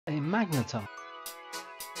magnetar?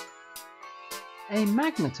 A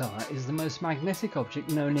magnetar is the most magnetic object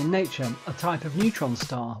known in nature, a type of neutron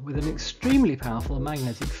star with an extremely powerful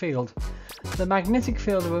magnetic field. The magnetic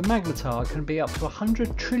field of a magnetar can be up to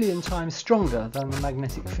 100 trillion times stronger than the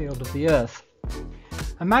magnetic field of the Earth.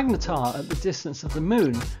 A magnetar at the distance of the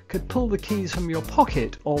Moon could pull the keys from your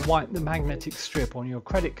pocket or wipe the magnetic strip on your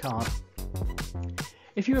credit card.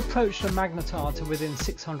 If you approached a magnetar to within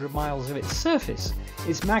 600 miles of its surface,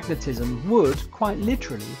 its magnetism would, quite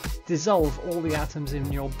literally, dissolve all the atoms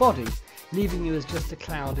in your body, leaving you as just a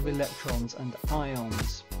cloud of electrons and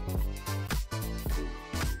ions.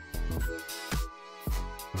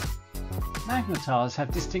 Magnetars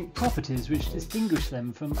have distinct properties which distinguish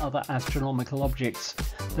them from other astronomical objects.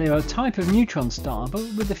 They are a type of neutron star, but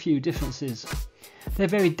with a few differences. They're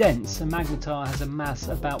very dense. A magnetar has a mass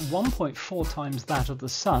about 1.4 times that of the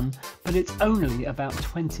Sun, but it's only about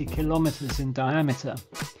 20 kilometers in diameter.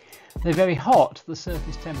 They're very hot. The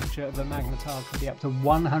surface temperature of a magnetar can be up to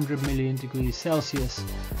 100 million degrees Celsius,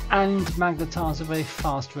 and magnetars are very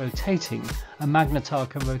fast rotating. A magnetar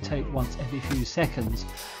can rotate once every few seconds.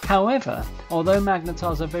 However, although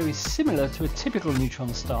magnetars are very similar to a typical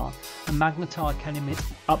neutron star, a magnetar can emit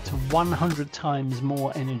up to 100 times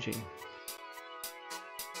more energy.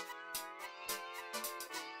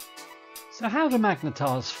 So how do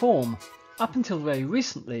magnetars form? Up until very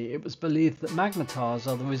recently, it was believed that magnetars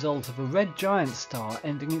are the result of a red giant star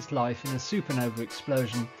ending its life in a supernova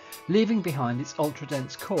explosion, leaving behind its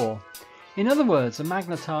ultra-dense core. In other words, a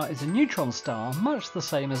magnetar is a neutron star, much the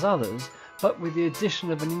same as others, but with the addition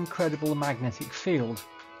of an incredible magnetic field.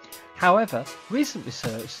 However, recent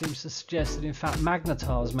research seems to suggest that in fact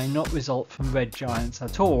magnetars may not result from red giants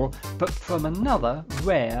at all, but from another,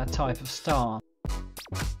 rare type of star.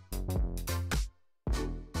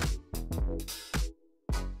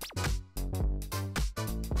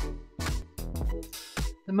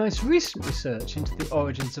 The most recent research into the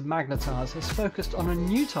origins of magnetars has focused on a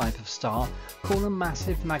new type of star called a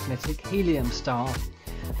massive magnetic helium star.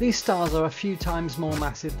 These stars are a few times more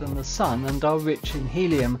massive than the Sun and are rich in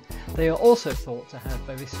helium. They are also thought to have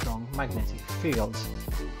very strong magnetic fields.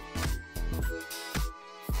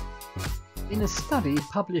 In a study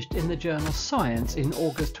published in the journal Science in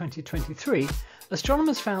August 2023,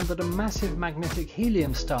 astronomers found that a massive magnetic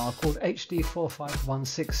helium star called HD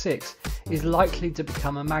 45166 is likely to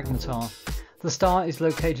become a magnetar. The star is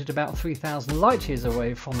located about 3,000 light years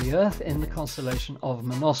away from the Earth in the constellation of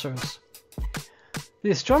Monoceros.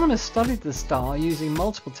 The astronomers studied the star using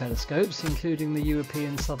multiple telescopes, including the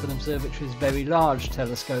European Southern Observatory's Very Large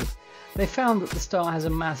Telescope. They found that the star has a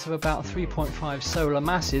mass of about 3.5 solar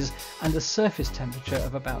masses and a surface temperature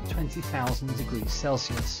of about 20,000 degrees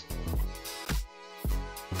Celsius.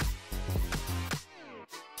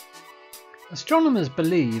 Astronomers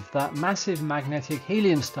believe that massive magnetic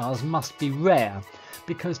helium stars must be rare,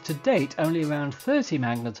 because to date only around 30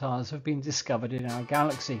 magnetars have been discovered in our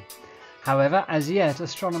galaxy. However, as yet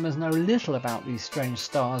astronomers know little about these strange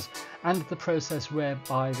stars and the process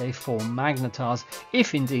whereby they form magnetars,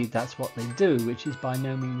 if indeed that's what they do, which is by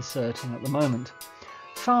no means certain at the moment.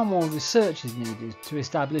 Far more research is needed to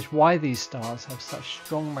establish why these stars have such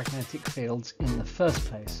strong magnetic fields in the first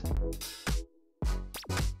place.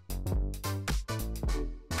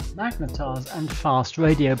 Magnetars and fast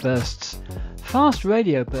radio bursts. Fast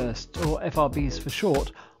radio bursts, or FRBs for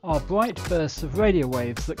short, are bright bursts of radio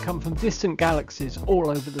waves that come from distant galaxies all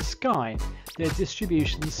over the sky, their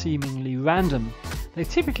distribution seemingly random. They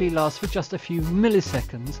typically last for just a few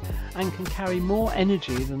milliseconds and can carry more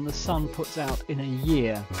energy than the Sun puts out in a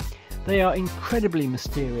year. They are incredibly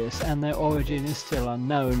mysterious and their origin is still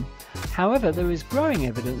unknown. However, there is growing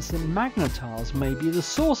evidence that magnetars may be the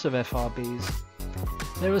source of FRBs.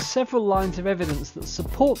 There are several lines of evidence that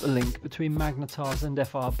support the link between magnetars and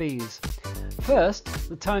FRBs. First,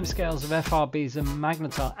 the timescales of FRBs and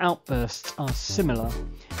magnetar outbursts are similar.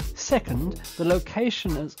 Second, the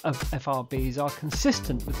locations of FRBs are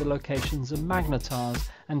consistent with the locations of magnetars.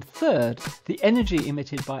 And third, the energy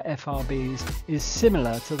emitted by FRBs is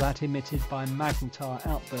similar to that emitted by magnetar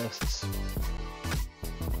outbursts.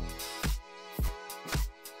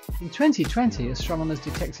 In 2020, astronomers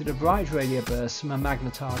detected a bright radio burst from a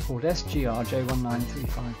magnetar called SGR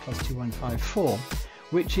J1935+2154,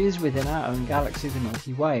 which is within our own galaxy, the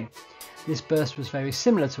Milky Way. This burst was very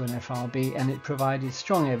similar to an FRB, and it provided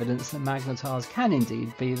strong evidence that magnetars can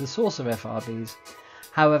indeed be the source of FRBs.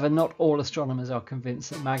 However, not all astronomers are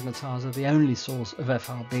convinced that magnetars are the only source of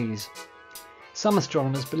FRBs. Some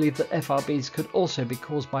astronomers believe that FRBs could also be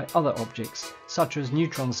caused by other objects, such as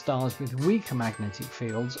neutron stars with weaker magnetic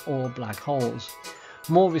fields or black holes.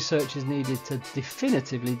 More research is needed to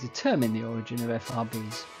definitively determine the origin of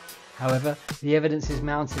FRBs. However, the evidence is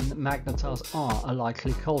mounting that magnetars are a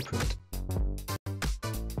likely culprit.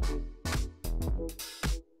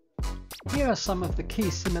 Here are some of the key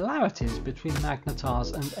similarities between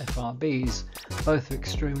magnetars and FRBs. Both are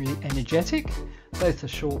extremely energetic, both are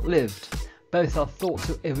short-lived, both are thought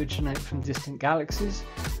to originate from distant galaxies,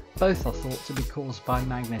 both are thought to be caused by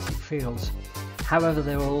magnetic fields. However,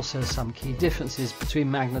 there are also some key differences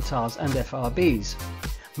between magnetars and FRBs.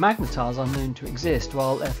 Magnetars are known to exist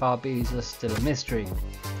while FRBs are still a mystery.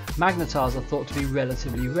 Magnetars are thought to be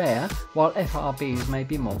relatively rare, while FRBs may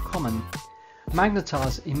be more common.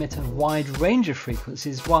 Magnetars emit a wide range of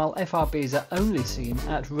frequencies, while FRBs are only seen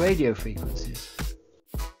at radio frequencies.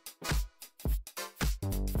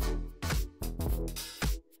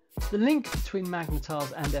 The link between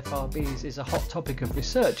magnetars and FRBs is a hot topic of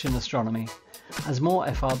research in astronomy. As more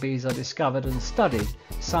FRBs are discovered and studied,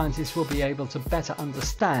 scientists will be able to better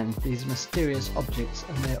understand these mysterious objects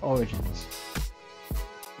and their origins.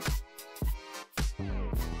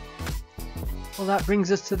 Well, that brings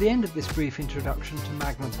us to the end of this brief introduction to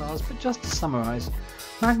magnetars, but just to summarise,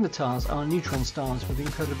 magnetars are neutron stars with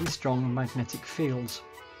incredibly strong magnetic fields.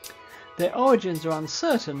 Their origins are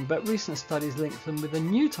uncertain, but recent studies link them with a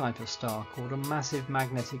new type of star called a massive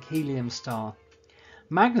magnetic helium star.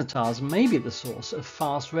 Magnetars may be the source of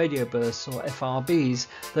fast radio bursts, or FRBs,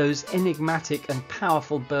 those enigmatic and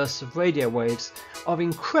powerful bursts of radio waves of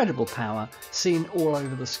incredible power seen all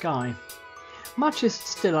over the sky. Much is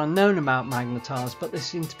still unknown about magnetars, but they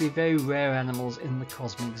seem to be very rare animals in the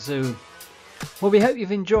cosmic zoo. Well, we hope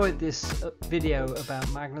you've enjoyed this video about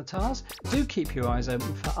magnetars. Do keep your eyes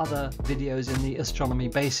open for other videos in the Astronomy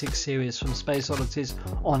Basics series from Space Oddities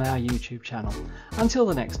on our YouTube channel. Until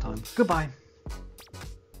the next time, goodbye.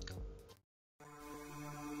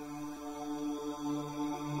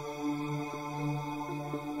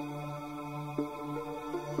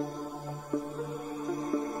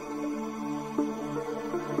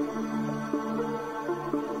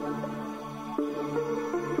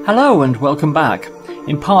 Hello and welcome back.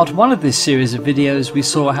 In part 1 of this series of videos we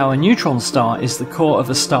saw how a neutron star is the core of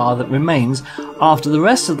a star that remains after the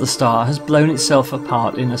rest of the star has blown itself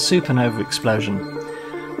apart in a supernova explosion.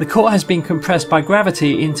 The core has been compressed by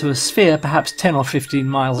gravity into a sphere perhaps 10 or 15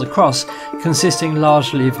 miles across, consisting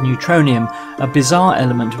largely of neutronium, a bizarre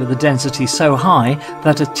element with a density so high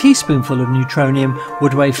that a teaspoonful of neutronium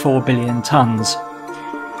would weigh 4 billion tons.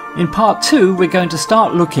 In part 2 we're going to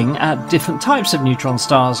start looking at different types of neutron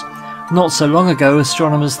stars. Not so long ago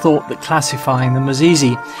astronomers thought that classifying them was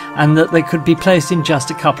easy and that they could be placed in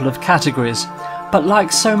just a couple of categories. But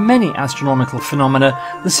like so many astronomical phenomena,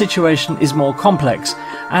 the situation is more complex,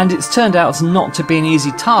 and it's turned out not to be an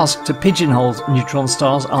easy task to pigeonhole neutron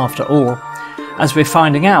stars after all. As we're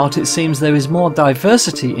finding out, it seems there is more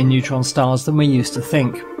diversity in neutron stars than we used to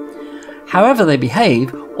think. However they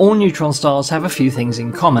behave, all neutron stars have a few things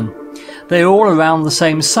in common. They are all around the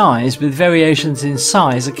same size, with variations in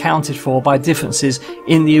size accounted for by differences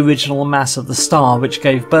in the original mass of the star which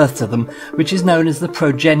gave birth to them, which is known as the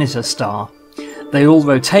progenitor star. They all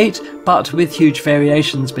rotate, but with huge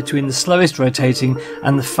variations between the slowest rotating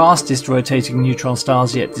and the fastest rotating neutron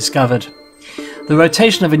stars yet discovered. The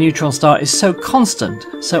rotation of a neutron star is so constant,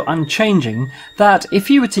 so unchanging, that if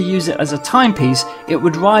you were to use it as a timepiece, it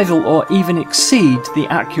would rival or even exceed the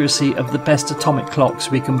accuracy of the best atomic clocks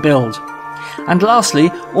we can build. And lastly,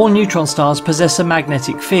 all neutron stars possess a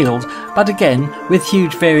magnetic field, but again with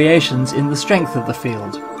huge variations in the strength of the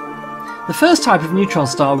field. The first type of neutron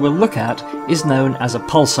star we'll look at is known as a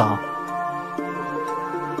pulsar.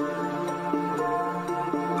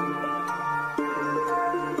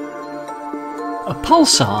 A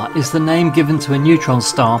pulsar is the name given to a neutron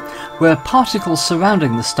star where particles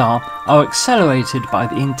surrounding the star are accelerated by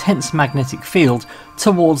the intense magnetic field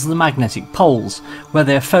towards the magnetic poles, where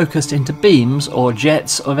they are focused into beams or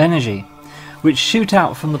jets of energy, which shoot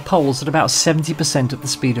out from the poles at about 70% of the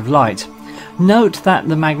speed of light. Note that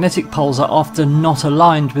the magnetic poles are often not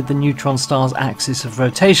aligned with the neutron star's axis of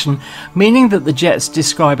rotation, meaning that the jets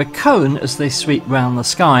describe a cone as they sweep round the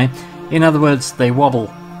sky. In other words, they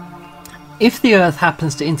wobble. If the Earth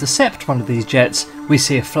happens to intercept one of these jets, we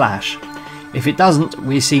see a flash. If it doesn't,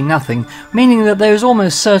 we see nothing, meaning that there is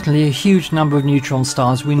almost certainly a huge number of neutron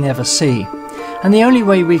stars we never see. And the only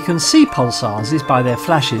way we can see pulsars is by their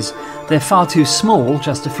flashes. They're far too small,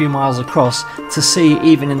 just a few miles across, to see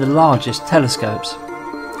even in the largest telescopes.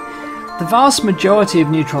 The vast majority of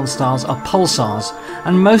neutron stars are pulsars,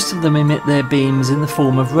 and most of them emit their beams in the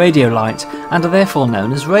form of radio light and are therefore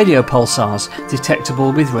known as radio pulsars,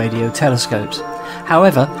 detectable with radio telescopes.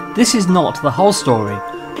 However, this is not the whole story.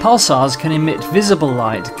 Pulsars can emit visible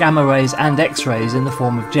light, gamma rays and X-rays in the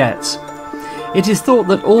form of jets. It is thought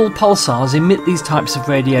that all pulsars emit these types of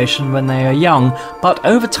radiation when they are young, but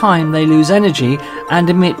over time they lose energy and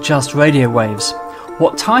emit just radio waves.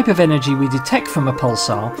 What type of energy we detect from a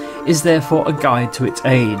pulsar is therefore a guide to its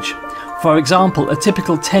age. For example, a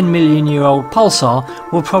typical 10 million year old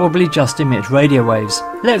pulsar will probably just emit radio waves.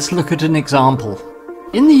 Let's look at an example.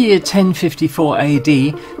 In the year 1054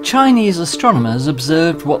 AD, Chinese astronomers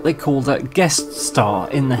observed what they called a guest star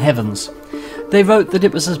in the heavens. They wrote that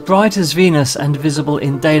it was as bright as Venus and visible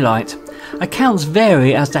in daylight. Accounts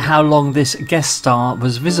vary as to how long this guest star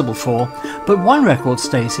was visible for, but one record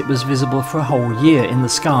states it was visible for a whole year in the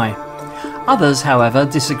sky. Others, however,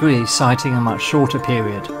 disagree, citing a much shorter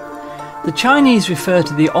period. The Chinese refer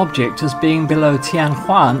to the object as being below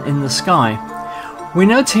Tianhuan in the sky. We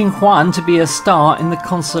know Tianhuan to be a star in the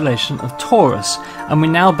constellation of Taurus, and we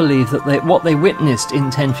now believe that what they witnessed in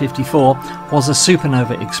 1054 was a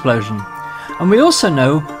supernova explosion. And we also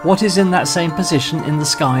know what is in that same position in the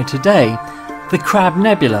sky today, the Crab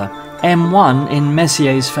Nebula, M1 in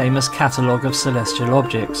Messier's famous catalogue of celestial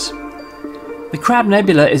objects. The Crab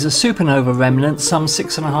Nebula is a supernova remnant some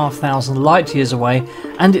 6,500 light years away,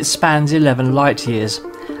 and it spans 11 light years.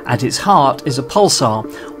 At its heart is a pulsar,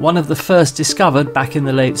 one of the first discovered back in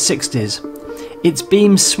the late 60s. Its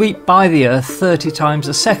beams sweep by the Earth 30 times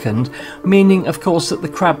a second, meaning of course that the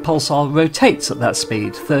Crab pulsar rotates at that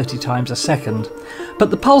speed, 30 times a second. But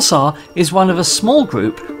the pulsar is one of a small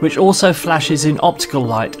group which also flashes in optical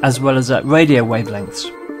light as well as at radio wavelengths.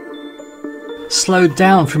 Slowed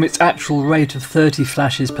down from its actual rate of 30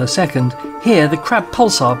 flashes per second, here the Crab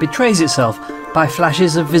pulsar betrays itself by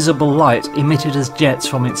flashes of visible light emitted as jets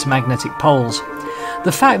from its magnetic poles.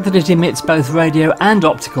 The fact that it emits both radio and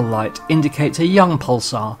optical light indicates a young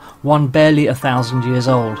pulsar, one barely 1,000 years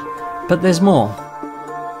old. But there's more.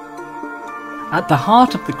 At the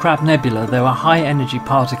heart of the Crab Nebula there are high-energy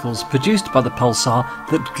particles produced by the pulsar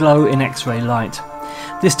that glow in X-ray light.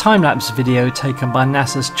 This time-lapse video taken by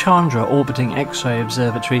NASA's Chandra Orbiting X-ray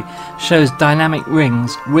Observatory shows dynamic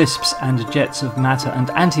rings, wisps and jets of matter and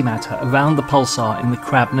antimatter around the pulsar in the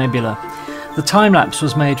Crab Nebula. The time-lapse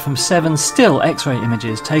was made from 7 still X-ray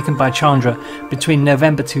images taken by Chandra between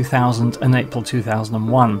November 2000 and April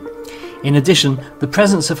 2001. In addition, the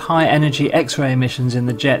presence of high-energy X-ray emissions in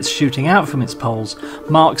the jets shooting out from its poles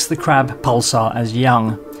marks the Crab pulsar as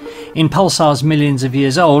young. In pulsars millions of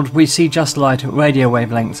years old, we see just light at radio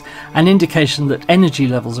wavelengths, an indication that energy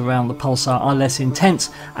levels around the pulsar are less intense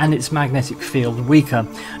and its magnetic field weaker,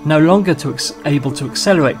 no longer able to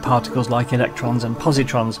accelerate particles like electrons and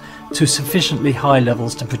positrons to sufficiently high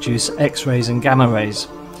levels to produce X-rays and gamma rays.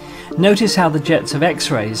 Notice how the jets of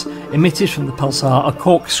X-rays emitted from the pulsar are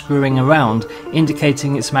corkscrewing around,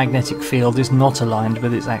 indicating its magnetic field is not aligned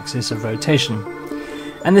with its axis of rotation.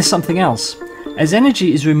 And there's something else. As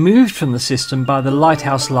energy is removed from the system by the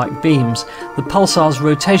lighthouse-like beams, the pulsar's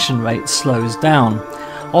rotation rate slows down.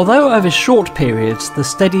 Although over short periods the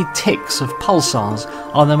steady ticks of pulsars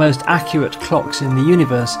are the most accurate clocks in the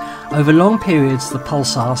universe, over long periods the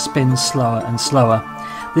pulsar spins slower and slower.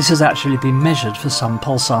 This has actually been measured for some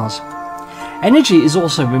pulsars. Energy is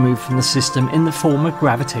also removed from the system in the form of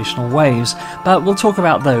gravitational waves, but we'll talk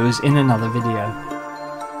about those in another video.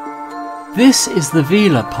 This is the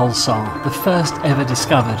Vela pulsar, the first ever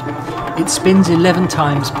discovered. It spins 11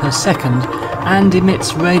 times per second and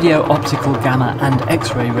emits radio-optical gamma and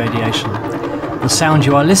X-ray radiation. The sound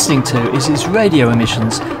you are listening to is its radio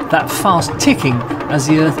emissions, that fast ticking as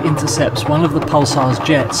the Earth intercepts one of the pulsar's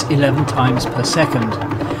jets 11 times per second.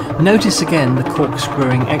 Notice again the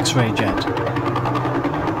corkscrewing X-ray jet.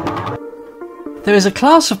 There is a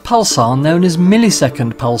class of pulsar known as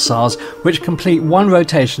millisecond pulsars which complete one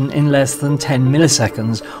rotation in less than 10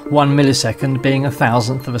 milliseconds, 1 millisecond being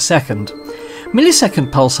 1,000th of a second.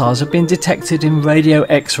 Millisecond pulsars have been detected in radio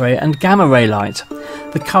X-ray and gamma ray light.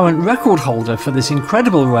 The current record holder for this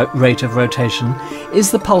incredible rate of rotation is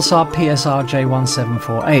the pulsar PSR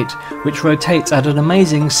J1748, which rotates at an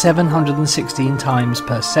amazing 716 times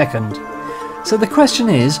per second. So the question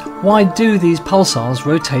is, why do these pulsars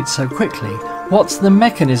rotate so quickly? What's the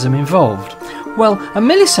mechanism involved? Well, a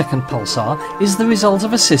millisecond pulsar is the result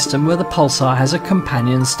of a system where the pulsar has a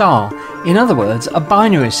companion star, in other words, a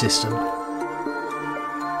binary system.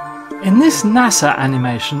 In this NASA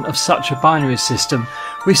animation of such a binary system,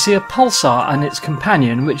 we see a pulsar and its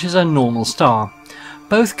companion, which is a normal star.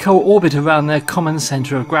 Both co-orbit around their common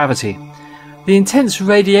centre of gravity. The intense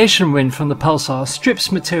radiation wind from the pulsar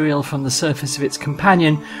strips material from the surface of its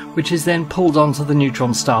companion, which is then pulled onto the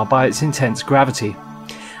neutron star by its intense gravity.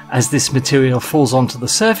 As this material falls onto the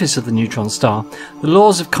surface of the neutron star, the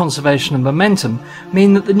laws of conservation of momentum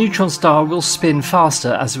mean that the neutron star will spin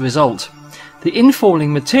faster as a result. The infalling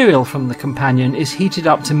material from the companion is heated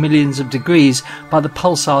up to millions of degrees by the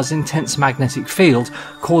pulsar's intense magnetic field,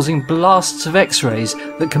 causing blasts of X-rays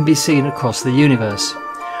that can be seen across the universe.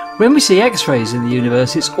 When we see X-rays in the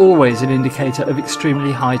universe, it's always an indicator of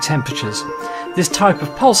extremely high temperatures. This type of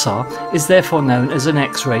pulsar is therefore known as an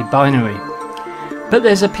X-ray binary. But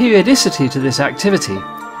there's a periodicity to this activity.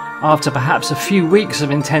 After perhaps a few weeks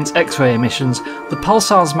of intense X-ray emissions, the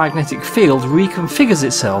pulsar's magnetic field reconfigures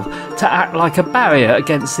itself to act like a barrier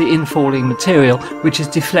against the infalling material, which is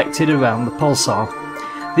deflected around the pulsar.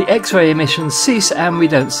 The X-ray emissions cease and we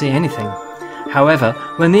don't see anything. However,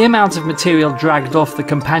 when the amount of material dragged off the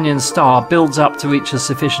companion star builds up to reach a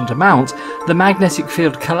sufficient amount, the magnetic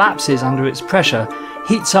field collapses under its pressure,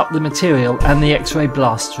 heats up the material, and the X-ray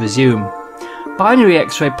blasts resume. Binary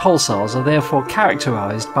X-ray pulsars are therefore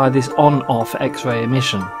characterized by this on-off X-ray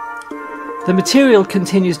emission. The material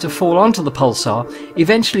continues to fall onto the pulsar,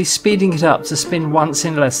 eventually speeding it up to spin once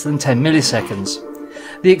in less than 10 milliseconds.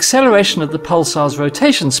 The acceleration of the pulsar's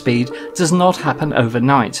rotation speed does not happen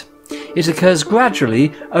overnight. It occurs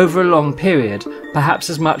gradually over a long period, perhaps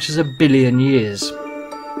as much as 1 billion years.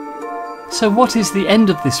 So what is the end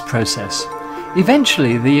of this process?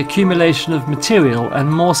 Eventually, the accumulation of material and,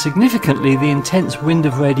 more significantly, the intense wind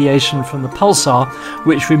of radiation from the pulsar,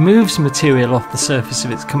 which removes material off the surface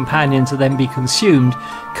of its companion to then be consumed,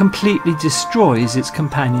 completely destroys its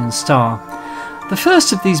companion star. The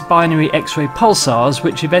first of these binary X-ray pulsars,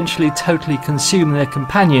 which eventually totally consume their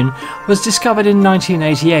companion, was discovered in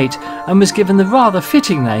 1988 and was given the rather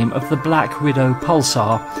fitting name of the Black Widow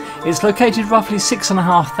pulsar. It's located roughly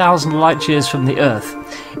 6,500 light-years from the Earth.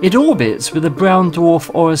 It orbits with a brown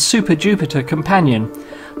dwarf or a super Jupiter companion.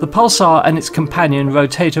 The pulsar and its companion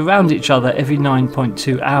rotate around each other every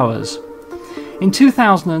 9.2 hours. In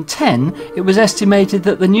 2010, it was estimated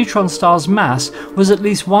that the neutron star's mass was at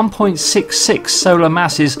least 1.66 solar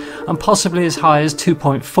masses and possibly as high as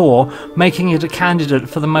 2.4, making it a candidate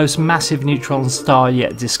for the most massive neutron star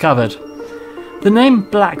yet discovered. The name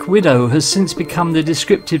Black Widow has since become the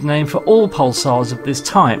descriptive name for all pulsars of this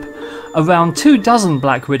type. Around 24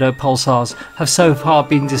 Black Widow pulsars have so far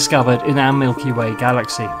been discovered in our Milky Way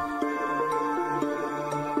galaxy.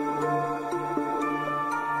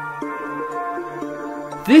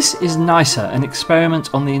 This is NISA, an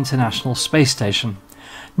experiment on the International Space Station.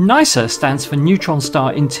 NISA stands for Neutron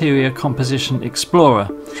Star Interior Composition Explorer.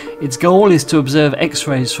 Its goal is to observe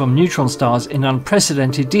X-rays from neutron stars in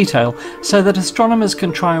unprecedented detail so that astronomers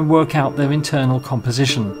can try and work out their internal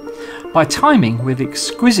composition. By timing with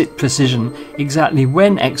exquisite precision exactly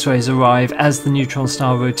when X-rays arrive as the neutron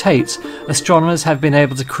star rotates, astronomers have been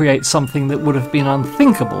able to create something that would have been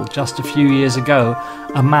unthinkable just a few years ago,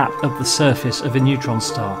 a map of the surface of a neutron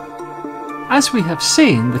star. As we have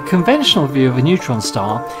seen, the conventional view of a neutron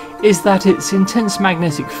star is that its intense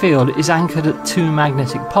magnetic field is anchored at 2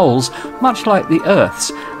 magnetic poles, much like the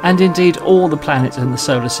Earth's, and indeed all the planets in the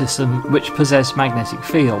solar system which possess magnetic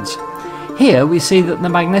fields. Here we see that the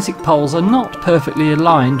magnetic poles are not perfectly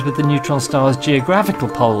aligned with the neutron star's geographical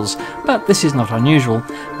poles, but this is not unusual.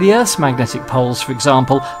 The Earth's magnetic poles, for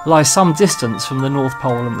example, lie some distance from the North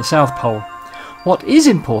Pole and the South Pole. What is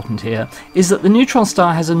important here is that the neutron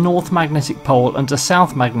star has a north magnetic pole and a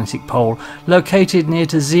south magnetic pole located near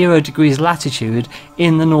to 0 degrees latitude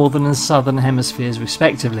in the northern and southern hemispheres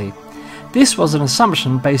respectively. This was an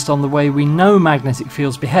assumption based on the way we know magnetic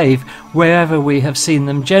fields behave wherever we have seen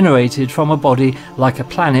them generated from a body like a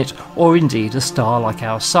planet or indeed a star like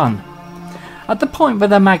our Sun. At the point where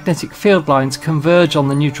their magnetic field lines converge on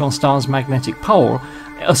the neutron star's magnetic pole,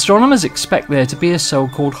 astronomers expect there to be a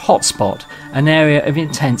so-called hotspot, an area of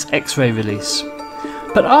intense X-ray release.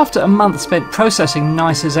 But after a month spent processing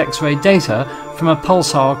NISA's X-ray data from a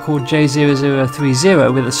pulsar called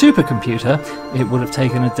J0030 with a supercomputer, it would have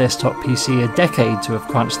taken a desktop PC a decade to have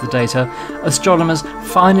crunched the data, astronomers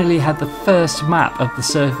finally had the first map of the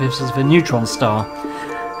surface of a neutron star,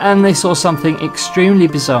 and they saw something extremely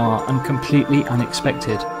bizarre and completely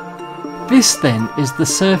unexpected. This then is the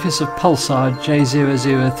surface of pulsar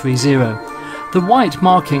J0030. The white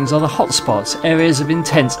markings are the hotspots, areas of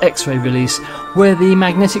intense X-ray release, where the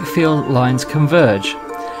magnetic field lines converge.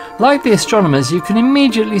 Like the astronomers, you can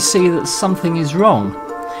immediately see that something is wrong.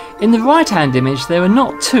 In the right-hand image there are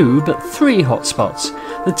not 2 but 3 hotspots.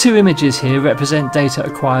 The 2 images here represent data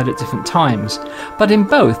acquired at different times, but in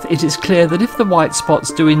both it is clear that if the white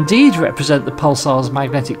spots do indeed represent the pulsar's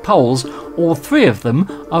magnetic poles, all 3 of them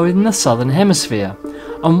are in the southern hemisphere.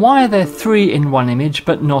 And why are there 3 in one image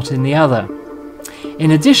but not in the other?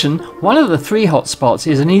 In addition, one of the 3 hotspots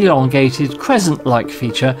is an elongated crescent-like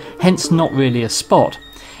feature, hence not really a spot.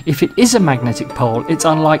 If it is a magnetic pole, it's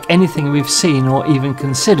unlike anything we've seen or even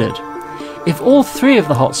considered. If all 3 of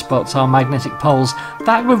the hotspots are magnetic poles,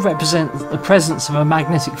 that would represent the presence of a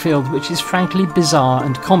magnetic field which is frankly bizarre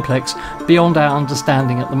and complex beyond our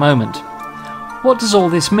understanding at the moment. What does all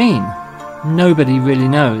this mean? Nobody really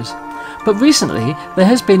knows. But recently there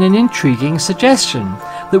has been an intriguing suggestion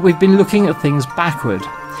that we've been looking at things backward.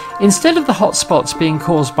 Instead of the hotspots being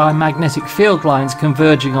caused by magnetic field lines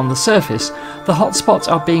converging on the surface, the hotspots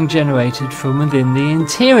are being generated from within the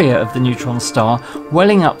interior of the neutron star,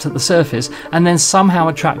 welling up to the surface and then somehow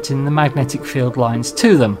attracting the magnetic field lines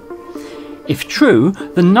to them. If true,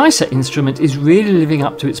 the NICER instrument is really living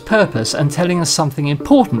up to its purpose and telling us something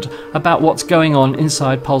important about what's going on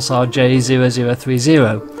inside pulsar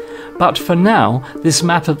J0030. But for now, this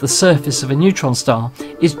map of the surface of a neutron star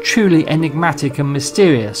is truly enigmatic and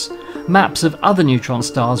mysterious. Maps of other neutron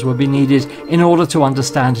stars will be needed in order to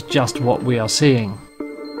understand just what we are seeing.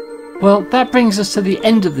 Well, that brings us to the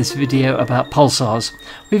end of this video about pulsars.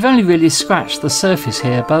 We've only really scratched the surface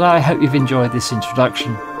here, but I hope you've enjoyed this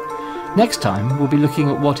introduction. Next time, we'll be looking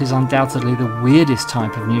at what is undoubtedly the weirdest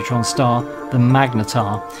type of neutron star, the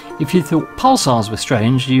magnetar. If you thought pulsars were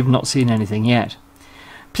strange, you've not seen anything yet.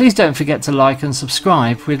 Please don't forget to like and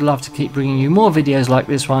subscribe. We'd love to keep bringing you more videos like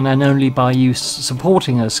this one, and only by you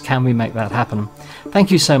supporting us can we make that happen.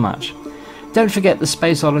 Thank you so much. Don't forget the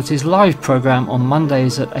Space Oddities live programme on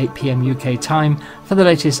Mondays at 8 PM UK time for the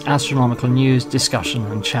latest astronomical news, discussion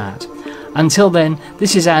and chat. Until then,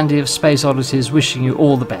 this is Andy of Space Oddities wishing you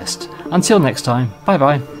all the best. Until next time, bye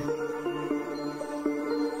bye.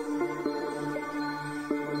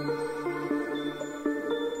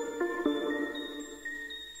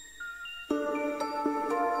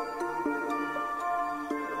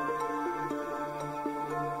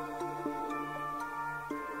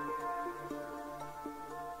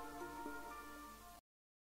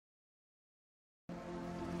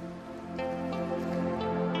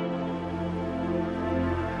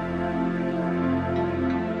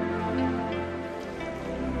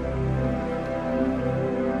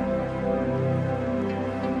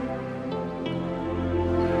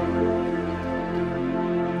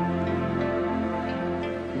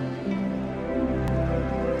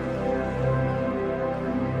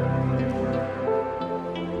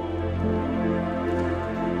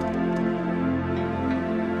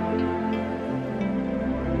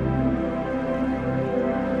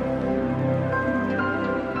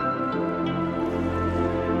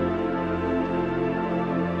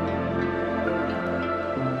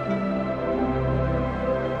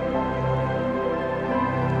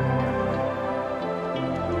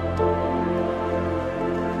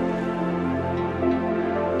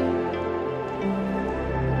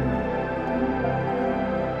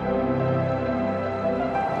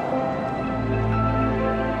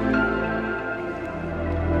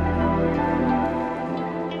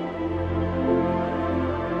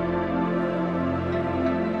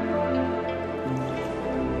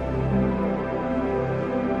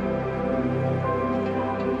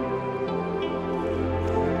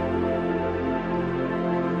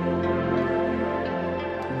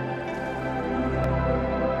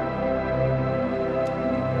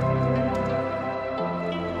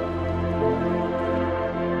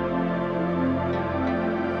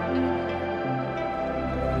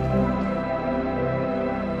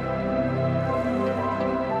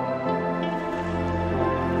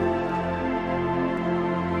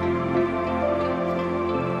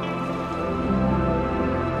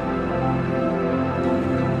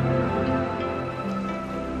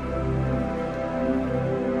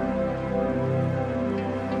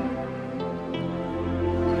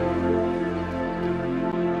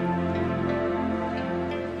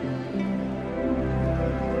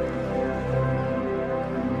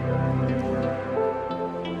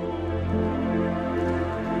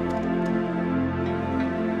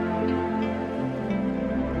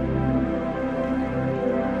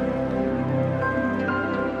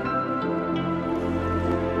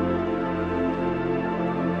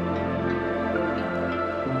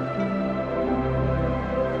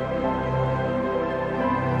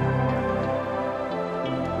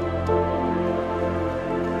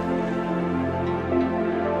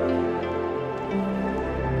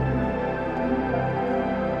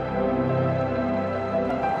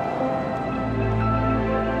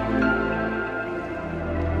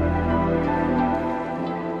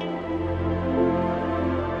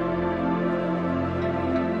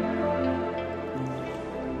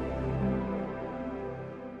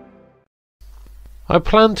 I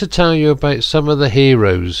plan to tell you about some of the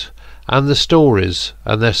heroes and the stories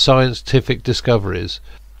and their scientific discoveries,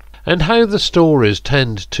 and how the stories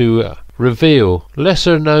tend to reveal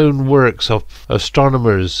lesser known works of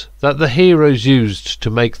astronomers that the heroes used to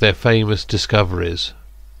make their famous discoveries.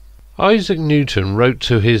 Isaac Newton wrote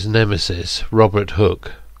to his nemesis, Robert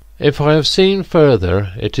Hooke, "If I have seen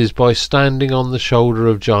further, it is by standing on the shoulder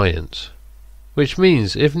of giants," which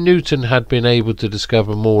means if Newton had been able to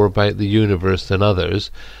discover more about the universe than others,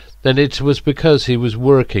 then it was because he was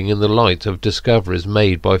working in the light of discoveries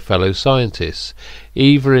made by fellow scientists,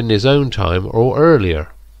 either in his own time or earlier.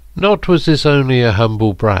 Not was this only a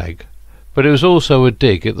humble brag, but it was also a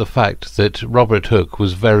dig at the fact that Robert Hooke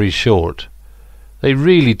was very short. They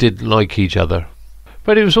really didn't like each other.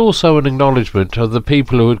 But it was also an acknowledgement of the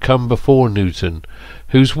people who had come before Newton,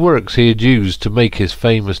 whose works he had used to make his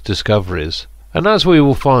famous discoveries. And as we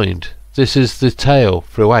will find, this is the tale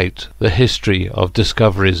throughout the history of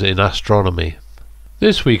discoveries in astronomy.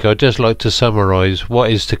 This week I'd just like to summarise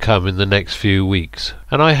what is to come in the next few weeks,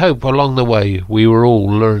 and I hope along the way we will all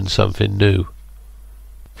learn something new.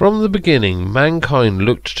 From the beginning, mankind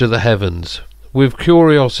looked to the heavens with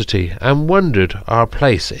curiosity and wondered our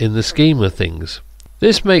place in the scheme of things.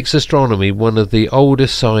 This makes astronomy one of the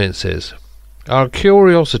oldest sciences. Our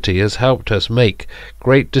curiosity has helped us make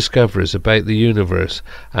great discoveries about the universe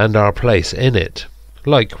and our place in it.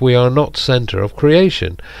 Like we are not centre of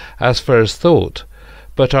creation, as first thought,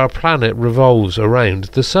 but our planet revolves around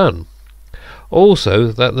the sun. Also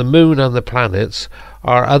that the moon and the planets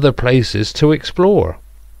are other places to explore.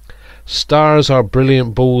 Stars are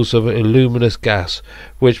brilliant balls of luminous gas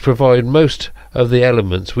which provide most of the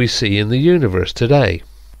elements we see in the universe today.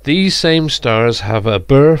 These same stars have a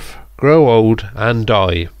birth, grow old and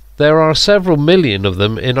die. There are several million of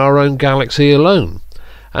them in our own galaxy alone,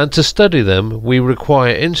 and to study them we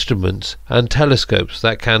require instruments and telescopes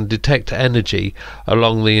that can detect energy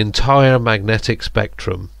along the entire magnetic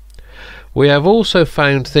spectrum. We have also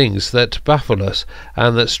found things that baffle us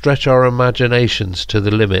and that stretch our imaginations to the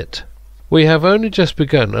limit. We have only just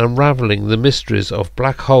begun unravelling the mysteries of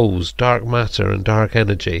black holes, dark matter and dark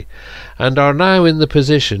energy, and are now in the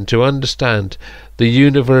position to understand the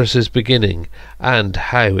universe's beginning and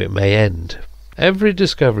how it may end. Every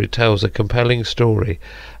discovery tells a compelling story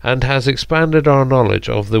and has expanded our knowledge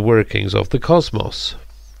of the workings of the cosmos.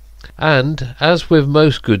 And, as with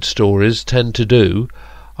most good stories tend to do,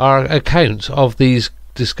 our account of these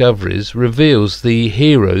discoveries reveals the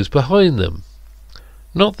heroes behind them.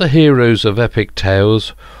 Not the heroes of epic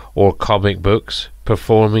tales or comic books,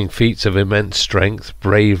 performing feats of immense strength,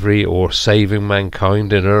 bravery, or saving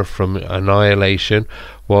mankind and Earth from annihilation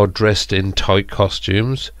while dressed in tight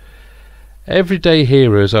costumes. Everyday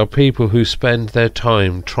heroes are people who spend their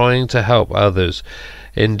time trying to help others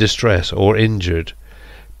in distress or injured.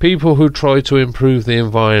 People who try to improve the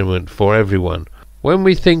environment for everyone. When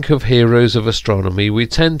we think of heroes of astronomy, we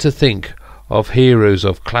tend to think of heroes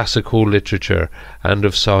of classical literature and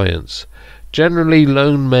of science, generally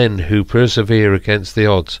lone men who persevere against the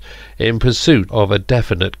odds in pursuit of a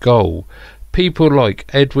definite goal, people like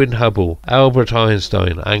Edwin Hubble, Albert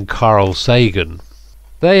Einstein and Carl Sagan.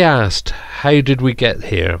 They asked, how did we get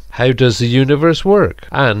here? How does the universe work?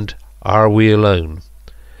 And are we alone?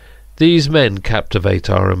 These men captivate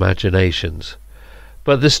our imaginations.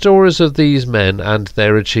 But the stories of these men and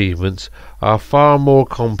their achievements are far more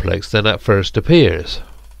complex than at first appears.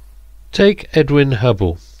 Take Edwin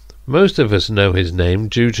Hubble. Most of us know his name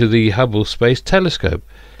due to the Hubble Space Telescope,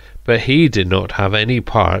 but he did not have any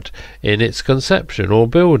part in its conception or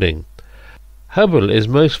building. Hubble is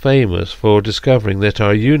most famous for discovering that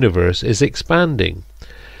our universe is expanding,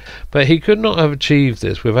 but he could not have achieved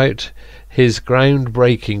this without his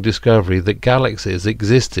groundbreaking discovery that galaxies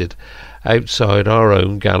existed outside our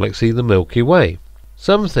own galaxy, the Milky Way.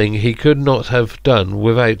 Something he could not have done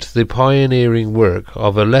without the pioneering work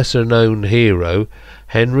of a lesser-known hero,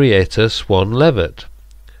 Henrietta Swan Leavitt.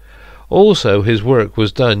 Also, his work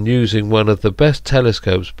was done using one of the best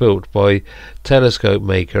telescopes built by telescope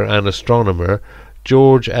maker and astronomer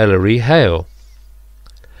George Ellery Hale.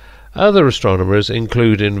 Other astronomers,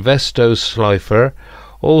 including Vesto Slipher,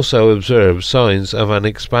 also observed signs of an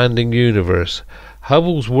expanding universe.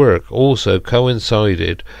 Hubble's work also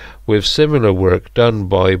coincided with similar work done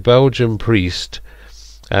by Belgian priest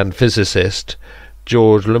and physicist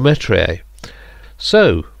Georges Lemaitre.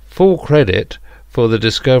 So, full credit for the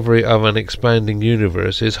discovery of an expanding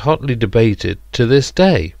universe is hotly debated to this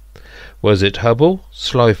day. Was it Hubble,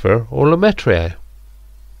 Slipher or Lemaitre?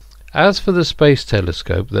 As for the space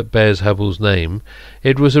telescope that bears Hubble's name,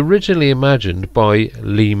 it was originally imagined by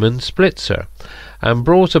Lehman Splitzer and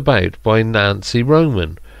brought about by Nancy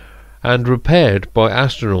Roman and repaired by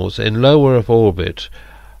astronauts in low Earth orbit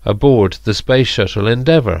aboard the Space Shuttle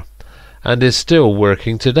Endeavour, and is still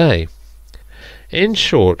working today. In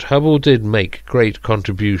short, Hubble did make great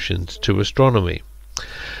contributions to astronomy.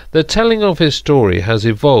 The telling of his story has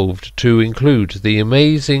evolved to include the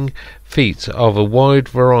amazing feats of a wide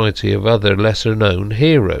variety of other lesser-known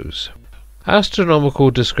heroes.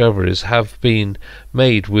 Astronomical discoveries have been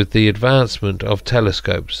made with the advancement of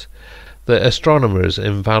telescopes, the astronomer's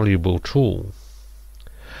invaluable tool.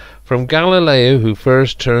 From Galileo, who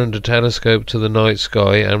first turned a telescope to the night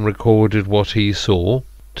sky and recorded what he saw,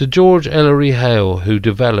 to George Ellery Hale, who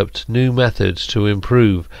developed new methods to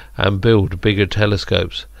improve and build bigger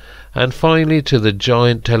telescopes, and finally to the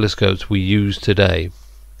giant telescopes we use today.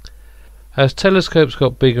 As telescopes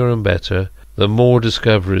got bigger and better, the more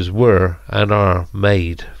discoveries were and are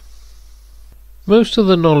made. Most of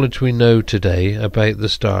the knowledge we know today about the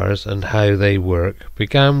stars and how they work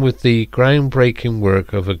began with the groundbreaking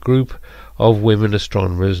work of a group of women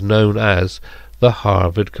astronomers known as the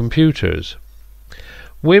Harvard Computers.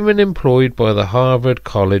 Women employed by the Harvard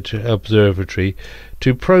College Observatory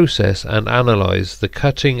to process and analyze the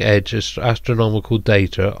cutting-edge astronomical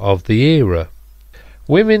data of the era.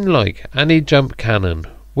 Women like Annie Jump Cannon,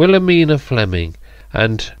 Wilhelmina Fleming,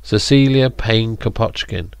 and Cecilia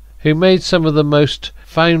Payne-Kapotchkin, who made some of the most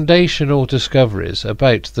foundational discoveries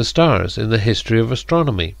about the stars in the history of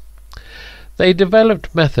astronomy. They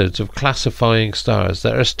developed methods of classifying stars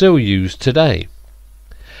that are still used today.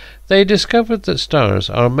 They discovered that stars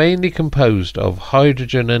are mainly composed of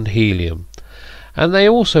hydrogen and helium, and they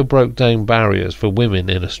also broke down barriers for women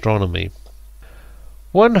in astronomy.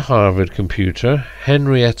 One Harvard computer,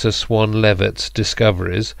 Henrietta Swan Leavitt's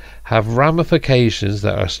discoveries, have ramifications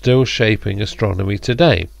that are still shaping astronomy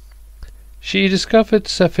today. She discovered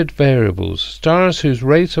Cepheid variables, stars whose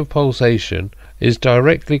rate of pulsation is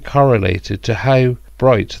directly correlated to how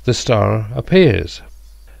bright the star appears.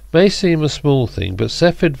 May seem a small thing, but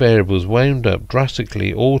Cepheid variables wound up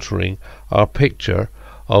drastically altering our picture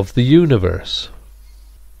of the universe.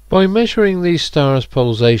 By measuring these stars'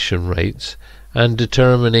 pulsation rates and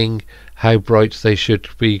determining how bright they should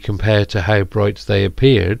be compared to how bright they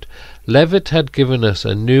appeared, Leavitt had given us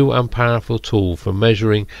a new and powerful tool for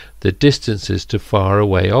measuring the distances to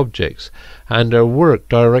faraway objects, and her work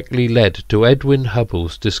directly led to Edwin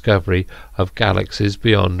Hubble's discovery of galaxies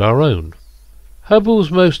beyond our own.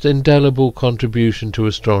 Hubble's most indelible contribution to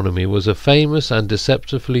astronomy was a famous and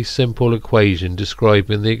deceptively simple equation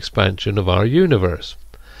describing the expansion of our universe.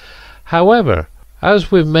 However,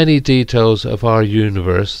 as with many details of our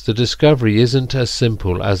universe, the discovery isn't as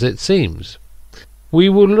simple as it seems. We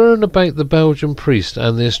will learn about the Belgian priest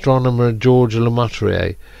and the astronomer Georges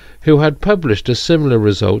Lemaitre, who had published a similar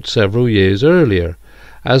result several years earlier,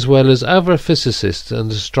 as well as other physicists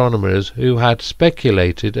and astronomers who had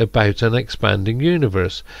speculated about an expanding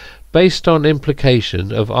universe, based on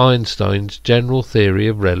implications of Einstein's general theory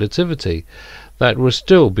of relativity, that were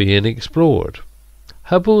still being explored.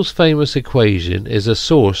 Hubble's famous equation is a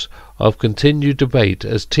source of continued debate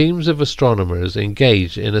as teams of astronomers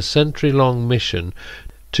engage in a century-long mission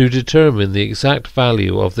to determine the exact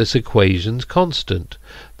value of this equation's constant,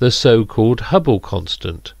 the so-called Hubble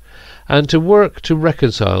constant, and to work to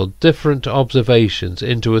reconcile different observations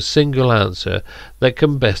into a single answer that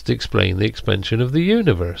can best explain the expansion of the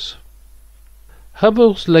universe.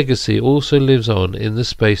 Hubble's legacy also lives on in the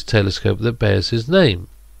space telescope that bears his name.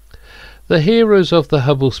 The heroes of the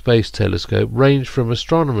Hubble Space Telescope range from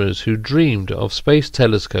astronomers who dreamed of space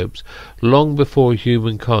telescopes long before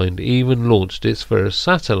humankind even launched its first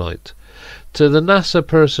satellite, to the NASA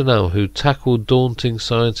personnel who tackled daunting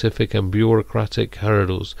scientific and bureaucratic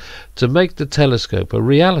hurdles to make the telescope a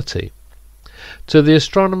reality, to the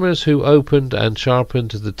astronomers who opened and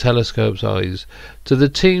sharpened the telescope's eyes, to the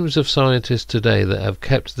teams of scientists today that have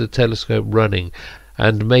kept the telescope running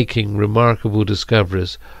and making remarkable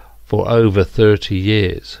discoveries for over 30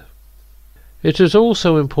 years. It is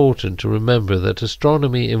also important to remember that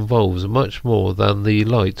astronomy involves much more than the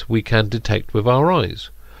light we can detect with our eyes.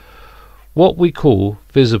 What we call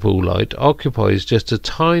visible light occupies just a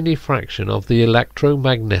tiny fraction of the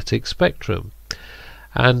electromagnetic spectrum,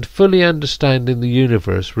 and fully understanding the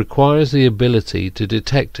universe requires the ability to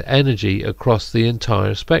detect energy across the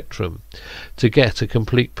entire spectrum to get a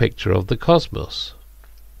complete picture of the cosmos.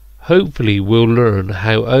 Hopefully we'll learn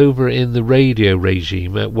how over in the radio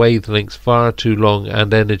regime at wavelengths far too long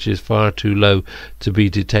and energies far too low to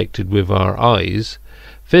be detected with our eyes,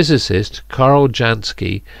 Physicist Karl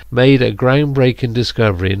Jansky made a groundbreaking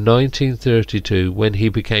discovery in 1932 when he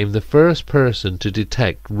became the first person to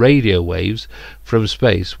detect radio waves from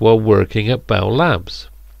space while working at Bell Labs.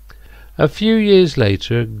 A few years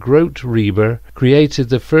later, Grote Reber created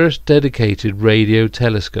the first dedicated radio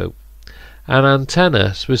telescope, an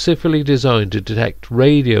antenna specifically designed to detect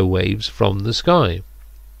radio waves from the sky.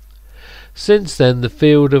 Since then, the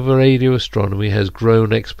field of radio astronomy has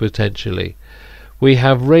grown exponentially. We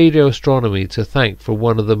have radio astronomy to thank for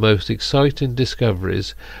one of the most exciting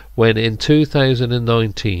discoveries when in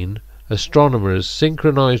 2019 astronomers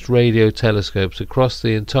synchronized radio telescopes across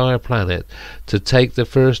the entire planet to take the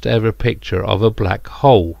first ever picture of a black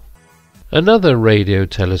hole. Another radio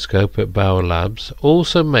telescope at Bell Labs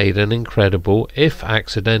also made an incredible, if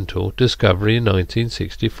accidental, discovery in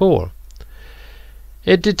 1964.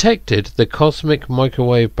 It detected the cosmic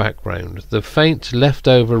microwave background, the faint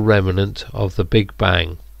leftover remnant of the Big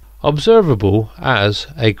Bang, observable as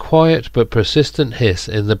a quiet but persistent hiss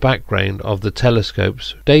in the background of the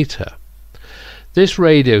telescope's data. This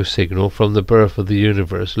radio signal from the birth of the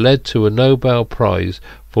universe led to a Nobel Prize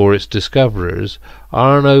for its discoverers,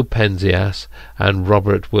 Arno Penzias and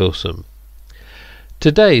Robert Wilson.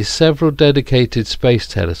 Today, several dedicated space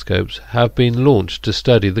telescopes have been launched to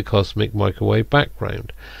study the cosmic microwave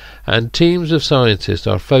background, and teams of scientists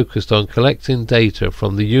are focused on collecting data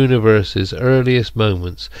from the universe's earliest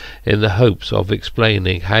moments in the hopes of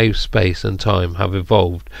explaining how space and time have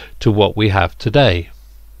evolved to what we have today.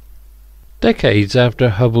 Decades after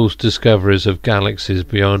Hubble's discoveries of galaxies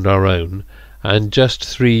beyond our own, and just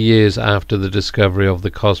 3 years after the discovery of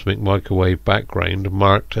the cosmic microwave background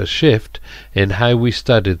marked a shift in how we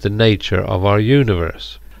studied the nature of our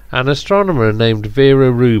universe. An astronomer named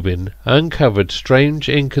Vera Rubin uncovered strange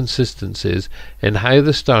inconsistencies in how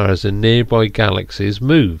the stars in nearby galaxies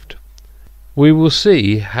moved. We will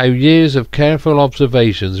see how years of careful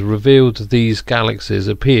observations revealed these galaxies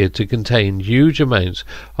appeared to contain huge amounts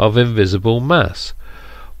of invisible mass,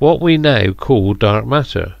 what we now call dark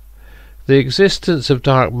matter. The existence of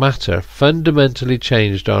dark matter fundamentally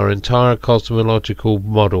changed our entire cosmological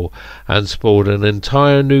model and spawned an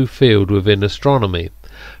entire new field within astronomy,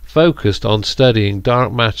 focused on studying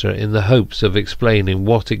dark matter in the hopes of explaining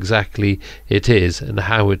what exactly it is and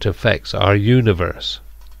how it affects our universe.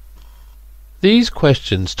 These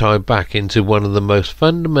questions tie back into one of the most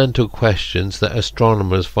fundamental questions that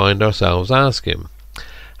astronomers find ourselves asking.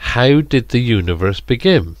 How did the universe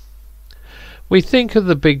begin? We think of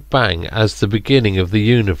the Big Bang as the beginning of the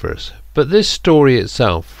universe, but this story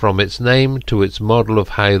itself, from its name to its model of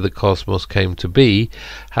how the cosmos came to be,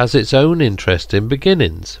 has its own interesting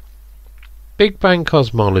beginnings. Big Bang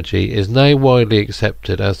cosmology is now widely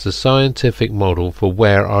accepted as the scientific model for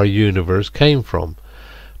where our universe came from,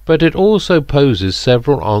 but it also poses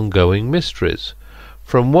several ongoing mysteries.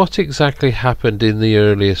 From what exactly happened in the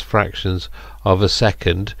earliest fractions of a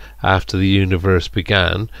second after the universe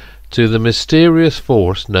began, to the mysterious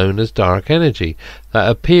force known as dark energy that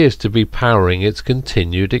appears to be powering its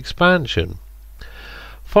continued expansion.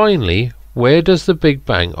 Finally, where does the Big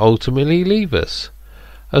Bang ultimately leave us?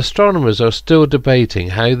 Astronomers are still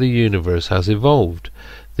debating how the universe has evolved,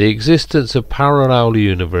 the existence of parallel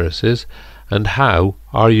universes, and how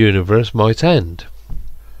our universe might end.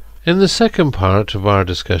 In the second part of our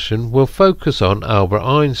discussion, we'll focus on Albert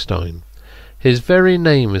Einstein. His very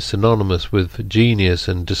name is synonymous with genius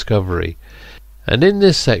and discovery, and in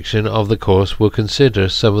this section of the course we'll consider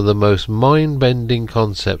some of the most mind-bending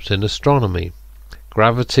concepts in astronomy: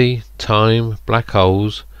 gravity, time, black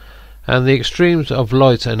holes, and the extremes of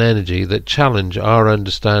light and energy that challenge our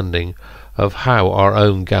understanding of how our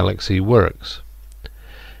own galaxy works.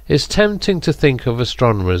 It's tempting to think of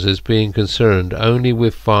astronomers as being concerned only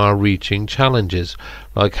with far-reaching challenges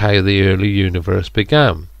like how the early universe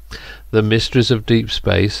began, the mysteries of deep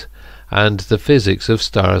space, and the physics of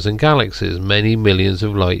stars and galaxies many millions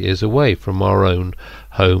of light years away from our own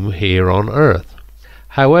home here on Earth.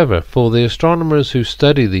 However, for the astronomers who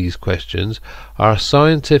study these questions, our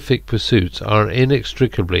scientific pursuits are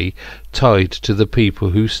inextricably tied to the people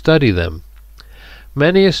who study them.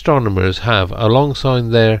 Many astronomers have,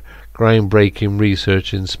 alongside their groundbreaking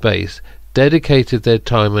research in space, dedicated their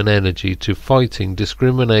time and energy to fighting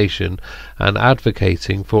discrimination and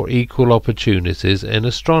advocating for equal opportunities in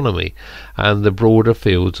astronomy and the broader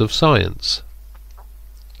fields of science.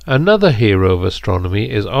 Another hero of astronomy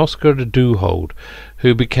is Oscar Duhalde,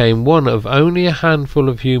 who became one of only a handful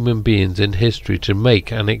of human beings in history to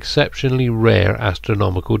make an exceptionally rare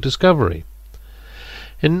astronomical discovery.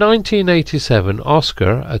 In 1987,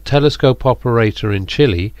 Oscar, a telescope operator in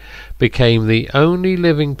Chile, became the only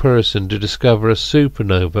living person to discover a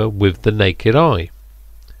supernova with the naked eye.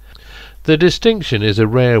 The distinction is a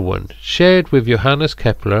rare one, shared with Johannes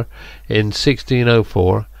Kepler in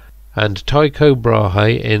 1604 and Tycho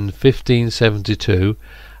Brahe in 1572,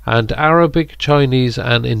 and Arabic, Chinese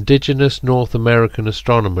and indigenous North American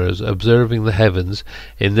astronomers observing the heavens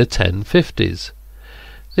in the 1050s.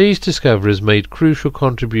 These discoveries made crucial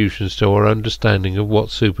contributions to our understanding of what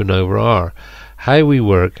supernovae are, how we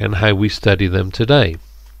work and how we study them today.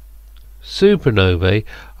 Supernovae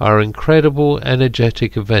are incredible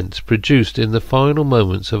energetic events produced in the final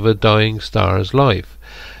moments of a dying star's life,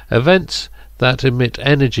 events that emit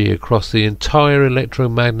energy across the entire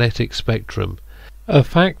electromagnetic spectrum, a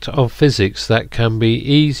fact of physics that can be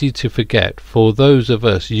easy to forget for those of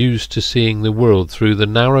us used to seeing the world through the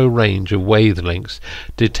narrow range of wavelengths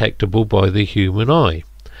detectable by the human eye.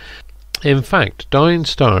 In fact, dying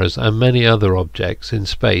stars and many other objects in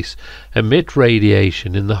space emit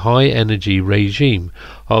radiation in the high energy regime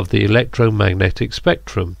of the electromagnetic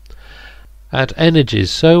spectrum, at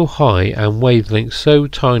energies so high and wavelengths so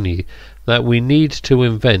tiny that we need to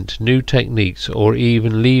invent new techniques or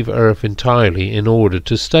even leave Earth entirely in order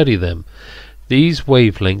to study them. These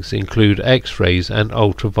wavelengths include X-rays and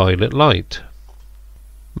ultraviolet light.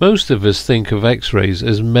 Most of us think of X-rays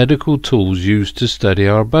as medical tools used to study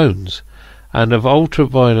our bones, and of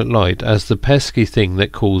ultraviolet light as the pesky thing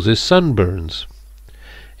that causes sunburns.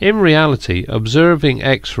 In reality, observing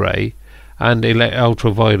X-ray and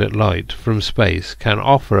ultraviolet light from space can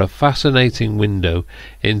offer a fascinating window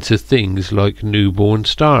into things like newborn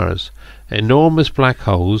stars, enormous black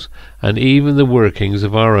holes, and even the workings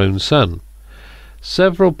of our own sun.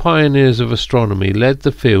 Several pioneers of astronomy led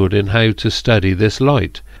the field in how to study this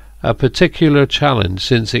light, a particular challenge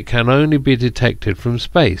since it can only be detected from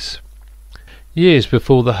space. Years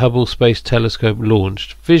before the Hubble Space Telescope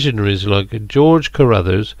launched, visionaries like George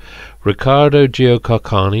Carruthers, Riccardo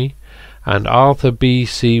Giacocani, and Arthur B.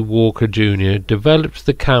 C. Walker Jr. developed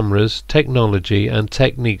the cameras, technology and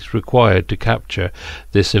techniques required to capture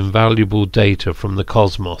this invaluable data from the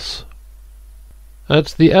cosmos.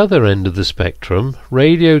 At the other end of the spectrum,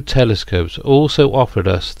 radio telescopes also offered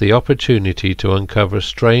us the opportunity to uncover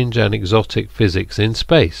strange and exotic physics in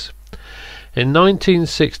space. In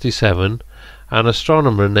 1967, an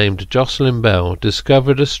astronomer named Jocelyn Bell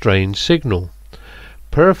discovered a strange signal,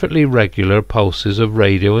 perfectly regular pulses of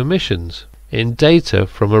radio emissions, in data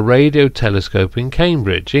from a radio telescope in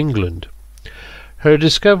Cambridge, England. Her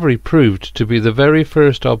discovery proved to be the very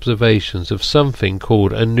first observations of something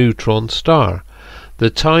called a neutron star, the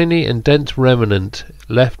tiny and dense remnant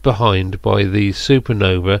left behind by the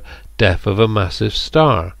supernova death of a massive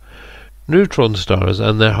star. Neutron stars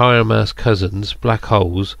and their higher mass cousins, black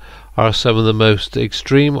holes, are some of the most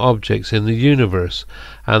extreme objects in the universe,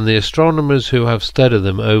 and the astronomers who have studied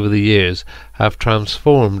them over the years have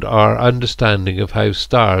transformed our understanding of how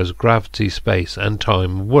stars, gravity, space and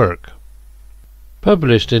time work.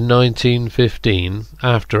 Published in 1915,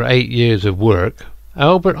 after 8 years of work,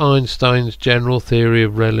 Albert Einstein's general theory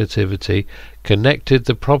of relativity connected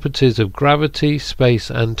the properties of gravity, space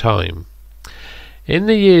and time. In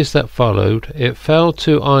the years that followed, it fell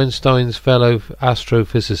to Einstein's fellow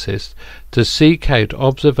astrophysicists to seek out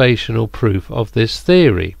observational proof of this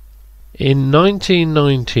theory. In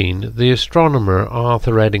 1919, the astronomer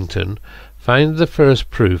Arthur Eddington found the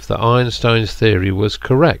first proof that Einstein's theory was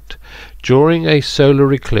correct during a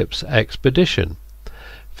solar eclipse expedition.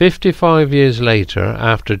 55 years later,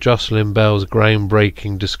 after Jocelyn Bell's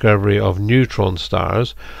groundbreaking discovery of neutron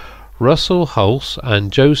stars, Russell Hulse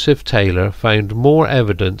and Joseph Taylor found more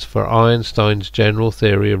evidence for Einstein's general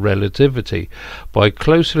theory of relativity by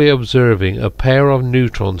closely observing a pair of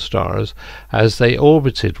neutron stars as they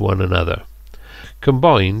orbited one another.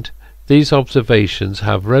 Combined, these observations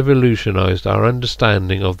have revolutionized our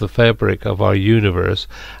understanding of the fabric of our universe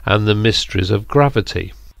and the mysteries of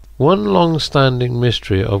gravity. One long-standing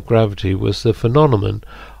mystery of gravity was the phenomenon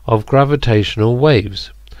of gravitational waves,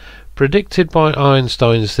 predicted by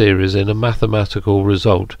Einstein's theories in a mathematical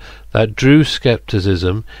result that drew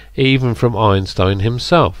skepticism even from Einstein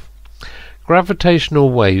himself.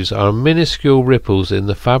 Gravitational waves are minuscule ripples in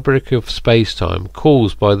the fabric of space-time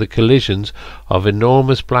caused by the collisions of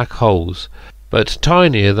enormous black holes, but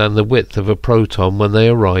tinier than the width of a proton when they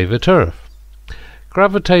arrive at Earth.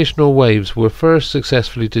 Gravitational waves were first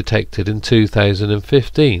successfully detected in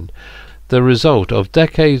 2015, the result of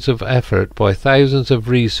decades of effort by thousands of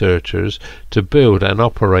researchers to build and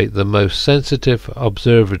operate the most sensitive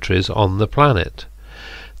observatories on the planet.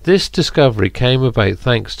 This discovery came about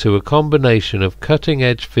thanks to a combination of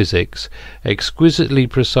cutting-edge physics, exquisitely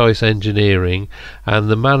precise engineering, and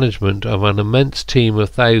the management of an immense team of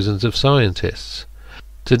thousands of scientists.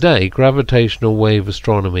 Today, gravitational wave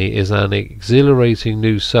astronomy is an exhilarating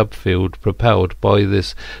new subfield propelled by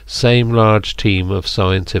this same large team of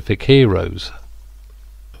scientific heroes.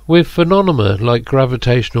 With phenomena like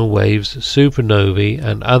gravitational waves, supernovae,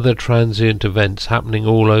 and other transient events happening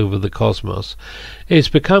all over the cosmos, it's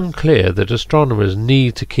become clear that astronomers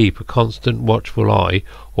need to keep a constant watchful eye,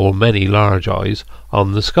 or many large eyes,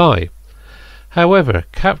 on the sky. However,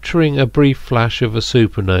 capturing a brief flash of a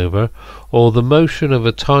supernova, or the motion of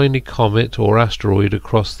a tiny comet or asteroid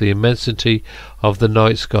across the immensity of the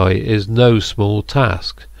night sky is no small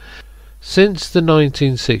task. Since the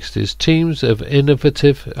 1960s, teams of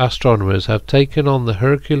innovative astronomers have taken on the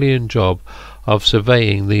Herculean job of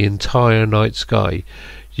surveying the entire night sky,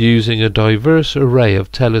 using a diverse array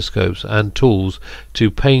of telescopes and tools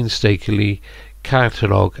to painstakingly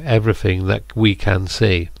catalogue everything that we can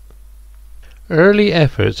see. Early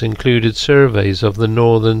efforts included surveys of the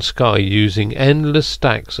northern sky using endless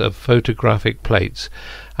stacks of photographic plates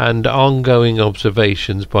and ongoing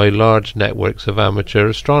observations by large networks of amateur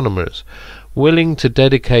astronomers, willing to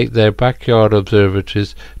dedicate their backyard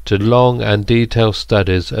observatories to long and detailed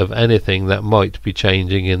studies of anything that might be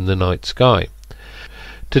changing in the night sky.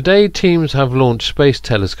 Today, teams have launched space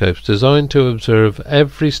telescopes designed to observe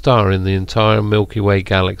every star in the entire Milky Way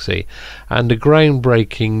galaxy, and a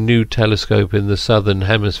groundbreaking new telescope in the southern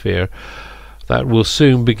hemisphere that will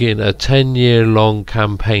soon begin a 10-year-long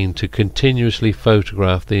campaign to continuously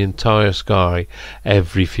photograph the entire sky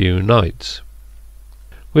every few nights.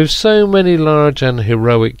 With so many large and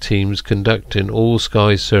heroic teams conducting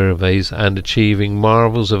all-sky surveys and achieving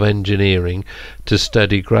marvels of engineering to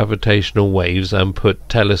study gravitational waves and put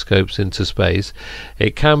telescopes into space,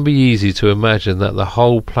 it can be easy to imagine that the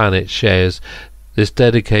whole planet shares this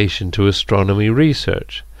dedication to astronomy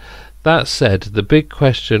research. That said, the big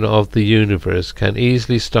question of the universe can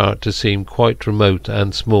easily start to seem quite remote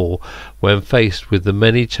and small when faced with the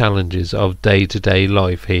many challenges of day-to-day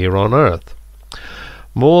life here on Earth.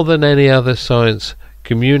 More than any other science,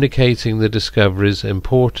 communicating the discoveries,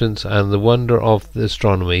 importance and the wonder of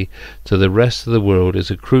astronomy to the rest of the world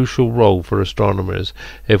is a crucial role for astronomers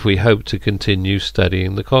if we hope to continue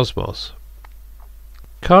studying the cosmos.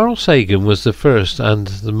 Carl Sagan was the first and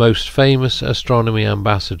the most famous astronomy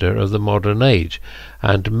ambassador of the modern age,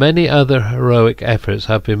 and many other heroic efforts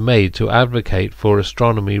have been made to advocate for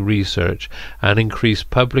astronomy research and increase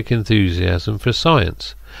public enthusiasm for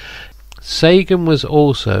science. Sagan was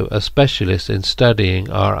also a specialist in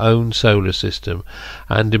studying our own solar system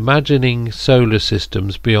and imagining solar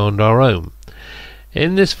systems beyond our own.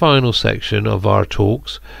 In this final section of our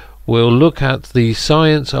talks, we'll look at the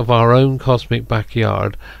science of our own cosmic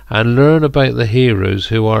backyard and learn about the heroes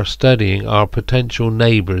who are studying our potential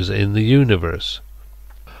neighbours in the universe.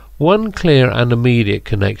 One clear and immediate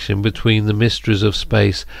connection between the mysteries of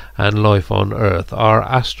space and life on Earth are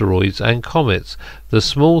asteroids and comets, the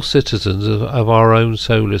small citizens of our own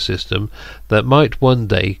solar system that might one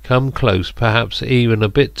day come close, perhaps even a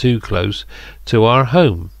bit too close, to our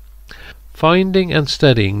home. Finding and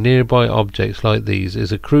studying nearby objects like these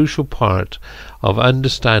is a crucial part of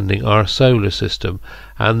understanding our solar system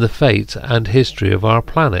and the fate and history of our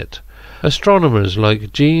planet. Astronomers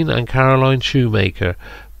like Jean and Caroline Shoemaker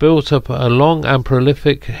built up a long and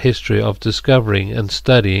prolific history of discovering and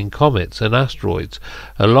studying comets and asteroids,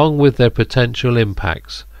 along with their potential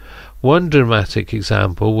impacts. One dramatic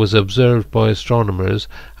example was observed by astronomers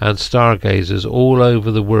and stargazers all over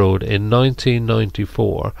the world in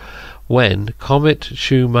 1994, when comet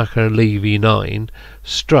Shoemaker-Levy 9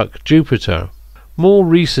 struck Jupiter. More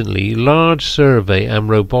recently, large survey and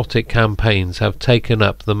robotic campaigns have taken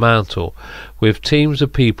up the mantle, with teams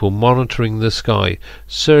of people monitoring the sky,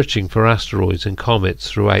 searching for asteroids and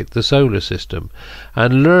comets throughout the solar system,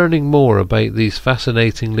 and learning more about these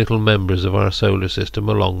fascinating little members of our solar system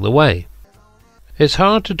along the way. It's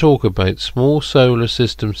hard to talk about small solar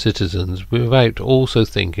system citizens without also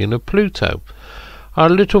thinking of Pluto, our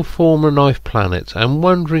little former knife planet, and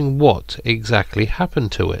wondering what exactly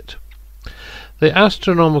happened to it. The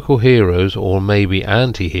astronomical heroes, or maybe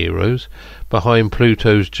anti-heroes, behind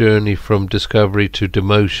Pluto's journey from discovery to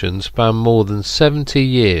demotion span more than 70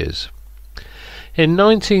 years. In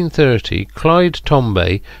 1930, Clyde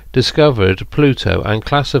Tombaugh discovered Pluto and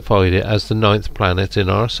classified it as the 9th planet in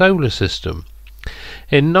our solar system.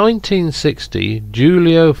 In 1960,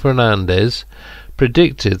 Julio Fernandez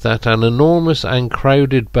predicted that an enormous and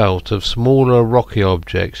crowded belt of smaller rocky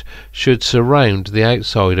objects should surround the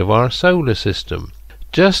outside of our solar system.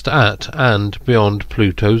 just at and beyond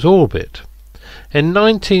Pluto's orbit. In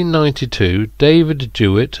 1992, David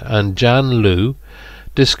Jewett and Jan Liu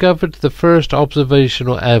discovered the first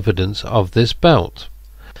observational evidence of this belt.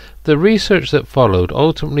 The research that followed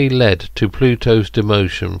ultimately led to Pluto's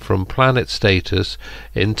demotion from planet status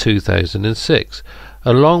in 2006,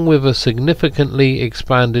 along with a significantly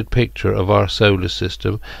expanded picture of our solar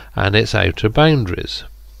system and its outer boundaries.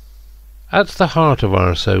 At the heart of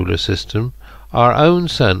our solar system, our own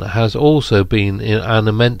Sun has also been an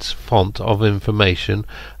immense font of information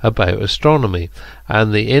about astronomy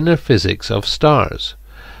and the inner physics of stars.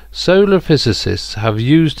 Solar physicists have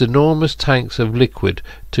used enormous tanks of liquid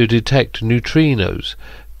to detect neutrinos,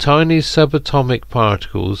 tiny subatomic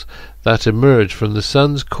particles that emerge from the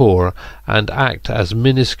Sun's core and act as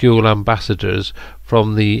minuscule ambassadors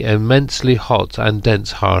from the immensely hot and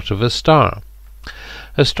dense heart of a star.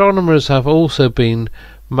 Astronomers have also been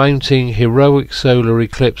mounting heroic solar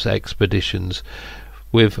eclipse expeditions,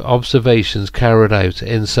 with observations carried out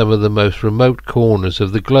in some of the most remote corners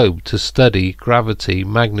of the globe to study gravity,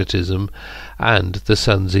 magnetism, and the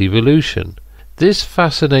Sun's evolution. This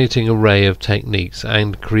fascinating array of techniques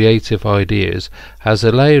and creative ideas has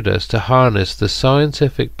allowed us to harness the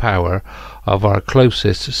scientific power of our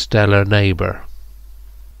closest stellar neighbour.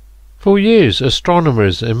 For years,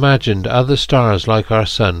 astronomers imagined other stars like our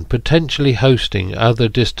Sun potentially hosting other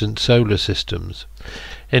distant solar systems.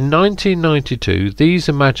 In 1992, these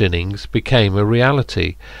imaginings became a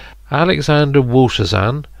reality. Alexander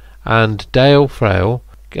Wolszczan and Dale Frail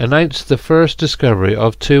announced the first discovery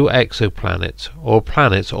of 2 exoplanets, or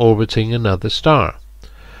planets orbiting another star.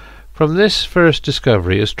 From this first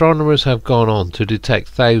discovery, astronomers have gone on to detect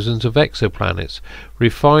thousands of exoplanets,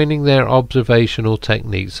 refining their observational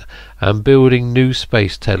techniques and building new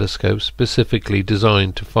space telescopes specifically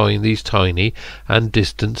designed to find these tiny and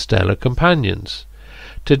distant stellar companions.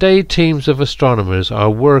 Today, teams of astronomers are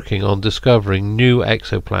working on discovering new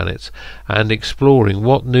exoplanets and exploring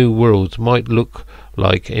what new worlds might look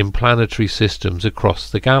like in planetary systems across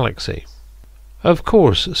the galaxy. Of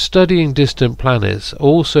course, studying distant planets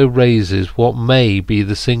also raises what may be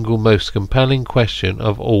the single most compelling question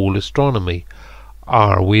of all astronomy: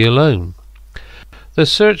 are we alone? The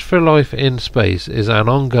search for life in space is an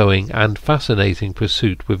ongoing and fascinating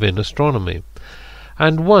pursuit within astronomy,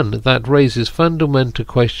 and one that raises fundamental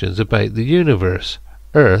questions about the universe,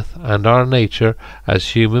 Earth, and our nature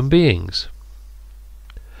as human beings.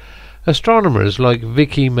 Astronomers like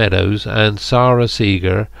Vicky Meadows and Sarah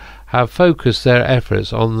Seeger have focused their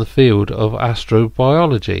efforts on the field of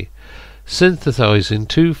astrobiology, synthesizing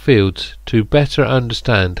 2 fields to better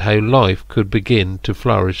understand how life could begin to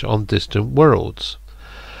flourish on distant worlds.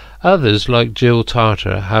 Others, like Jill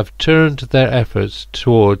Tarter, have turned their efforts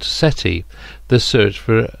towards SETI, the search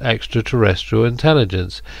for extraterrestrial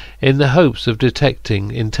intelligence, in the hopes of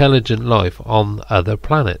detecting intelligent life on other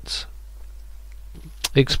planets.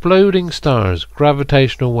 Exploding stars,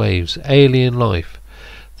 gravitational waves, alien life.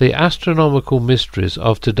 The astronomical mysteries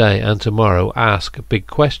of today and tomorrow ask big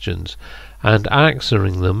questions, and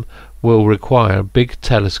answering them will require big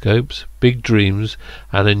telescopes, big dreams,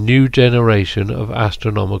 and a new generation of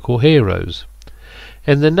astronomical heroes.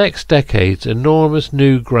 In the next decades, enormous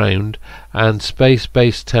new ground and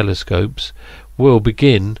space-based telescopes will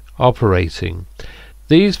begin operating.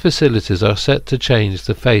 These facilities are set to change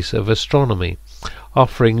the face of astronomy,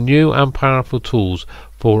 offering new and powerful tools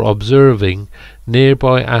for observing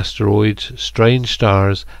nearby asteroids, strange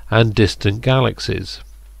stars, and distant galaxies.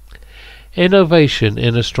 Innovation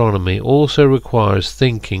in astronomy also requires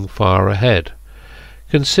thinking far ahead,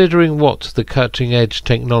 considering what the cutting-edge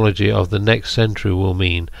technology of the next century will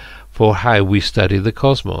mean for how we study the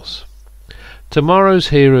cosmos. Tomorrow's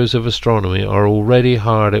heroes of astronomy are already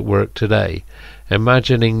hard at work today,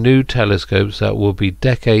 imagining new telescopes that will be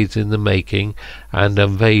decades in the making and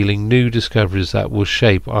unveiling new discoveries that will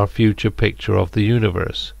shape our future picture of the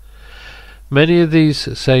universe. Many of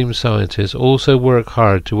these same scientists also work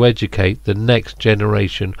hard to educate the next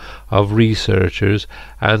generation of researchers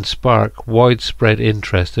and spark widespread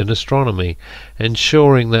interest in astronomy,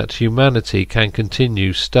 ensuring that humanity can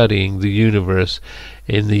continue studying the universe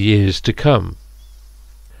in the years to come.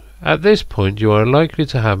 At this point, you are likely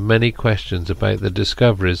to have many questions about the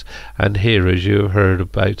discoveries and heroes you have heard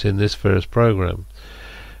about in this first program.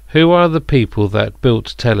 Who are the people that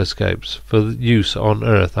built telescopes for use on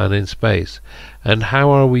Earth and in space, and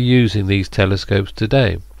how are we using these telescopes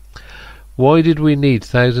today? Why did we need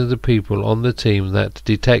thousands of people on the team that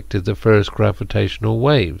detected the first gravitational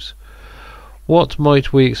waves? What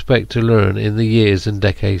might we expect to learn in the years and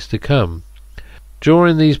decades to come?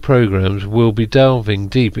 During these programs, we'll be delving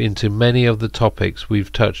deep into many of the topics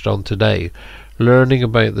we've touched on today, learning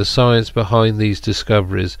about the science behind these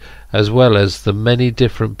discoveries, as well as the many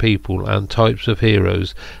different people and types of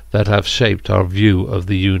heroes that have shaped our view of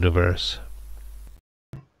the universe.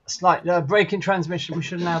 Slight break in transmission. We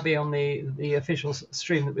should now be on the official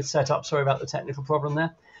stream that we've set up. Sorry about the technical problem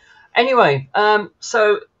there. Anyway,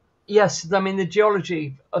 so yes, I mean the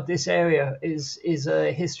geology of this area is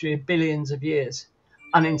a history of billions of years,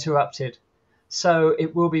 uninterrupted. So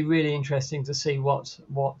it will be really interesting to see what's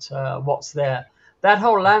there. That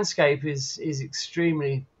whole landscape is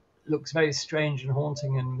extremely, looks very strange and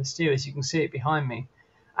haunting and mysterious. You can see it behind me.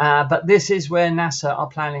 But this is where NASA are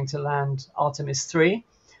planning to land Artemis 3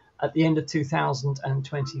 at the end of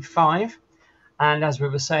 2025. And as we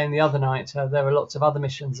were saying the other night, there are lots of other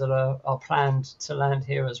missions that are planned to land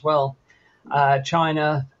here as well.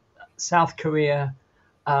 China, South Korea,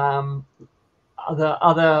 other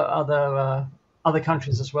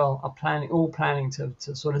countries as well are planning to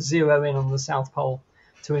sort of zero in on the South Pole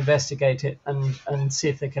to investigate it and see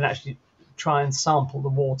if they can actually try and sample the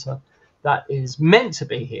water that is meant to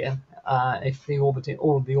be here, if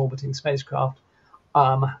all of the orbiting spacecraft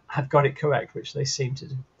have got it correct, which they seem to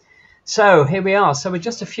do. So here we are. So we're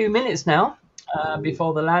just a few minutes now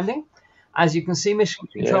before the landing. As you can see, mission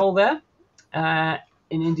control there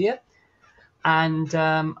in India, and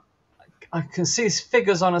I can see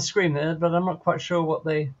figures on a screen there, but I'm not quite sure what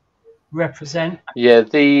they represent. Yeah,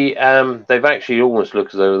 they've actually almost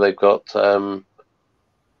looked as though they've got a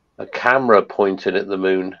camera pointed at the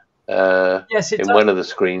moon. Yes, it in does. One of the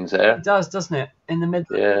screens there. It does, doesn't it? In the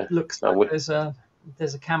middle, yeah. It looks like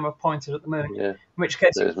there's a camera pointed at the moon. Yeah. In which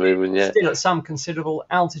case, it's still at some considerable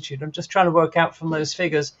altitude. I'm just trying to work out from those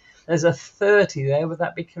figures. There's a 30 there. Would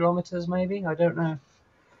that be kilometers? Maybe, I don't know.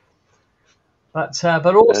 But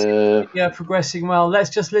also progressing well.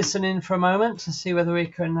 Let's just listen in for a moment to see whether we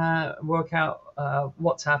can work out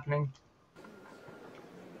what's happening.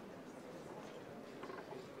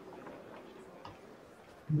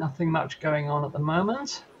 Nothing much going on at the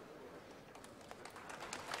moment.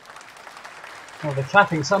 Oh, they're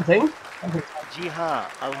clapping something. जी हाँ,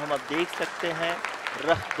 अब हम देख सकते हैं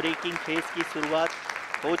rough breaking phase की शुरुआत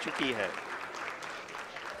हो चुकी है.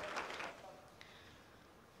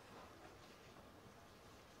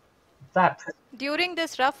 During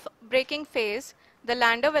this rough braking phase, the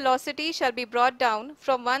lander velocity shall be brought down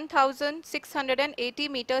from 1,680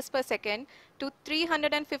 meters per second to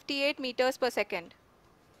 358 meters per second.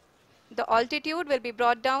 The altitude will be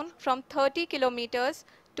brought down from 30 kilometers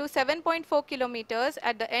to 7.4 kilometers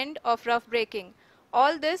at the end of rough braking.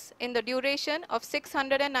 All this in the duration of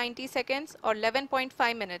 690 seconds or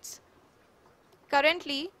 11.5 minutes.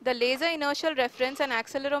 Currently, the Laser Inertial Reference and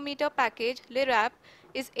Accelerometer package (LIRAP)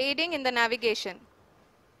 is aiding in the navigation.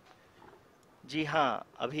 जी हाँ,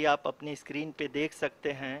 अभी आप अपनी screen पे देख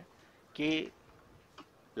सकते हैं कि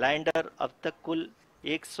lander अब तक कुल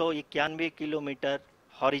 191 kilometre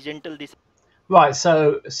horizontal Disha. Right,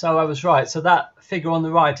 so I was right. So that figure on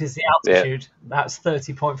the right is the altitude. Yeah. That's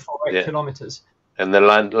 30.48 kilometers. And the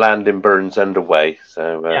landing burn's underway.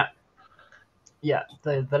 So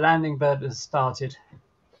the landing burn has started.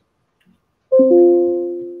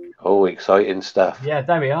 Oh, exciting stuff. Yeah,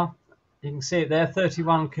 there we are. You can see it there,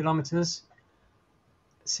 31 kilometers.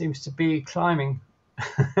 Seems to be climbing.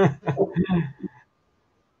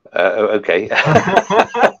 Okay.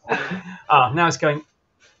 Now it's going.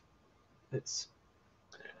 It's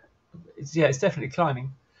definitely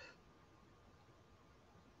climbing.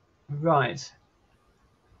 Right.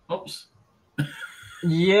 Oops.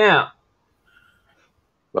 Yeah.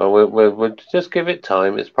 Well, we'll just give it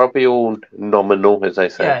time. It's probably all nominal, as they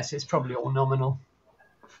say. Yes, it's probably all nominal.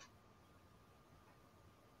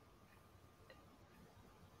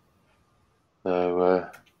 So,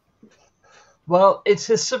 well, it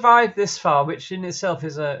has survived this far, which in itself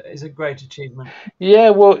is a great achievement.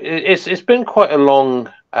 Yeah, well, it's been quite a long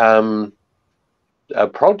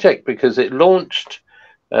project because it launched.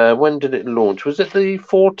 When did it launch? Was it the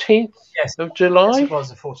 14th of July? Yes, it was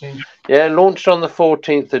the 14th. Yeah, launched on the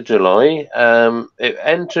 14th of July. It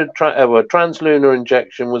entered translunar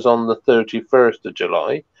injection was on the 31st of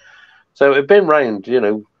July. So it had been round,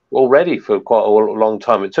 already for quite a long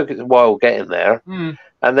time. It took it a while getting there. Mm.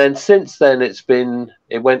 And then since then, it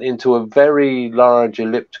went into a very large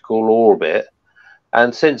elliptical orbit.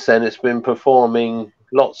 And since then, it's been performing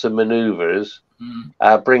lots of maneuvers,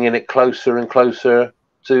 bringing it closer and closer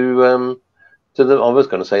to the, I was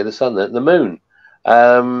going to say the sun, the moon.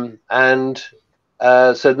 So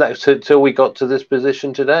till we got to this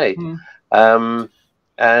position today.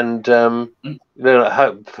 and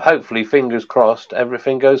hopefully, fingers crossed,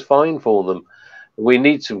 everything goes fine for them. We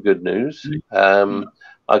need some good news.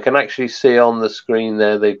 I can actually see on the screen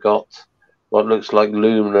there they've got what looks like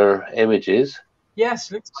lunar images.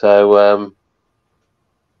 Yes. So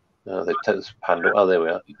they've taken this panel. Oh, there we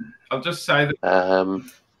are. I'll just say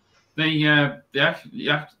that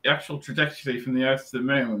the actual trajectory from the Earth to the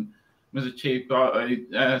Moon was achieved by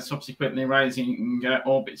subsequently raising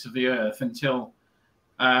orbits of the Earth until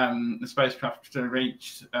the spacecraft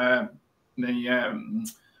reached the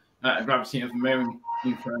gravity of the Moon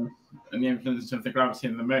influence and the influence of the gravity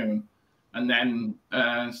of the Moon, and then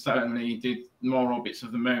slowly did more orbits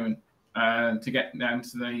of the Moon to get down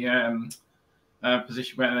to the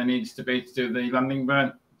position where they needed to be to do the landing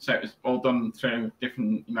burn. So it was all done through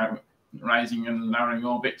different, raising and lowering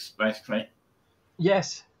orbits, basically.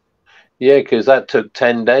 Yes. Yeah, because that took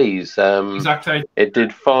 10 days. Exactly. It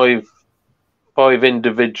did five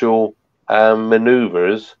individual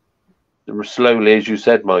maneuvers, slowly, as you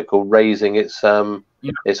said, Michael, raising its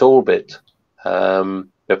orbit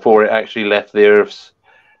before it actually left the Earth's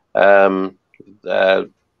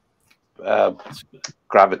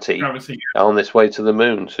gravity on this way to the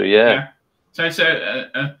Moon. So yeah. So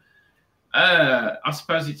I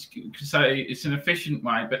suppose you could say it's an efficient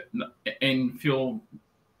way, but in fuel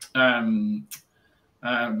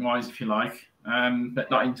wise, if you like,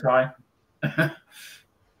 but not in time. Yeah,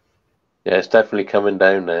 it's definitely coming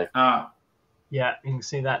down now. Yeah, you can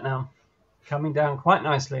see that now, coming down quite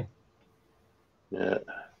nicely. Yeah.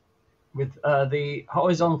 With the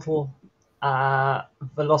horizontal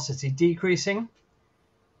velocity decreasing.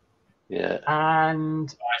 Yeah.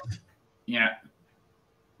 And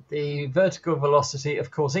the vertical velocity, of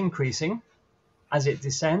course, increasing as it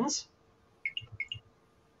descends.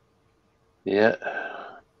 Yeah.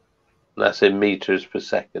 That's in meters per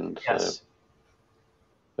second. Yes.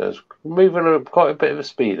 So it's moving at quite a bit of a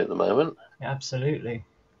speed at the moment. Absolutely.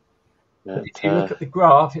 But, if you look at the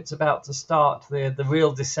graph, it's about to start the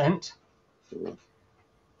real descent.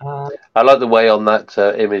 I like the way on that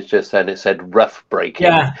image just then it said rough braking.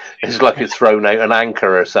 Yeah. It's like it's thrown out an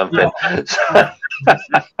anchor or something.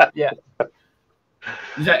 Yeah. Yeah.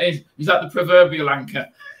 Is that the proverbial anchor?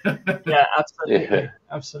 Yeah, absolutely. Yeah.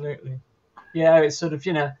 Absolutely. Yeah, it's sort of,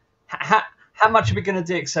 how much are we going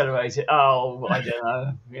to deaccelerate it? Oh, I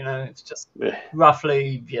don't know. It's just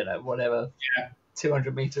roughly, whatever,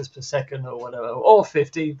 200 meters per second or whatever, or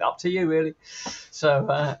 50, up to you, really.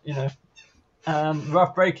 So,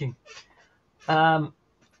 rough braking. But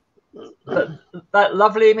that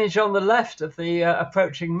lovely image on the left of the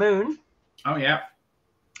approaching Moon. Oh, yeah.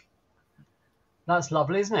 That's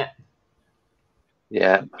lovely, isn't it?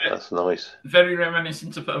 Yeah, that's nice. Very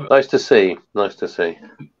reminiscent of... Nice to see. Nice to see.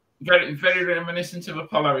 Very, very reminiscent of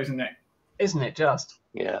Apollo, isn't it? Isn't it just?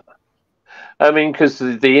 Yeah. I mean, because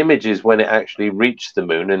the images when it actually reached the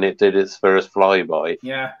Moon and it did its first flyby,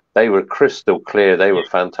 they were crystal clear. They were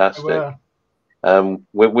fantastic. They were.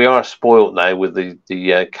 We are spoilt now with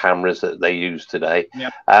the cameras that they use today.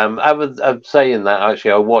 Yeah. I'm saying that,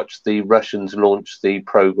 actually, I watched the Russians launch the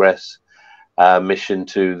Progress mission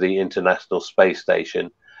to the International Space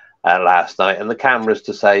Station last night, and the cameras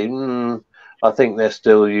to say, I think they're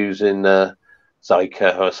still using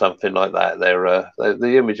Zyka or something like that.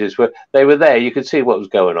 The images were there. You could see what was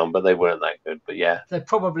going on, but they weren't that good. But yeah, they're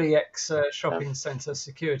probably ex shopping centre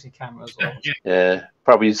security cameras. Or... Yeah,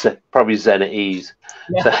 probably Zenit E's.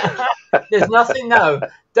 Yeah. There's nothing. No,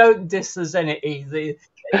 don't diss the Zenit E.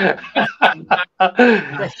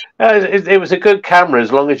 It was a good camera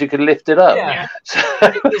as long as you could lift it up. Yeah,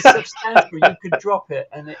 it was substantial. You could drop it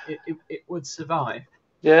and it would survive.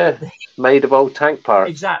 Yeah, made of old tank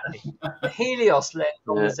parts. Exactly. The Helios lens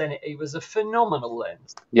on the Zenit E was a phenomenal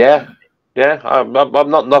lens. Yeah. I'm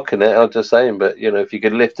not knocking it. I'm just saying, but if you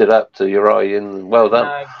could lift it up to your eye, and well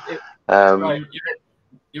done. Right.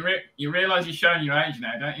 You realise you're showing your age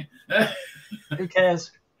now, don't you? Who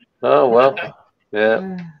cares? Oh well,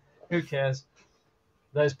 yeah. Who cares?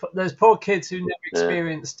 Those poor kids who never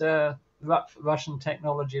experienced Russian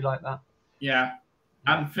technology like that. Yeah.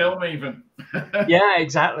 And film even. Yeah,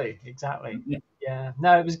 exactly. Yeah,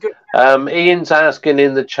 no, it was good. Ian's asking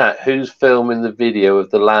in the chat who's filming the video of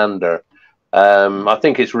the lander. I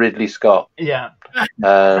think it's Ridley Scott. Yeah.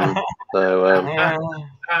 Yeah,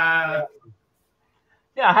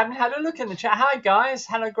 I haven't had a look in the chat. Hi guys.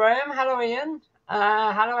 Hello Graham. Hello Ian.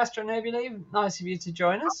 Hello Astronebulae. Nice of you to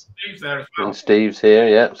join us. Steve's there as well. And Steve's here.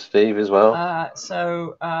 Yeah, Steve as well.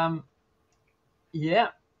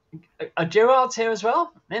 Gerard's here as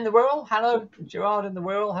well in the world. Hello, Gerard in the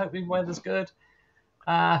world. Hope the weather's good.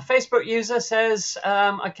 Facebook user says,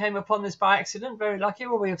 I came upon this by accident. Very lucky.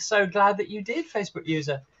 Well, we're so glad that you did, Facebook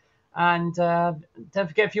user. And don't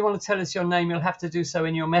forget, if you want to tell us your name, you'll have to do so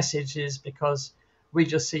in your messages, because we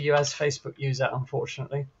just see you as Facebook user,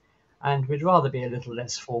 unfortunately. And we'd rather be a little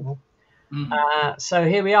less formal. So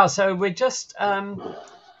here we are. So we're just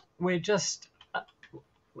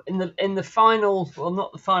in the final, well,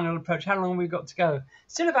 not the final approach. How long have we got to go?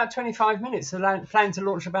 Still about 25 minutes. The plan to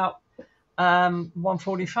launch about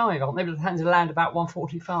 1:45. Or maybe the plan to land about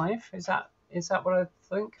 1:45. Is that what I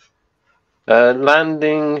think?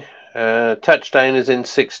 Landing, touchdown is in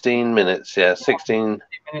 16 minutes. Yeah, 16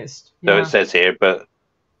 minutes. So it says here, but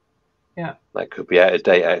yeah, that could be out of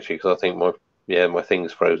date actually, because I think my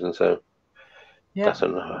thing's frozen. So that's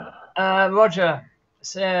enough. Roger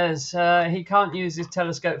says he can't use his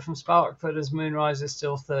telescope from Sparkford as moonrise is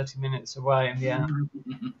still 30 minutes away. Yeah.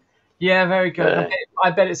 Yeah, very good.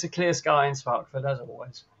 I bet it's a clear sky in Sparkford, as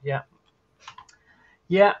always. Yeah.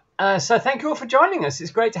 Yeah. So thank you all for joining us.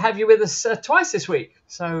 It's great to have you with us twice this week.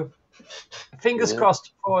 So fingers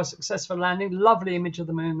crossed for a successful landing. Lovely image of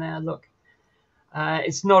the moon there. Look.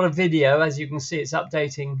 It's not a video, as you can see. It's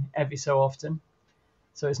updating every so often.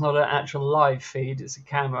 So it's not an actual live feed. It's a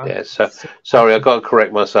camera. Yeah, so, sorry, I've got to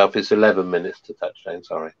correct myself. It's 11 minutes to touchdown,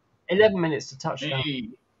 sorry. 11 minutes to touchdown.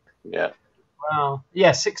 Yeah. Wow.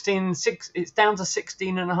 Yeah, 16, it's down to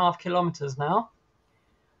 16.5 kilometers now.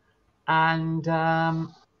 And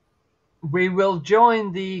we will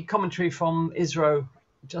join the commentary from ISRO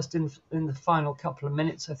just in the final couple of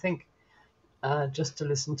minutes, I think, just to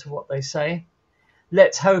listen to what they say.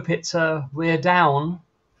 Let's hope it's a we're down,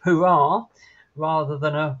 hurrah, rather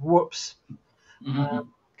than a whoops.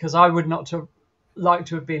 Because I would not have liked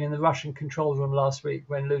to have been in the Russian control room last week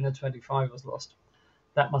when Luna 25 was lost.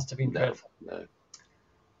 That must have been dreadful. No.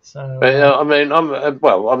 So, I mean, I'm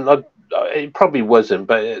not. It probably wasn't,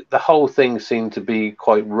 but the whole thing seemed to be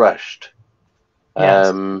quite rushed.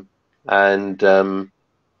 Yes.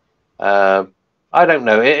 I don't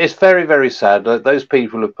know. It's very, very sad. Those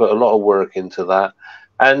people have put a lot of work into that.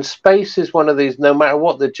 And space is one of these. No matter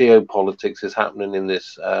what the geopolitics is happening in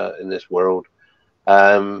this world,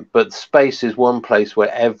 but space is one place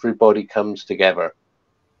where everybody comes together.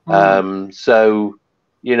 So,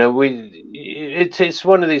 you know, it's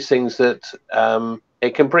one of these things that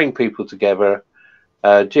it can bring people together.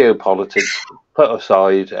 Geopolitics put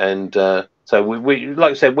aside, and so we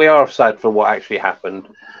like I said, we are sad for what actually happened.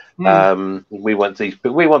 We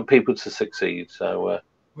want people to succeed. So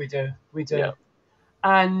we do. Yeah.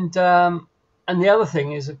 And the other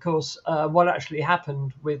thing is, of course, what actually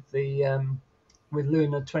happened with the with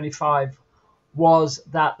Luna 25 was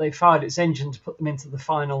that they fired its engine to put them into the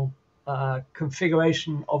final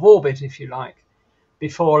configuration of orbit, if you like,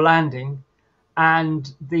 before landing,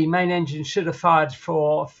 and the main engine should have fired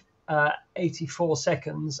for 84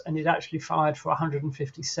 seconds, and it actually fired for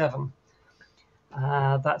 157.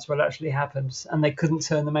 That's what actually happened, and they couldn't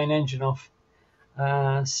turn the main engine off.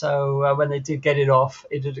 So when they did get it off,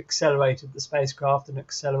 it had accelerated the spacecraft and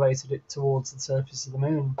accelerated it towards the surface of the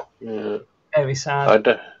moon. Yeah. Very sad.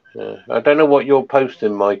 I don't know what you're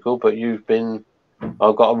posting, Michael, but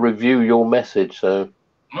I've got to review your message, so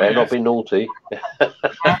better not be naughty.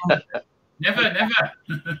 Never.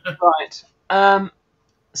 Right.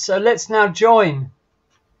 So let's now join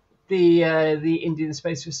the Indian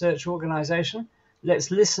Space Research Organisation.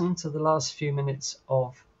 Let's listen to the last few minutes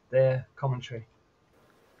of their commentary.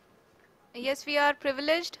 Yes, we are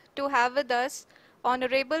privileged to have with us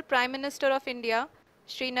Honorable Prime Minister of India,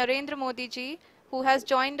 Shri Narendra Modi ji, who has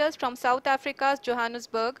joined us from South Africa's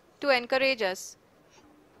Johannesburg to encourage us.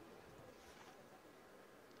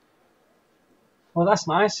 Well, that's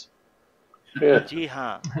nice. जी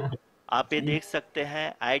हाँ, आप ये देख सकते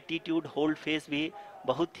हैं altitude hold face भी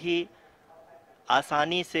बहुत ही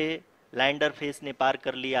आसानी से लैंडर फेस ने पार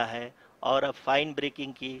कर लिया है और अब फाइन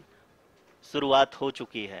ब्रेकिंग की शुरुआत हो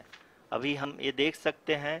चुकी है। अभी हम ये देख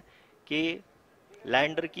सकते हैं कि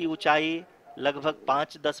लैंडर की ऊंचाई लगभग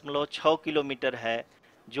 5.6 किलोमीटर है,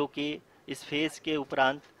 जो कि इस फेस के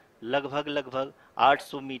उपरांत लगभग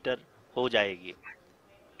 800 मीटर हो जाएगी।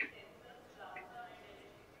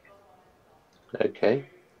 Okay.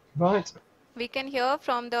 Right. We can hear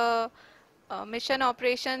from the mission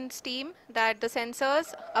operations team that the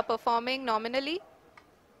sensors are performing nominally,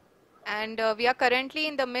 and we are currently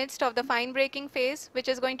in the midst of the fine braking phase, which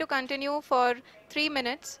is going to continue for 3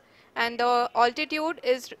 minutes, and the altitude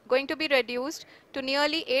is going to be reduced to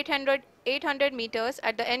nearly 800 meters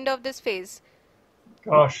at the end of this phase.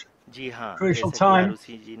 Gosh. जी हाँ, Crucial जैसे time. कि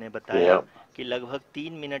आरुषि जी ने बताया कि लगभग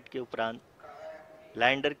 3 minute के उपरांत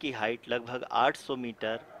lander की हाइट लगभग 800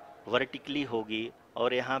 मीटर वर्टिकली होगी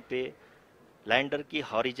और यहाँ पे लैंडर की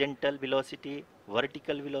horizontal velocity,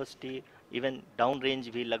 vertical velocity, even down range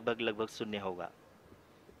भी लगभग शून्य होगा.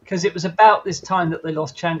 Because it was about this time that they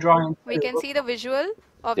lost Chandrayaan. We can see the visual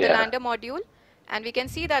of the lander module, and we can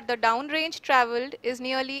see that the downrange traveled is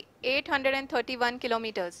nearly 831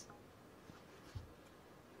 kilometers.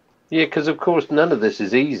 Yeah, because of course none of this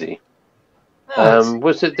is easy. No,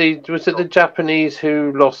 Was it the Japanese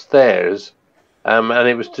who lost theirs? And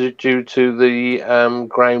it was due to the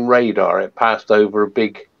ground radar. It passed over a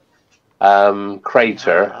big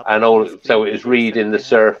crater, and all so it was reading the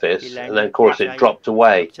surface, and then of course it dropped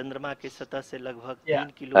away. चंद्रमा की सतह से लगभग Yeah.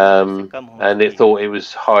 3 kilometre से कम हो And it thought it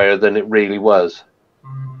was higher than it really was.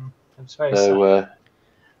 it's very So sad.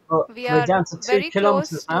 Well, We we're are down to 2 very close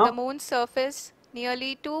kilometers to now. the moon's surface,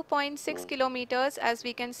 nearly 2.6 kilometers, as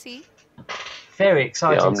we can see. Very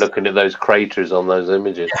exciting. yeah, I'm looking at those craters on those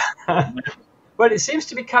images. Well, it seems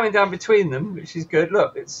to be coming down between them, which is good.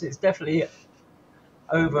 Look, it's definitely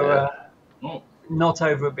over, not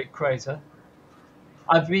over a big crater.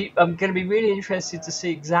 I'm going to be really interested to see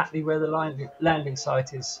exactly where the landing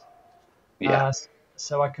site is. Yeah.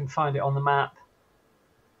 So I can find it on the map.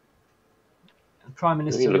 The Prime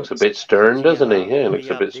Minister He looks a bit stern, doesn't he? Yeah, he looks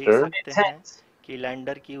a bit stern. कि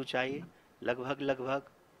lander की ऊंचाई लगभग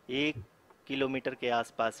 1 kilometre के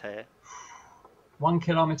आसपास है. 1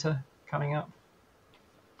 kilometer coming up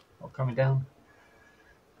or coming down.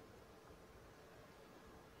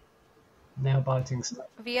 Nail biting stuff.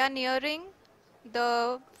 We are nearing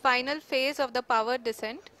the final phase of the power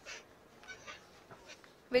descent,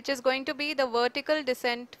 which is going to be the vertical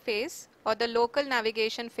descent phase or the local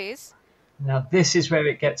navigation phase. Now this is where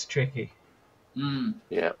it gets tricky.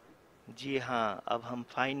 Yeah. जी हाँ, अब हम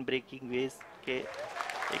fine breaking waves के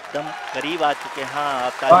एकदम करीब आ चुके हैं. हाँ,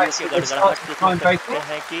 आप तालियों के गड़गड़ाहट से सुन सकते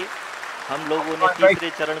हैं कि हम लोगों ने तीसरे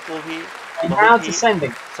चरण को भी बहुत ही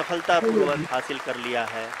सफलतापूर्वक हासिल कर लिया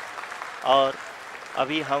है और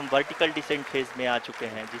अभी हम वर्टिकल डिसेंट फेज में आ चुके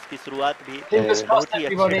हैं, जिसकी शुरुआत भी बहुत ही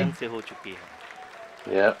अच्छे ढंग से हो चुकी है.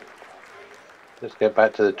 Yeah. Let's get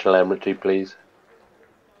back to the telemetry, please.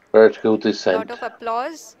 Vertical descent. A lot of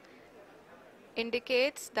applause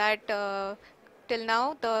indicates that till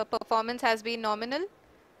now the performance has been nominal.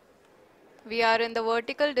 We are in the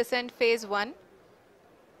vertical descent phase 1.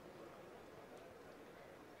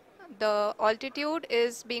 The altitude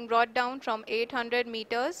is being brought down from 800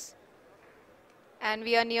 meters and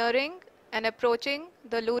we are nearing and approaching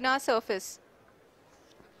the lunar surface.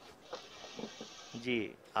 जी,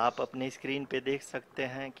 आप अपने screen पे देख सकते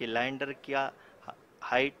हैं कि lander का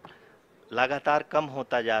height लगातार कम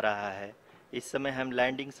होता जा रहा है. इस समय हम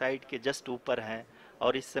लैंडिंग साइट के जस्ट ऊपर हैं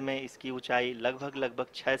और इस समय इसकी ऊंचाई लगभग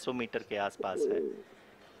 600 मीटर के आसपास है.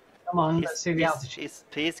 इस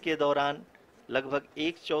फेज के दौरान लगभग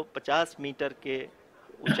 150 मीटर के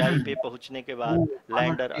ऊंचाई पे पहुंचने के बाद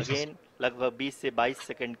लैंडर अगेन लगभग 20 से 22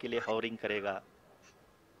 सेकंड के लिए हॉवरिंग करेगा.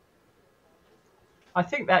 I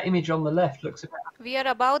think that image on the left looks about... We are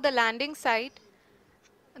above the landing site.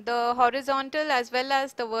 The horizontal as well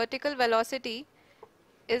as the vertical velocity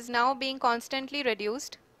is now being constantly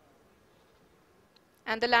reduced.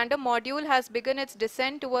 And the lander module has begun its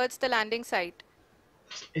descent towards the landing site.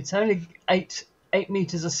 It's only 8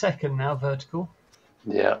 meters a second now, vertical.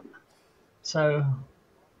 Yeah. So...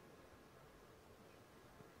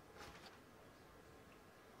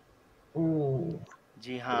 Ooh.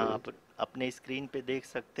 जी हाँ, आप अपने screen पे देख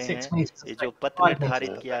सकते हैं ये जो पथ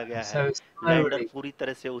निर्धारित किया गया है, लैंडर पूरी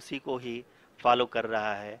तरह से उसी को ही फॉलो कर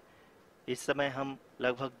रहा है. इस समय हम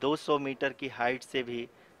लगभग 200 मीटर की हाइट से भी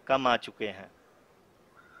कम आ चुके हैं.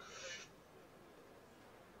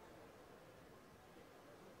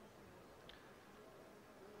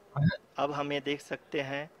 अब हम ये देख सकते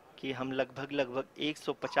हैं कि हम लगभग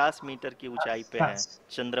 150 मीटर की ऊंचाई पे हैं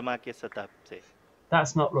चंद्रमा के सतह से.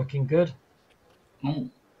 That's not looking good.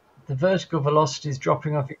 The vertical velocity is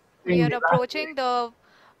dropping off. We are approaching the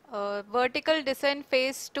vertical descent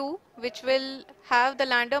phase 2, which will have the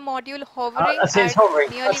lander module hovering at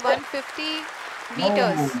nearly 150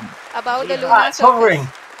 meters above the lunar surface.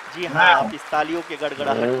 जी हाँ, आप इस तालियों के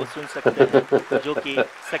गड़गड़ाहट को सुन सकते हैं, जो कि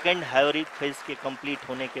सेकंड हैवरिक फेज के कंप्लीट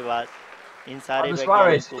होने के बाद इन सारे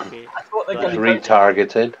वैज्ञानिकों के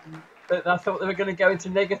retargeted. But I thought they were going to go into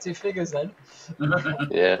negative figures then.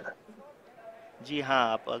 Yeah. जी हाँ,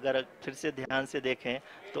 आप अगर फिर से ध्यान से देखें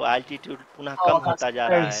तो एल्टीट्यूड पुनः कम होता जा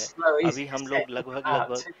रहा है. अभी हम लोग लगभग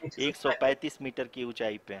 135 मीटर की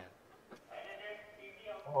ऊंचाई पे हैं.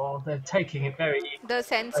 Oh, they're taking it very easy. The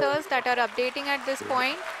sensors that are updating at this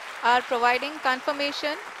point are providing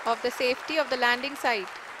confirmation of the safety of the landing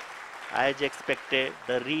site. As expected,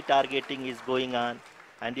 the retargeting is going on.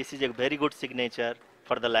 and this is a very good signature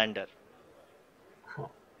for the lander.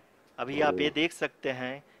 अभी आप ये देख सकते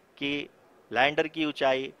हैं कि lander की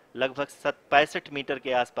ऊंचाई लगभग 65 मीटर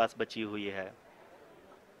के आसपास बची हुई है.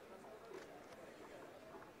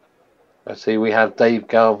 I see we have Dave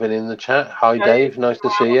Galvin in the chat. Hi Dave, nice to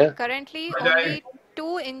see you. Currently only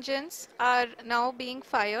 2 engines are now being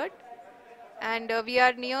fired, and we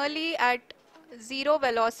are nearly at 0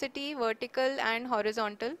 velocity, vertical and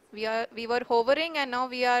horizontal. We were hovering and now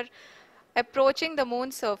we are approaching the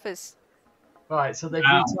moon's surface. Right, so they've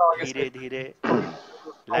retargeted. धीरे-धीरे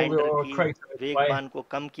lander की वेगमान को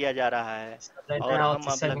कम किया जा रहा है और हम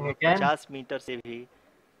अब लगभग 50 मीटर से भी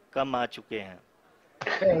कम आ चुके हैं.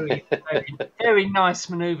 Very nice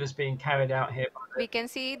maneuvers being carried out here. We can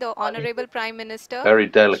see the Honorable Prime Minister, Very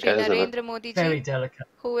delicate, Shri isn't it? Narendra Modi ji, Very delicate.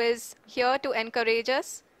 who is here to encourage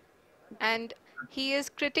us, and he is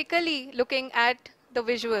critically looking at the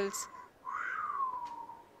visuals.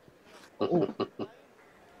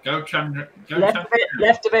 Go Chandra. Go Left a bit,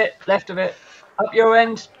 left a bit, left a bit. Up your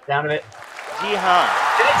end, down a bit. जी हाँ,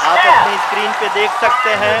 आप अपनी screen पे देख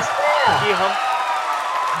सकते हैं कि हम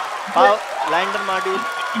lander module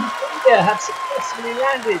India have successfully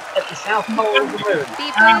landed at the south pole of the moon.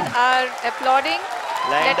 People are applauding.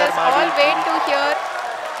 Let us all wait to hear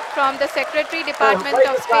from the Secretary Department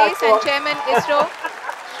of Space and Chairman ISRO,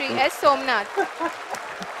 Shri S. Somnath.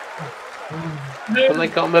 Well, they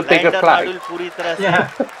got him a bigger lander flag. Module पूरी तरह से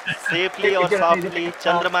safely और softly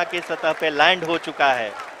चंद्रमा के सतह पे land हो चुका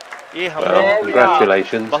है. ये हम लोगों के लिए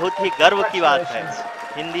Congratulations. बहुत ही गर्व की बात है.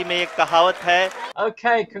 हिंदी में एक कहावत है.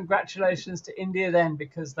 Okay, congratulations to India then,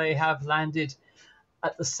 because they have landed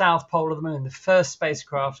at the south pole of the moon, the first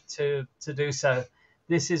spacecraft to do so.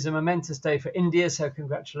 This is a momentous day for India, so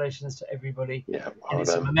congratulations to everybody. Yeah, well and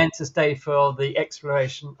it's done. a momentous day for the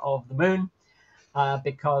exploration of the moon,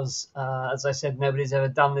 because, as I said, nobody's ever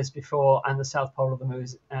done this before, and the south pole of the moon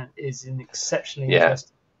is an exceptionally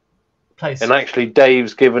interesting place. And actually,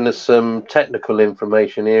 Dave's given us some technical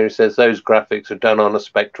information here. He says those graphics are done on a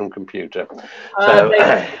Spectrum computer. So,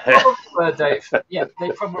 they probably were, Dave. Yeah,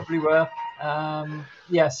 they probably were.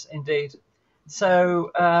 Yes, indeed.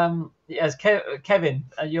 So, yes, Kevin,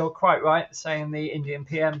 you're quite right, saying the Indian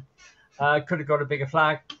PM could have got a bigger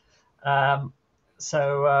flag.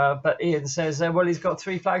 But Ian says, well, he's got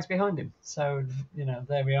 3 flags behind him. So,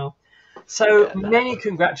 there we are. So, many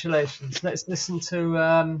congratulations. Let's listen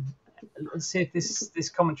to... let's see if this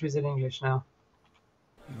commentary is in English now.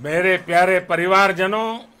 मेरे प्यारे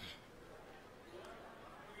परिवारजनों,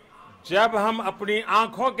 जब हम अपनी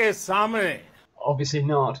आंखों के सामने Obviously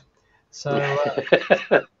not. So,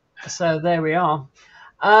 so there we are.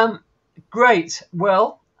 Great.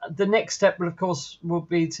 Well, the next step will, of course, will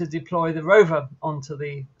be to deploy the rover onto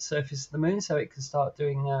the surface of the moon so it can start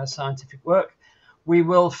doing scientific work. We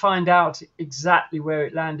will find out exactly where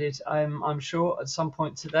it landed, I'm sure, at some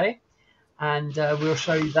point today. And we'll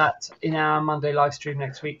show you that in our Monday live stream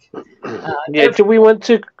next week. do we want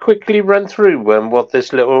to quickly run through what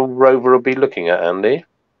this little rover will be looking at, Andy?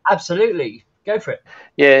 Absolutely. Go for it.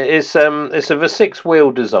 Yeah, it's of a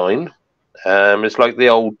 6-wheel design. It's like the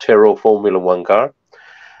old Tyrrell Formula 1 car.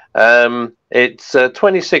 It's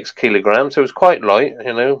 26 kilograms, so it's quite light.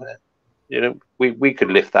 We could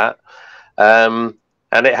lift that. And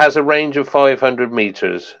it has a range of 500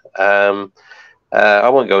 meters. I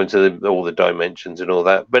won't go into all the dimensions and all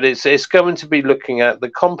that, but it's going to be looking at the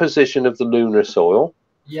composition of the lunar soil.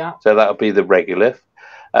 Yeah. So that'll be the regolith.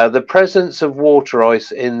 The presence of water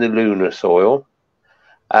ice in the lunar soil.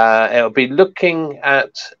 It'll be looking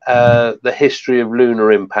at the history of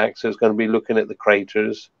lunar impact. So it's going to be looking at the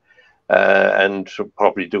craters and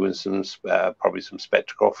probably doing some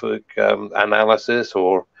spectroscopic analysis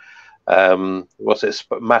or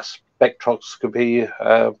mass spectroscopy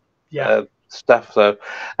stuff. So,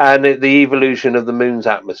 and the evolution of the moon's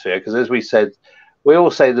atmosphere, because as we said, we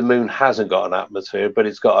all say the moon hasn't got an atmosphere, but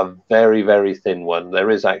it's got a very, very thin one.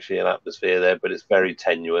 There is actually an atmosphere there, but it's very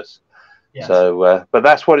tenuous. Yes. So, but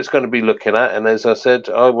that's what it's going to be looking at. And as I said,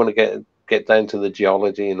 I want to get down to the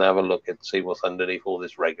geology and have a look and see what's underneath all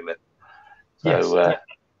this regolith. So, yes,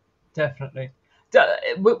 definitely.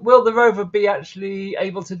 Will the rover be actually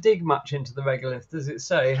able to dig much into the regolith? Does it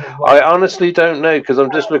say? I honestly don't know, because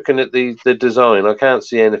I'm just looking at the design. I can't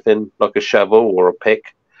see anything like a shovel or a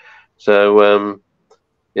pick. So,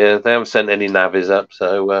 yeah, they haven't sent any navies up.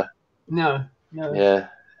 So, no. Yeah.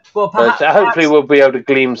 Well, perhaps, hopefully we'll be able to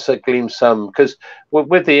glean some, because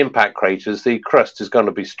with the impact craters, the crust is going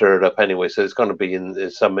to be stirred up anyway. So it's going to be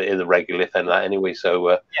in some in the regolith and that anyway.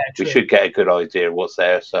 So we should get a good idea of what's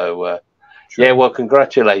there. So. Yeah, well,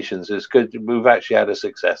 congratulations. It's good. We've actually had a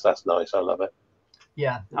success. That's nice. I love it.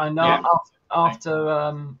 Yeah, and Yeah.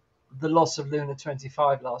 after the loss of Luna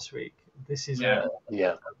 25 last week, this is Yeah.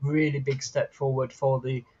 a really big step forward for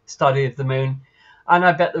the study of the moon. And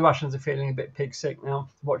I bet the Russians are feeling a bit pig sick now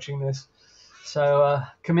watching this. So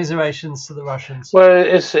commiserations to the Russians. Well,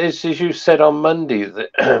 it's as you said on Monday,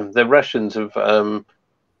 that the Russians have,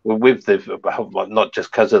 with the not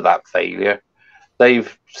just because of that failure,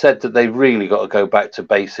 they've said that they've really got to go back to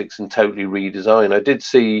basics and totally redesign. I did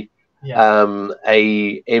see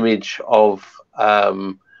a image of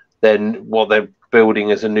then what they're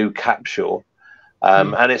building as a new capsule,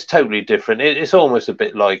 and it's totally different. It's almost a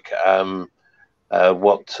bit like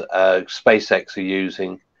what SpaceX are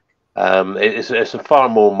using. It's a far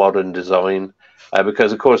more modern design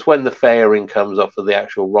because, of course, when the fairing comes off of the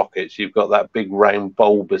actual rockets, you've got that big round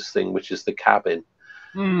bulbous thing, which is the cabin.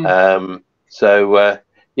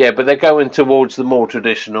 Yeah, but they're going towards the more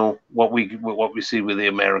traditional what we see with the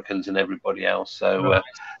Americans and everybody else. So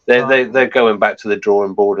they're going back to the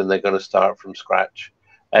drawing board and they're going to start from scratch.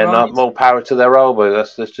 And more power to their elbow.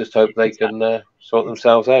 Let's just hope they can sort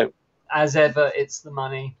themselves out. As ever, it's the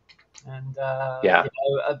money. And the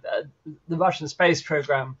Russian space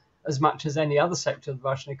program, as much as any other sector of the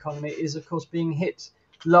Russian economy, is of course being hit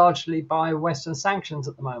largely by Western sanctions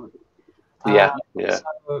at the moment. So,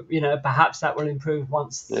 perhaps that will improve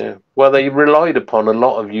once. Yeah. Well, they relied upon a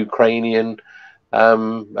lot of Ukrainian. A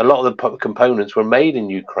lot of the components were made in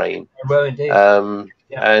Ukraine. Well, indeed.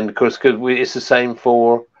 And of course, it's the same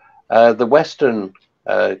for the Western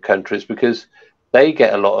countries because they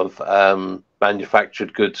get a lot of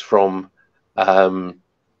manufactured goods from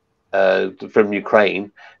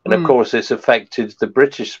Ukraine, and of course it's affected the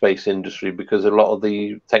British space industry because a lot of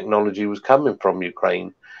the technology was coming from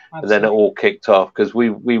Ukraine. Absolutely. And then it all kicked off because we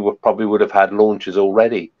probably would have had launches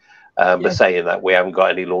already, but saying that we haven't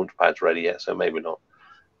got any launch pads ready yet, so maybe not.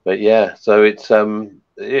 But yeah, so it's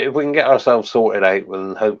if we can get ourselves sorted out,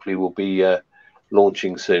 then hopefully we'll be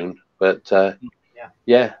launching soon. But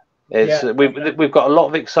we've got a lot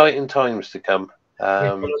of exciting times to come. We've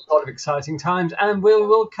got a lot of exciting times, and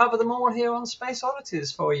we'll cover them all here on Space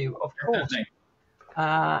Oddities for you, of course.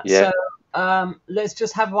 So let's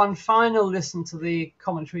just have one final listen to the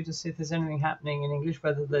commentary to see if there's anything happening in English,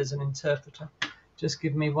 whether there's an interpreter. Just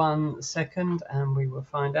give me 1 second, and we will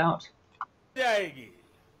find out.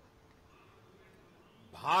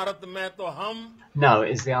 No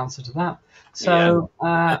is the answer to that. So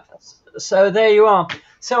so there you are.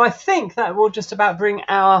 So I think that will just about bring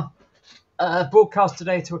our broadcast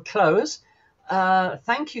today to a close.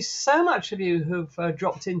 Thank you so much of you who've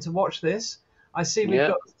dropped in to watch this. I see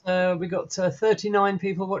we've got 39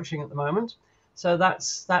 people watching at the moment, so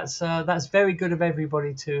that's very good of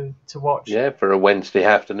everybody to watch. Yeah, for a Wednesday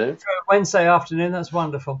afternoon. For a Wednesday afternoon, that's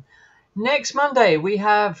wonderful. Next Monday, we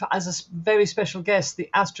have as a very special guest the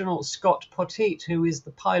astronaut Scott Potteet, who is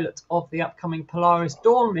the pilot of the upcoming Polaris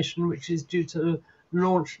Dawn mission, which is due to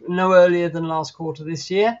launch no earlier than last quarter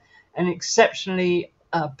this year. An exceptionally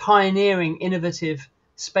pioneering, innovative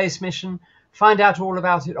space mission. Find out all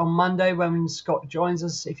about it on Monday when Scott joins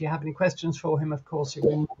us. If you have any questions for him, of course, you're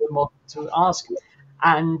more than welcome to ask.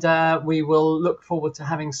 And we will look forward to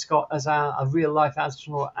having Scott as a real-life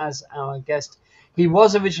astronaut as our guest. He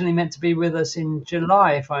was originally meant to be with us in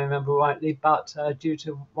July, if I remember rightly, but due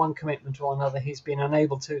to one commitment or another, he's been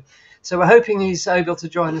unable to. So we're hoping he's able to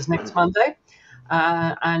join us next Monday.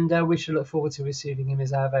 And we shall look forward to receiving him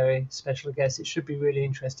as our very special guest. It should be really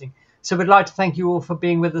interesting. So we'd like to thank you all for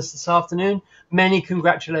being with us this afternoon. Many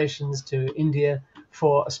congratulations to India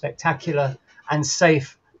for a spectacular and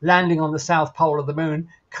safe landing on the south pole of the moon.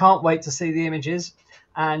 Can't wait to see the images.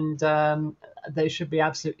 And they should be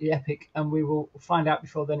absolutely epic. And we will find out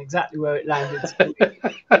before then exactly where it landed.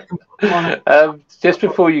 Just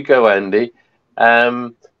before you go, Andy,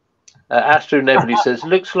 Astro Nebula says,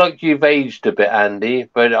 looks like you've aged a bit, Andy,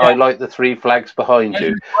 but I like the 3 flags behind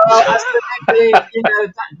you. Well, Astro Nebula,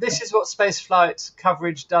 this is what spaceflight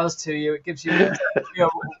coverage does to you. It gives you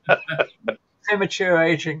premature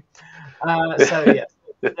aging. So, yeah,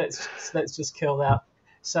 let's just kill that.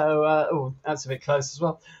 So, that's a bit close as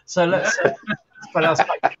well. So, let's put our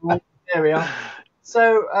spectrum. There we are.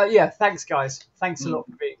 So, thanks, guys. Thanks a lot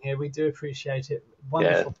for being here. We do appreciate it.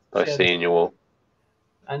 Wonderful. Yeah, nice seeing you all.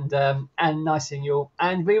 And nice seeing you all.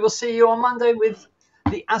 And we will see you on Monday with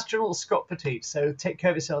the astronaut Scott Potteet. So take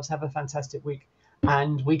care of yourselves. Have a fantastic week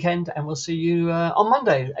and weekend. And we'll see you on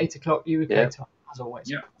Monday, 8 o'clock UK time, as always.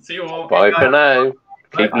 Yeah. See you all. Bye for now.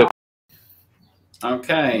 Keep looking.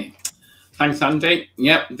 Okay. Thanks, Andy.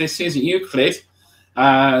 Yep, this is Euclid,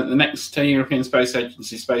 the next European Space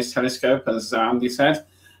Agency Space Telescope, as Andy said.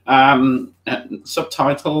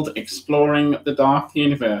 subtitled Exploring the Dark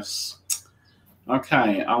Universe.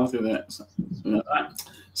 Okay, I'll do that.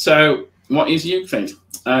 So, what is Euclid?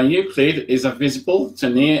 Euclid is a visible to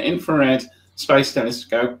near-infrared space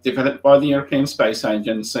telescope developed by the European Space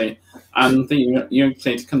Agency and the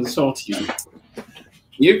Euclid Consortium.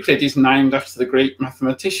 Euclid is named after the Greek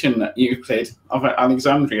mathematician Euclid of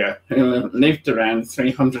Alexandria, who lived around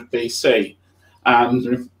 300 BC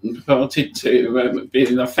and reported to be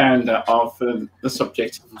the founder of the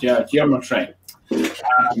subject of geometry.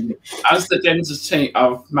 As the density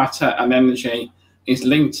of matter and energy is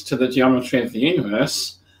linked to the geometry of the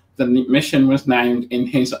universe, the mission was named in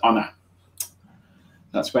his honor.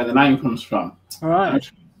 That's where the name comes from. All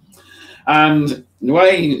right. And the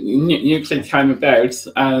way Euclid came about,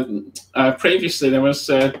 previously there was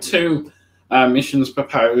 2 missions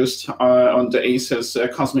proposed under ESA's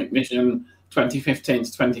Cosmic Mission 2015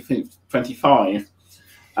 to 2025.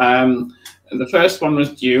 The first one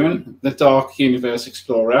was Dune, the Dark Universe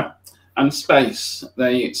Explorer, and Space,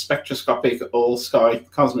 the Spectroscopic All-Sky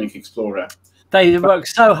Cosmic Explorer. They work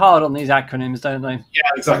so hard on these acronyms, don't they?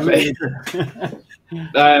 Yeah, exactly.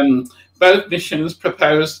 Both missions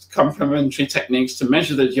proposed complementary techniques to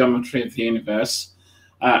measure the geometry of the universe,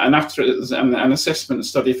 and after an assessment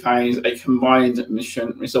study phase, a combined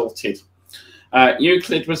mission resulted.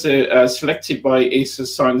 Euclid was selected by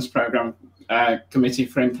ESA's Science Programme Committee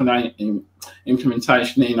for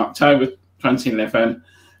Implementation in October 2011,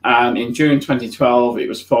 and in June 2012 it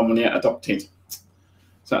was formally adopted.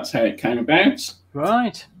 So that's how it came about.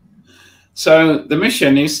 Right. So the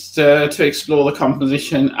mission is to explore the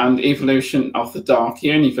composition and evolution of the dark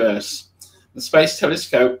universe. The Space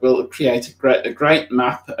Telescope will create a great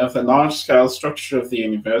map of the large-scale structure of the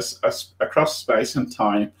universe across space and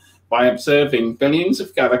time by observing billions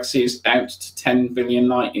of galaxies out to 10 billion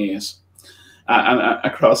light years and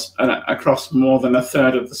across more than a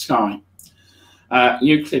third of the sky.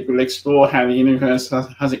 Euclid will explore how the universe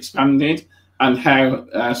has expanded and how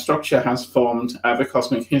structure has formed over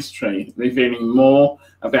cosmic history, revealing more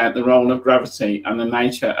about the role of gravity and the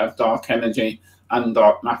nature of dark energy and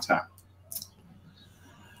dark matter.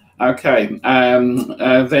 Okay,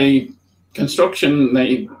 the construction,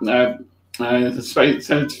 the Space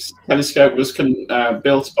Telescope was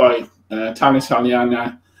built by Thales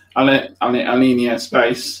Alenia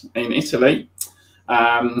Space in Italy.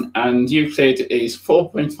 And Euclid is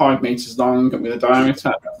 4.5 meters long with a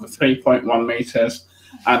diameter of 3.1 meters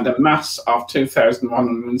and a mass of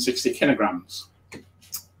 2,160 kilograms.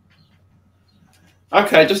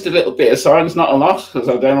 Okay, just a little bit of science, not a lot, because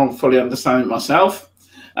I don't fully understand it myself.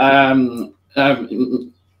 So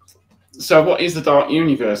what is the dark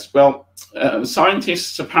universe? Well,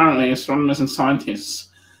 scientists, apparently astronomers and scientists,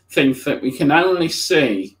 think that we can only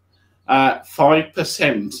see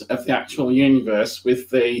 5% of the actual universe with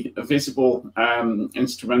the visible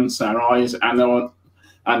instruments, our eyes, and our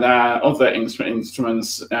other instruments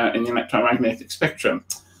in the electromagnetic spectrum.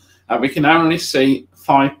 We can only see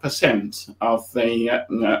 5% of the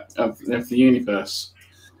universe.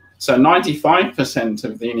 So 95%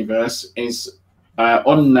 of the universe is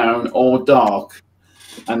unknown or dark,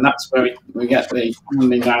 and that's where we get the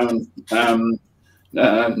commonly known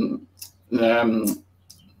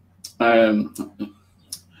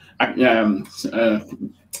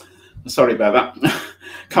sorry about that.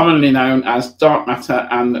 Commonly known as dark matter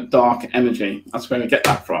and dark energy. That's where we get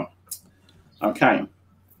that from. Okay.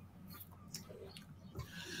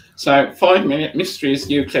 So 5 mysteries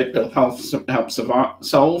Euclid will help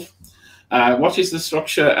solve. What is the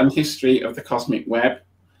structure and history of the cosmic web?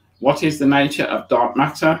 What is the nature of dark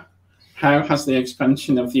matter? How has the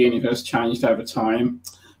expansion of the universe changed over time?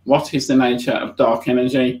 What is the nature of dark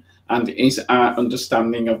energy? And is our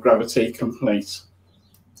understanding of gravity complete?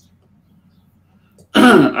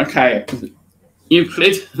 Okay,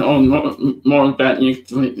 Euclid, or more about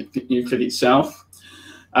Euclid itself.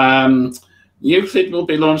 Euclid will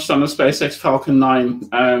be launched on the SpaceX Falcon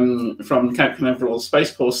 9 from Cape Canaveral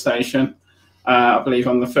Spaceport Station, I believe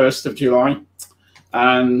on the 1st of July.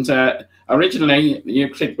 And originally,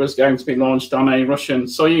 Euclid was going to be launched on a Russian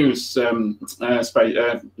Soyuz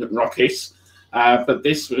rocket, but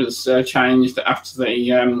this was changed after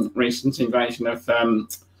the recent invasion of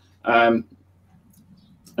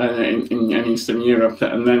in Eastern Europe,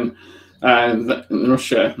 and then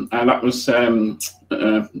Russia, and that was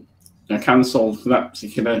cancelled for that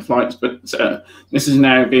particular flight. But this is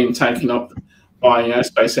now being taken up by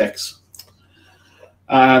SpaceX.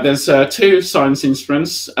 There's 2 science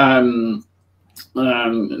instruments: the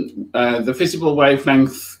visible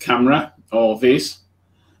wavelength camera, or VIS,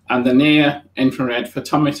 and the near infrared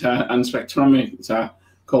photometer and spectrometer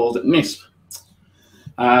called NISP.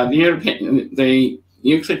 The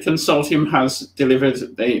Euclid Consortium has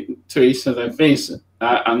delivered to ESA the VIS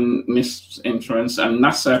and NISP instruments, and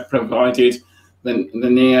NASA provided the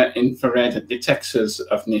near-infrared detectors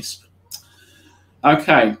of NISP.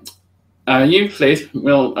 Okay, Euclid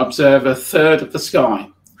will observe a third of the sky.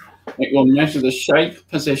 It will measure the shape,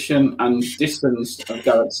 position, and distance of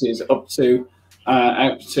galaxies up to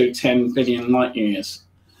 10 billion light years.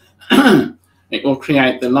 It will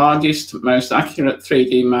create the largest, most accurate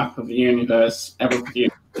 3D map of the universe ever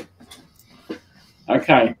produced.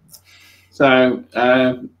 Okay, so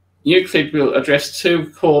Euclid will address two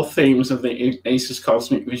core themes of the ESA's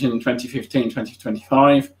Cosmic Vision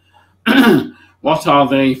 2015-2025. What are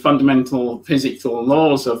the fundamental physical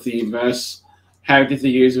laws of the universe? How did the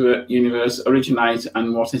universe originate,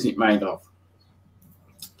 and what is it made of?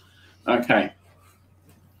 Okay.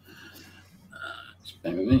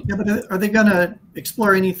 Yeah, but are they going to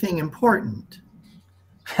explore anything important?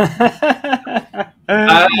 Those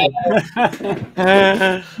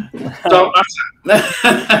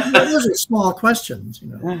are small questions, you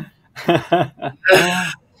know.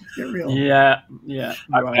 Get real. Yeah. Okay.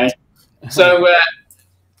 Right. So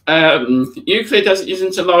Euclid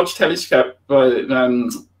isn't a large telescope,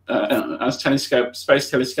 as space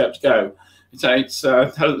telescopes go. It's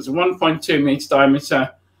a 1.2 meter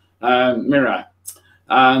diameter mirror,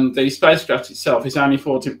 and the spacecraft itself is only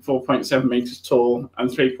 4.7 meters tall and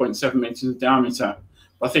 3.7 meters in diameter.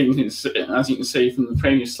 I think it's, as you can see from the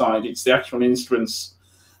previous slide, it's the actual instruments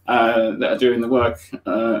that are doing the work,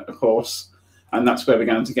 of course, and that's where we're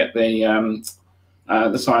going to get the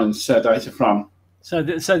science data from. So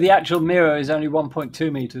the actual mirror is only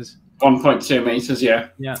 1.2 meters. 1.2 meters, yeah.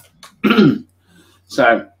 Yeah.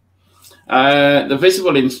 So the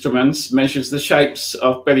visible instruments measures the shapes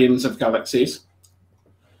of billions of galaxies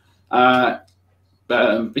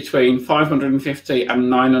between 550 and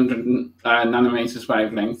 900 nanometers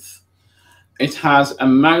wavelength. It has a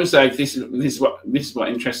mosaic. This is what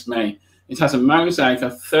interests me. It has a mosaic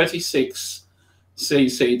of 36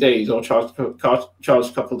 CCDs, or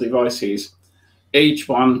charge coupled devices, each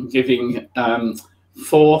one giving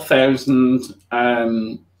 4,000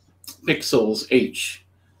 pixels each.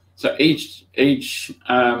 So each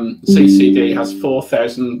CCD has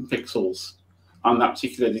 4,000 pixels on that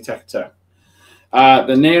particular detector.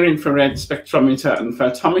 The near-infrared spectrometer and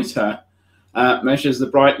photometer measures the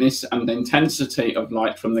brightness and intensity of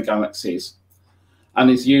light from the galaxies, and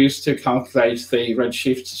is used to calculate the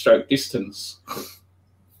redshift stroke distance.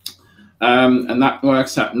 And that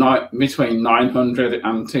works at between 900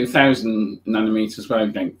 and 2,000 nanometers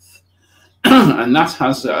wavelength. And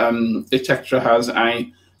that detector has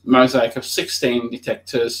a mosaic of 16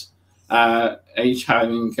 detectors, each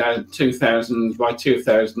having 2,000 by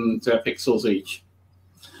 2,000 pixels each.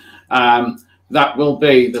 That will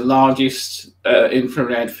be the largest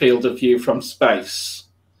infrared field of view from space.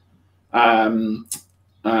 I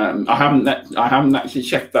haven't actually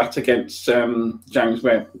checked that against James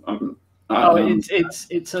Webb.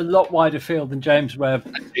 It's a lot wider field than James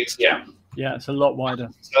Webb. Yeah, it's a lot wider.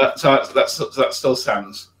 So that still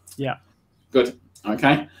stands. Yeah, good.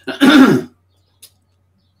 Okay.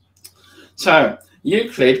 So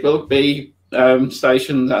Euclid will be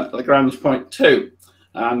stationed at Lagrange point 2,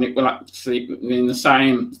 and it will actually be in the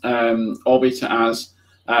same orbit as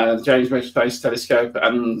the James Webb Space Telescope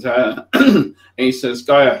and ESA's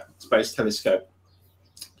Gaia Space Telescope.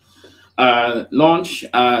 Launch,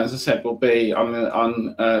 as I said, will be on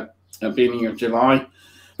the beginning of July.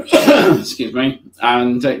 Excuse me,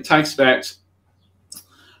 and it takes about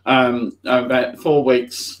 4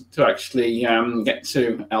 weeks to actually get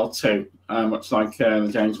to L2, much like the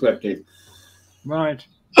James Webb did. Right.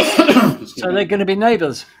 So they're going to be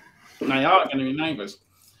neighbours. They are going to be neighbours.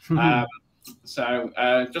 So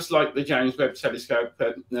just like the James Webb Telescope,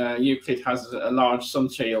 Euclid has a large sun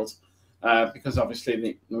shield because obviously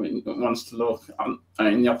it wants to look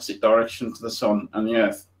in the opposite direction to the sun and the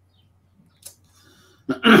Earth.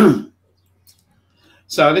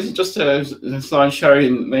 So this is just a slide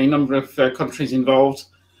showing the number of countries involved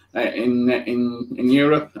in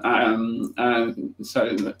Europe. So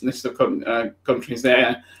the list of countries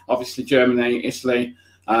there, obviously Germany, Italy,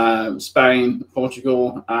 Spain,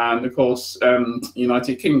 Portugal, and of course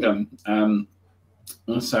United Kingdom.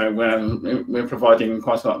 So we're providing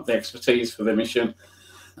quite a lot of the expertise for the mission.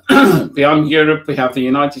 Beyond Europe, we have the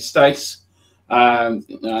United States.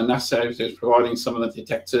 NASA is providing some of the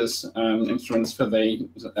detectors, instruments for the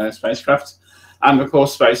spacecraft, and of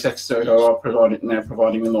course SpaceX, who are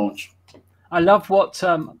providing the launch. I love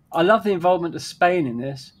the involvement of Spain in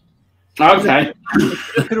this. Okay.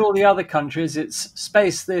 Look at all the other countries. It's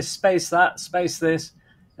space this, space that, space this.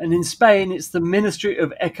 And in Spain, it's the Ministry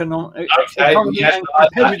of Economy Okay. Yes, and I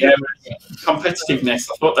like that, Competitiveness. yeah. Competitiveness.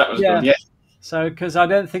 I thought that was Yeah. good. Yeah. So, because I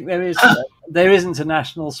don't think there isn't a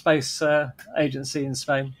national space agency in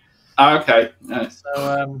Spain. Okay.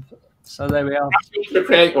 So there we are. We should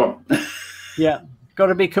create one. Yeah, got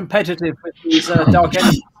to be competitive with these dark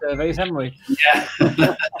energy surveys, haven't we? Yeah.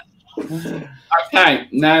 Okay.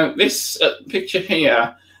 Now this picture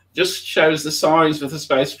here just shows the size of the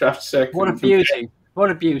spacecraft circle. What a beauty! What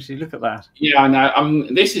a beauty! Look at that. Yeah, I know.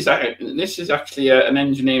 This is actually an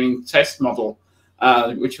engineering test model,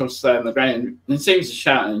 which was there on the ground. It seems a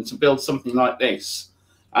shame to build something like this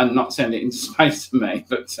and not send it into space for me,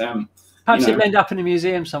 but perhaps it'll end up in a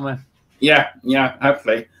museum somewhere. Yeah,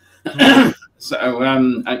 hopefully. So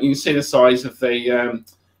and you can see the size of the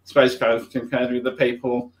spacecraft compared with the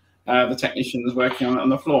people, the technicians working on it on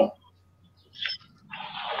the floor.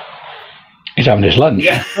 He's having his lunch.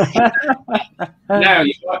 Yeah. Now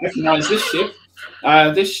you might recognise this ship.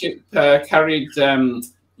 This ship carried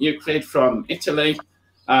Euclid from Italy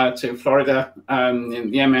to Florida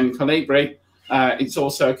in the MN Colibri. It's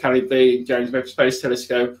also carried the James Webb Space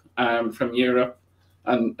Telescope from Europe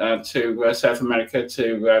and to South America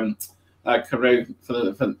to Kourou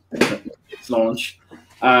for its launch.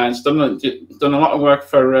 It's done a lot of work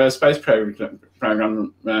for a space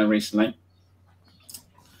program recently.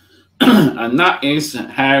 And that is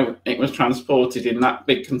how it was transported in that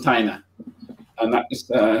big container. And that is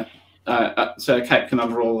at Cape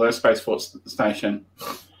Canaveral Space Force Station.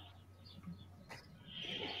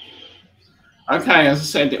 Okay, as I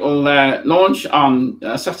said, it will launch on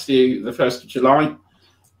Saturday, the 1st of July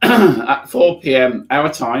at 4 p.m.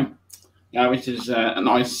 our time, which is a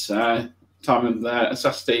nice time of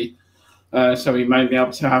Saturday. So we may be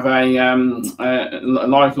able to have a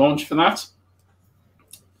live launch for that.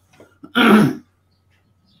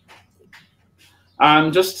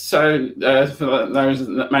 And just so for those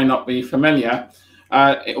that may not be familiar,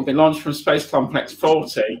 it will be launched from Space Complex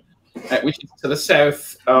 40, which is to the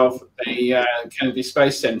south of the Kennedy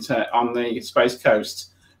Space Center on the Space Coast.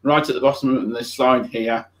 Right at the bottom of this slide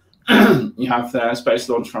here, you have the Space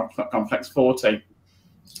Launch Complex 40.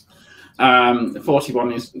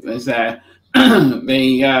 41 is there.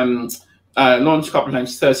 The Launch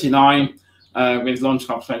Complex 39. With Launch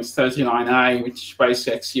Complex 39A, which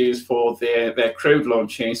SpaceX use for their crewed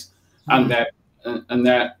launches and their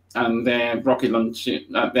rocket launch,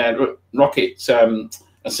 their rocket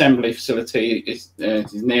assembly facility is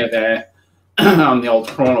near there on the old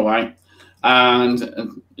crawlerway.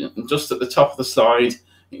 And just at the top of the slide,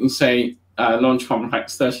 you can see Launch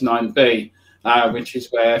Complex 39B, which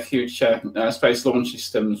is where future space launch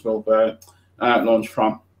systems will launch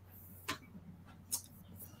from.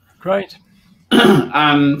 Great.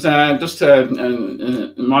 And just a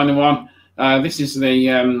minor one, this is the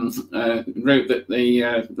route that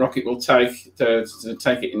the rocket will take to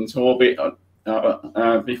take it into orbit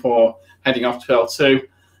before heading off to L2.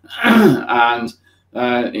 And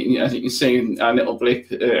as you can see, a little blip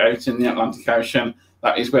out in the Atlantic Ocean,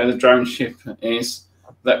 that is where the drone ship is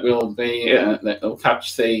that will be that will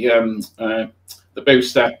catch the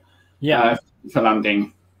booster for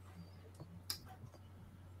landing.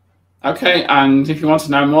 Okay, and if you want to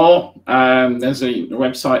know more, there's a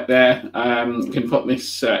website there. You can put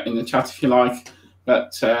this in the chat if you like,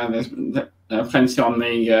 but there's plenty on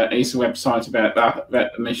the ESA website about that,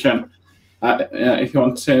 about the mission. If you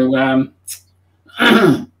want to,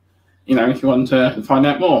 if you want to find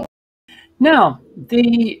out more. Now,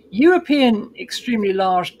 the European Extremely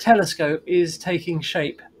Large Telescope is taking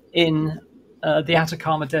shape in the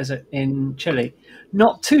Atacama Desert in Chile,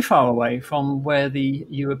 not too far away from where the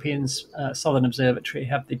European Southern Observatory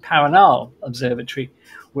have the Paranal Observatory,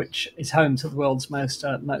 which is home to the world's most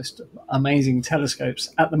amazing telescopes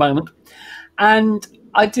at the moment. And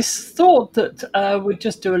I just thought that we'd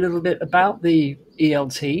just do a little bit about the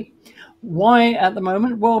ELT. Why at the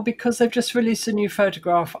moment? Well, because they've just released a new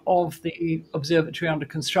photograph of the observatory under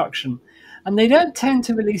construction. And they don't tend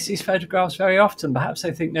to release these photographs very often. Perhaps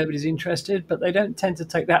they think nobody's interested, but they don't tend to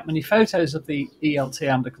take that many photos of the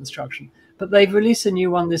ELT under construction. But they've released a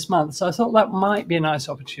new one this month, so I thought that might be a nice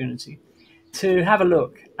opportunity to have a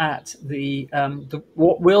look at the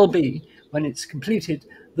what will be, when it's completed,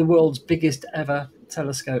 the world's biggest ever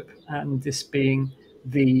telescope, and this being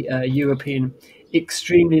the European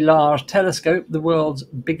Extremely Large Telescope, the world's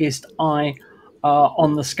biggest eye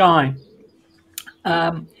on the sky.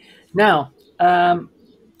 Now, as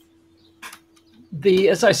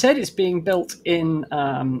I said, it's being built in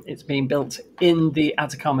the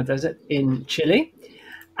Atacama Desert in Chile,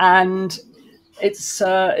 and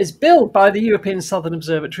it's billed by the European Southern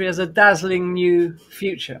Observatory as a dazzling new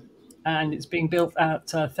future, and it's being built at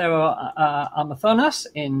Cerro Amazonas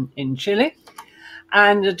in Chile.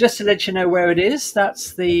 And just to let you know where it is,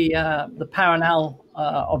 that's the Paranal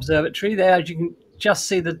Observatory. There, you can just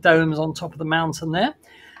see the domes on top of the mountain there,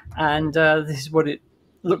 and this is what it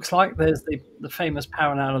looks like. There's the famous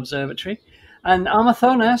Paranal Observatory, and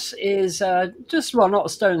Amazonas is just, well, not a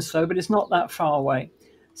stone's throw, but it's not that far away.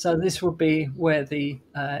 So this will be where the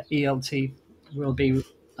ELT will be,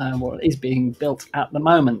 well, is being built at the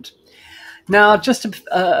moment. Now, just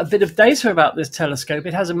a bit of data about this telescope.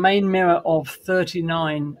 It has a main mirror of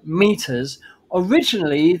 39 meters.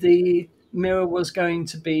 Originally, the mirror was going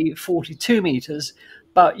to be 42 meters,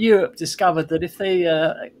 but Europe discovered that if they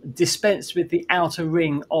dispensed with the outer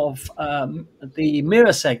ring of the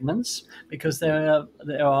mirror segments, because there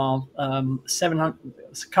are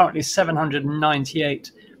currently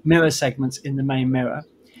 798 mirror segments in the main mirror,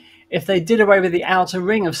 if they did away with the outer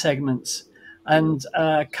ring of segments and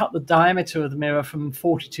cut the diameter of the mirror from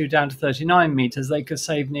 42 down to 39 meters, they could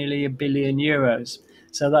save nearly €1 billion.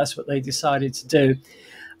 So that's what they decided to do.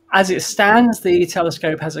 As it stands, the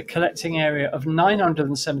telescope has a collecting area of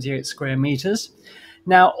 978 square meters.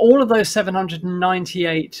 Now, all of those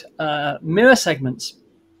 798 mirror segments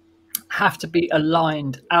have to be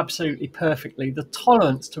aligned absolutely perfectly. The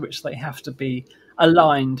tolerance to which they have to be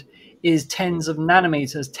aligned is tens of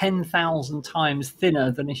nanometers, 10,000 times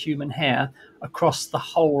thinner than a human hair across the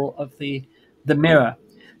whole of the mirror.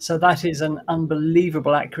 So that is an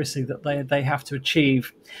unbelievable accuracy that they have to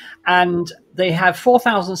achieve. And they have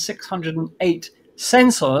 4,608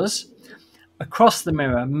 sensors across the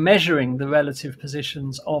mirror measuring the relative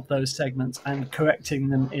positions of those segments and correcting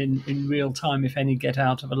them in real time if any get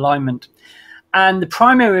out of alignment. And the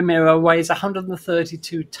primary mirror weighs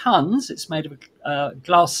 132 tons. It's made of a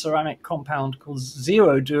glass ceramic compound called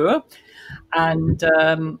Zero Dura, and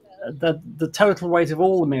the total weight of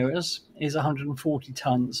all the mirrors is 140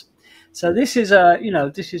 tons. So this is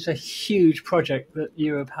a huge project that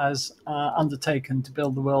Europe has undertaken to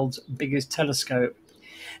build the world's biggest telescope.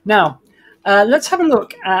 Now, let's have a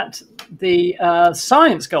look at the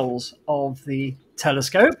science goals of the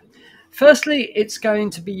telescope. Firstly, it's going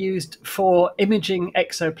to be used for imaging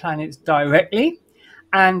exoplanets directly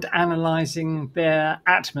and analyzing their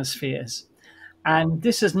atmospheres. And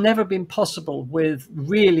this has never been possible with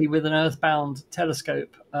an earthbound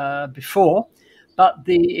telescope before, but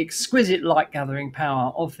the exquisite light gathering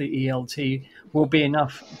power of the ELT will be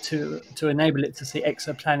enough to enable it to see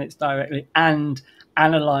exoplanets directly and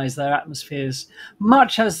analyze their atmospheres,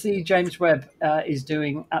 much as the James Webb is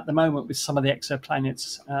doing at the moment with some of the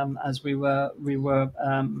exoplanets, as we were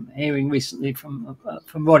hearing recently from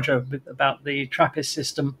Roger about the TRAPPIST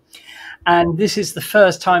system. And this is the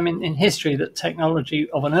first time in history that technology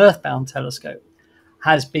of an earthbound telescope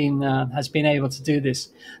has been able to do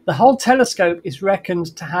this. The whole telescope is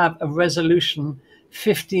reckoned to have a resolution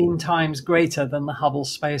 15 times greater than the Hubble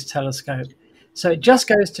Space Telescope. So it just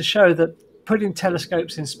goes to show that putting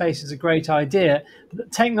telescopes in space is a great idea, but the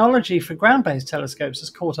technology for ground-based telescopes has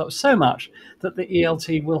caught up so much that the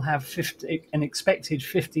ELT will have an expected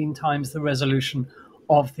 15 times the resolution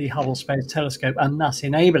of the Hubble Space Telescope, and thus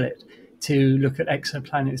enable it to look at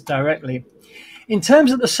exoplanets directly. In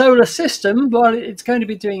terms of the solar system, well, it's going to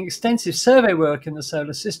be doing extensive survey work in the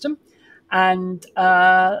solar system and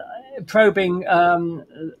probing,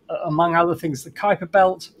 among other things, the Kuiper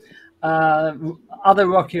Belt, other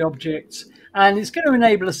rocky objects, and it's going to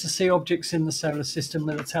enable us to see objects in the solar system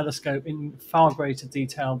with a telescope in far greater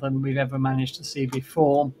detail than we've ever managed to see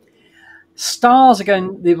before.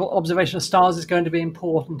 The observation of stars is going to be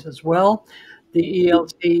important as well. The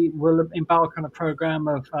ELT will embark on a program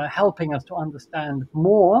of helping us to understand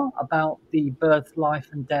more about the birth, life,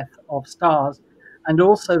 and death of stars, and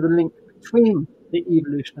also the link between the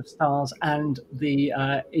evolution of stars and the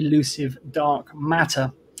elusive dark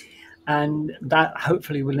matter. And that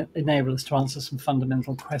hopefully will enable us to answer some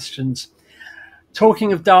fundamental questions.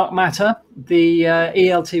 Talking of dark matter, the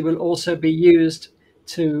ELT will also be used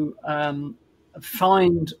to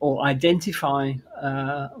find or identify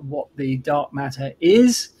what the dark matter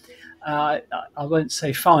is. I won't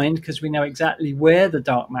say find, because we know exactly where the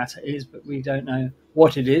dark matter is, but we don't know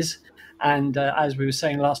what it is. And as we were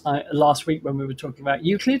saying last week when we were talking about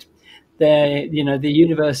Euclid, the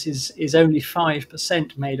universe is only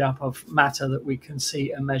 5% made up of matter that we can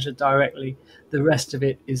see and measure directly. The rest of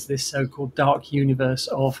it is this so-called dark universe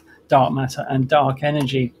of dark matter and dark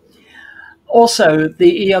energy. Also,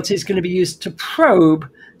 the ELT is going to be used to probe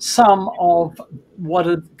some of what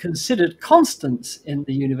are considered constants in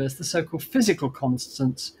the universe, the so-called physical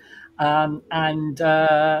constants. And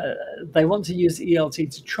they want to use the ELT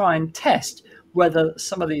to try and test whether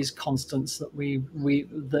some of these constants that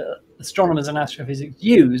the astronomers and astrophysics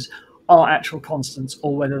use are actual constants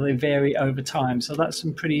or whether they vary over time. So that's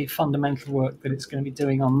some pretty fundamental work that it's going to be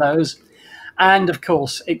doing on those. And of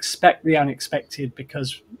course, expect the unexpected,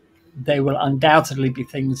 because they will undoubtedly be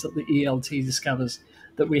things that the ELT discovers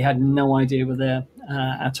that we had no idea were there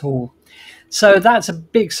at all. So that's a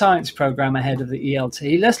big science program ahead of the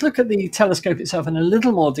ELT. Let's look at the telescope itself in a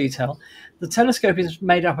little more detail. The telescope is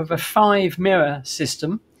made up of a 5-mirror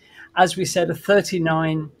system. As we said, a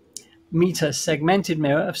 39-meter segmented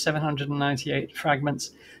mirror of 798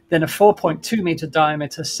 fragments, then a 4.2-meter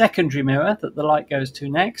diameter secondary mirror that the light goes to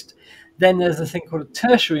next. Then there's a thing called a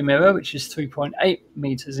tertiary mirror, which is 3.8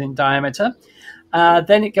 meters in diameter.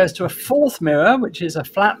 Then it goes to a 4th mirror, which is a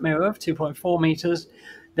flat mirror of 2.4 meters.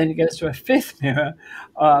 Then it goes to a 5th mirror,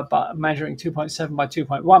 measuring 2.7 by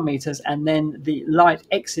 2.1 meters. And then the light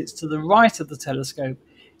exits to the right of the telescope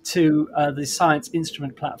to the science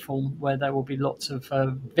instrument platform, where there will be lots of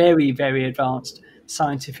very, very advanced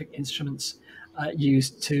scientific instruments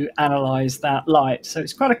used to analyze that light. So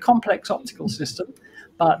it's quite a complex optical system,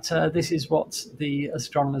 but this is what the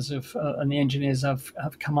astronomers and the engineers have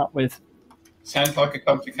come up with. Sounds like a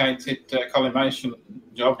complicated collimation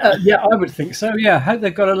job. Yeah, I would think so. Yeah, I hope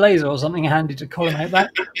they've got a laser or something handy to collimate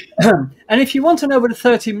that. And if you want to know what a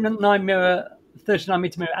 39-meter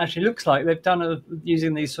mirror actually looks like, they've done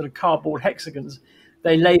using these sort of cardboard hexagons.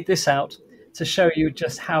 They laid this out to show you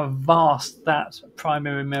just how vast that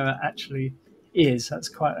primary mirror actually is. That's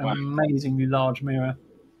quite an amazingly large mirror.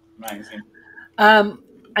 Amazing. And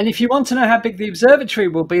if you want to know how big the observatory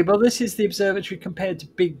will be, well, this is the observatory compared to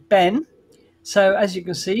Big Ben. So as you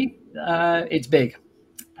can see, it's big,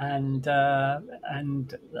 and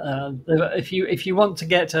if you want to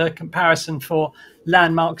get a comparison for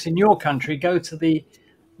landmarks in your country, go to the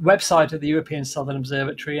website of the European Southern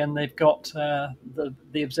Observatory, and they've got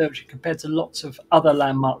the observatory compared to lots of other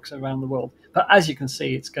landmarks around the world. But as you can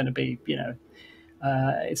see, it's going to be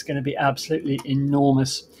it's going to be absolutely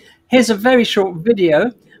enormous. Here's a very short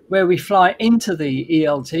video where we fly into the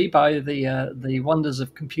ELT by the wonders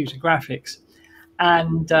of computer graphics.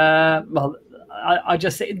 And well, I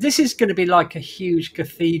just think this is going to be like a huge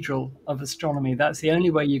cathedral of astronomy. That's the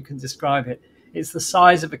only way you can describe it. It's the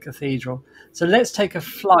size of a cathedral. So let's take a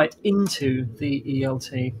flight into the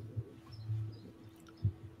ELT.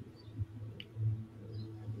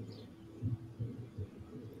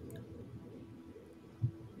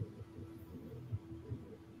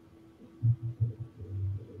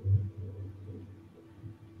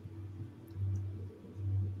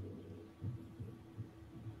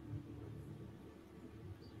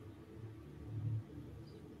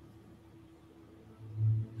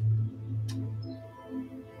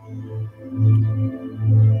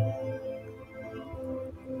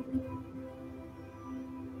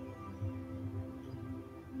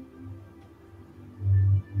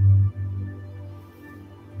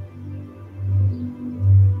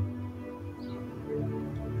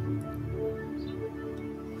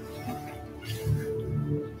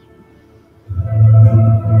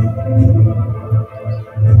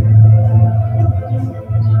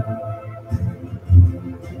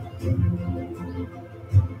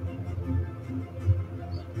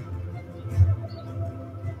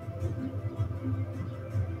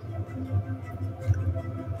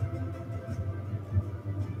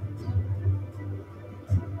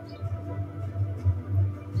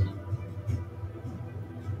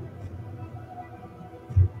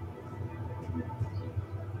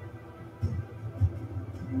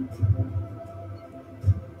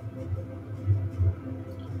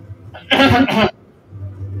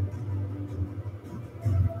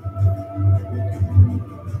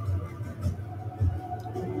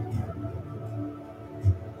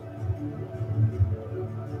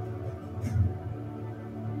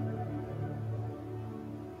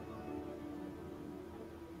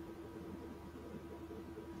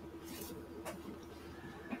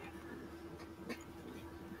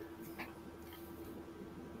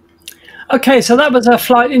 Okay, so that was a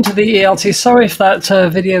flight into the ELT. Sorry if that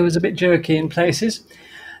video was a bit jerky in places.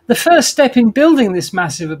 The first step in building this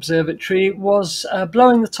massive observatory was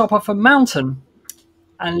blowing the top off a mountain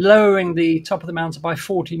and lowering the top of the mountain by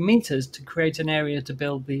 40 meters to create an area to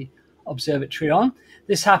build the observatory on.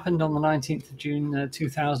 This happened on the 19th of June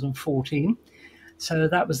 2014. So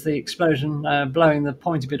that was the explosion blowing the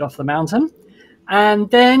point a bit off the mountain. And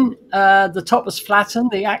then the top was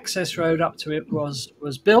flattened. The access road up to it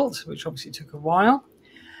was built, which obviously took a while.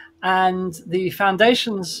 and the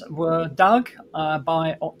foundations were dug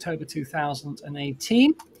by October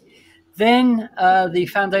 2018. Then the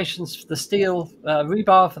foundations for the steel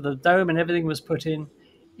rebar for the dome and everything was put in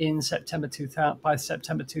September 2000 by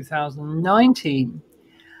September 2019.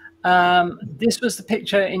 This was the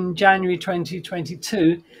picture in January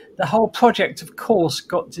 2022. The whole project, of course,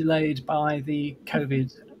 got delayed by the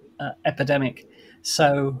COVID epidemic,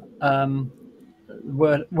 so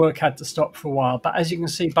work had to stop for a while. But as you can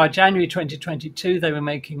see, by January 2022, they were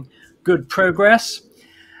making good progress.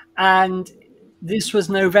 And this was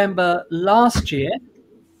November last year.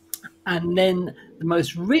 And then the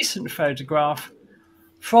most recent photograph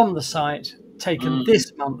from the site, taken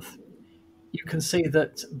this month, you can see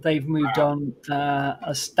that they've moved on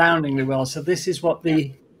astoundingly well. So this is what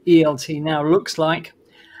the ELT now looks like.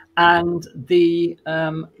 And the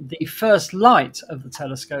first light of the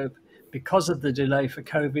telescope, because of the delay for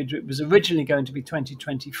COVID, it was originally going to be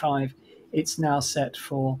 2025. It's now set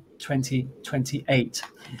for 2028.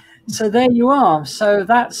 So there you are. So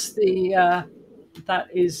that's that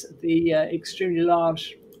is the extremely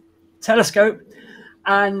large telescope,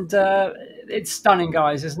 and it's stunning,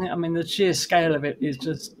 guys, isn't it? I mean, the sheer scale of it is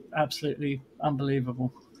just absolutely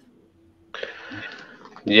unbelievable.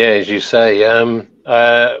 Yeah, as you say, I'm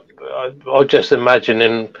just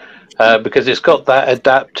imagining because it's got that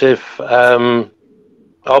adaptive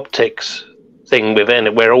optics thing within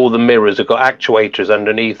it, where all the mirrors have got actuators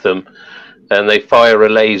underneath them, and they fire a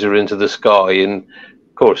laser into the sky, and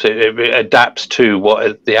of course it adapts to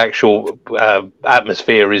what the actual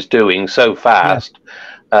atmosphere is doing so fast.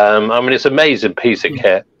 Yeah. I mean, it's an amazing piece of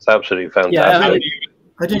kit. It's absolutely fantastic.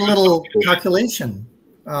 I did a little calculation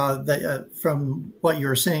from what you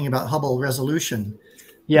were saying about Hubble resolution.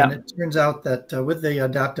 Yeah. And it turns out that with the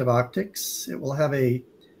adaptive optics, it will have a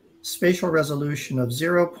spatial resolution of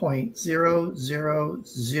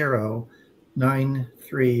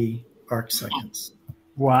 0.00093 arc seconds.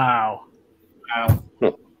 Wow. Wow.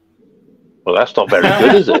 Well, that's not very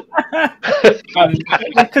good, is it?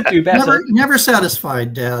 We could do better. Never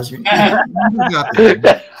satisfied, Daz.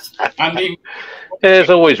 There's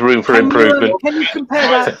always room for improvement. Can you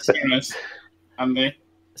compare that? Andy.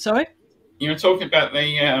 Sorry? You were talking about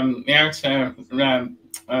the outer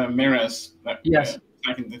mirrors that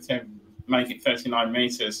taken to make it 39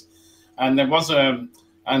 meters, and there was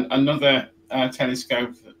another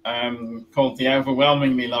telescope called the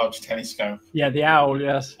Overwhelmingly Large Telescope. Yeah, the OWL.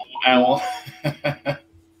 Yes. OWL.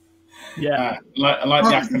 Yeah. I like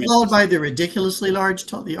the acronym. Followed by the ridiculously large,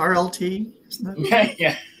 the RLT. Isn't it?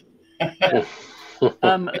 Yeah.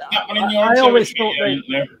 I always thought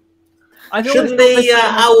shouldn't the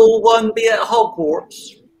OWL one be at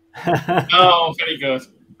Hogwarts? Oh, very good.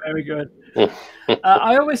 Very good.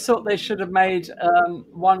 I always thought they should have made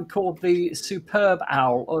one called the Superb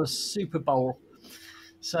Owl or Super Bowl.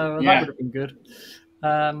 So that would have been good.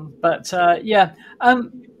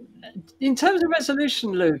 In terms of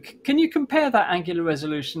resolution, Luke, can you compare that angular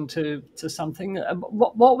resolution to something?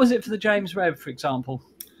 What was it for the James Webb, for example?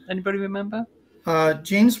 Anybody remember?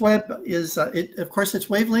 James Webb is, of course, it's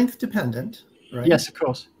wavelength dependent, right? Yes, of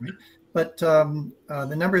course. Right? But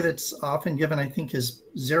the number that's often given, I think, is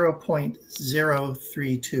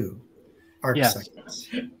 0.032 arc seconds.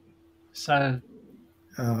 So,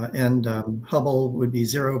 and Hubble would be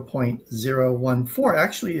 0.014.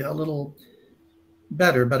 Actually, a little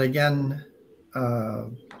better, but again,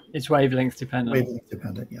 it's wavelength dependent. Wavelength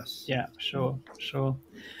dependent, yes. Yeah, sure.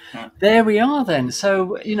 There we are then.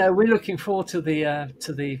 So, we're looking forward to the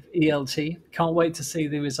ELT. Can't wait to see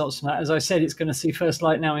the results from that. As I said, it's going to see first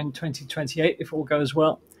light now in 2028 if all goes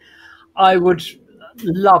well. I would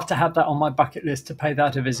love to have that on my bucket list, to pay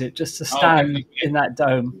that a visit, just to stand in that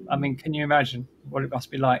dome. I mean, can you imagine what it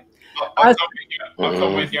must be like? I'll come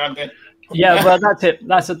with you on that. Yeah, well, that's it.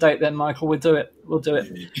 That's a date then, Michael. We'll do it.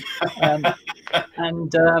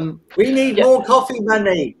 We need more coffee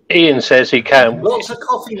money. Ian says he can't. Lots of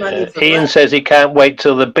coffee money. Ian says he can't wait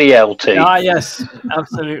till the BLT. Ah, yes,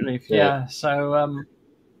 absolutely. Yeah. So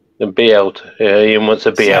the BLT. Yeah, Ian wants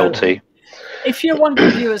a BLT. So, if you're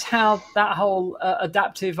wondering, viewers, how that whole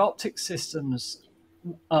adaptive optics system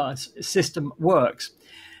works,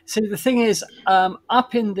 see, the thing is,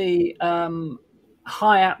 up in the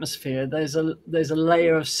high atmosphere, there's a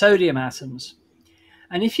layer of sodium atoms,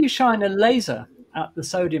 and if you shine a laser at the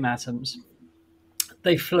sodium atoms,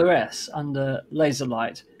 they fluoresce under laser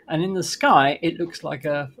light, and in the sky it looks like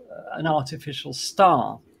an artificial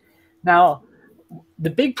star. Now, the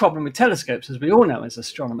big problem with telescopes, as we all know as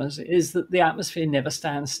astronomers, is that the atmosphere never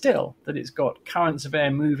stands still, that it's got currents of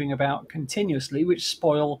air moving about continuously, which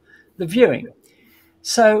spoil the viewing.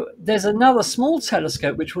 So there's another small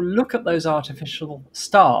telescope which will look at those artificial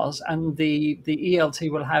stars, and the ELT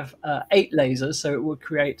will have 8 lasers, so it will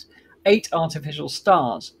create 8 artificial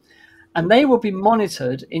stars, and they will be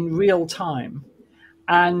monitored in real time,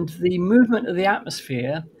 and the movement of the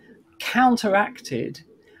atmosphere counteracted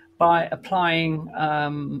by applying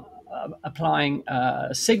a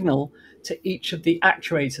signal to each of the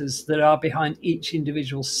actuators that are behind each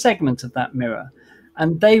individual segment of that mirror,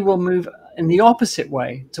 and they will move in the opposite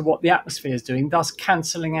way to what the atmosphere is doing, thus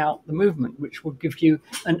cancelling out the movement, which will give you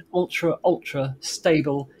an ultra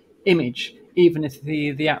stable image, even if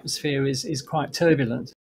the atmosphere is quite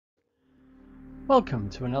turbulent. Welcome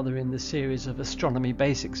to another in the series of Astronomy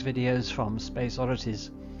Basics videos from Space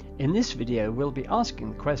Oddities. In this video we'll be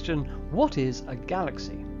asking the question, what is a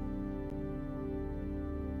galaxy?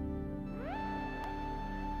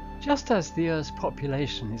 Just as the Earth's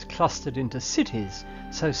population is clustered into cities,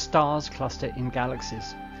 so stars cluster in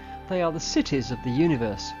galaxies. They are the cities of the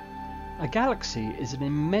universe. A galaxy is an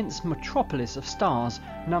immense metropolis of stars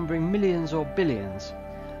numbering millions or billions.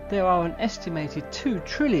 There are an estimated 2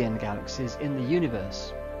 trillion galaxies in the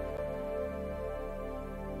universe.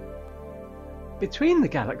 Between the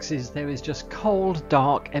galaxies there is just cold,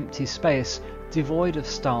 dark, empty space, devoid of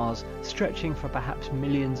stars, stretching for perhaps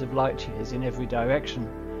millions of light years in every direction.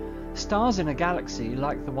 Stars in a galaxy,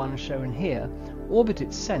 like the one shown here, orbit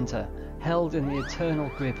its centre, held in the eternal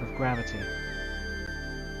grip of gravity.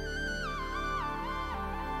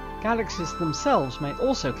 Galaxies themselves may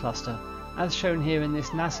also cluster, as shown here in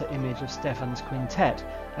this NASA image of Stephan's quintet,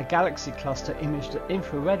 a galaxy cluster imaged at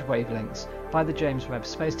infrared wavelengths by the James Webb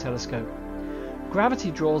Space Telescope.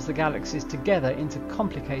 Gravity draws the galaxies together into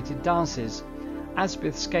complicated dances. As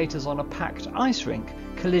with skaters on a packed ice rink,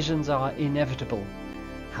 collisions are inevitable.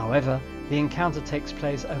 However, the encounter takes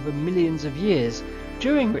place over millions of years,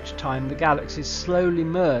 during which time the galaxies slowly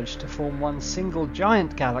merge to form one single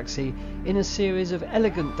giant galaxy in a series of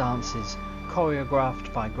elegant dances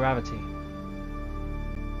choreographed by gravity.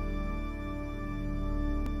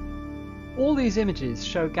 All these images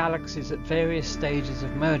show galaxies at various stages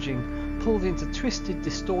of merging, pulled into twisted,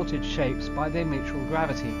 distorted shapes by their mutual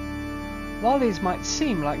gravity. While these might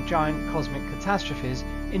seem like giant cosmic catastrophes,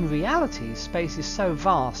 in reality space is so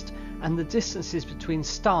vast and the distances between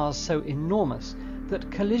stars so enormous that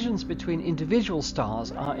collisions between individual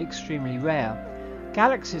stars are extremely rare.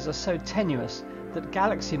 Galaxies are so tenuous that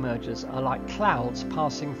galaxy mergers are like clouds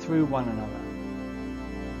passing through one another.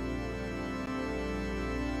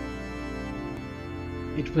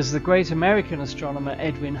 It was the great American astronomer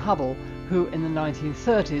Edwin Hubble who, in the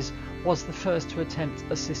 1930s, was the first to attempt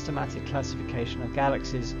a systematic classification of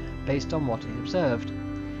galaxies based on what he observed.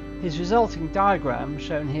 His resulting diagram,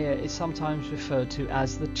 shown here, is sometimes referred to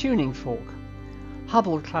as the tuning fork.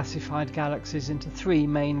 Hubble classified galaxies into 3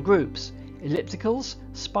 main groups: ellipticals,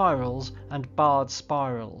 spirals, and barred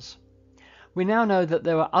spirals. We now know that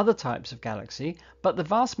there are other types of galaxy, but the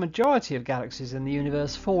vast majority of galaxies in the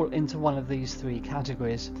universe fall into one of these 3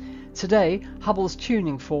 categories. Today, Hubble's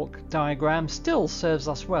tuning fork diagram still serves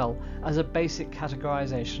us well as a basic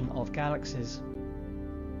categorization of galaxies.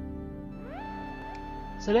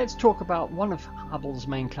 So let's talk about one of Hubble's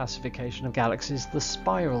main classification of galaxies, the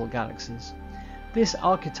spiral galaxies. This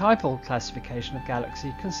archetypal classification of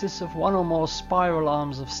galaxy consists of one or more spiral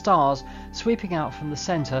arms of stars sweeping out from the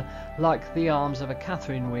centre like the arms of a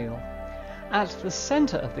Catherine wheel. At the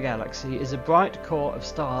centre of the galaxy is a bright core of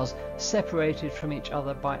stars separated from each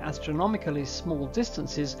other by astronomically small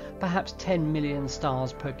distances, perhaps 10 million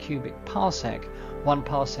stars per cubic parsec, 1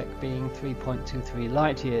 parsec being 3.23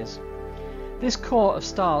 light years. This core of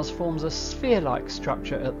stars forms a sphere-like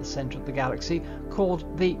structure at the centre of the galaxy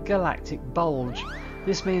called the galactic bulge.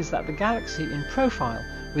 This means that the galaxy in profile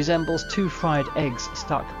resembles 2 fried eggs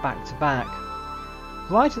stuck back to back.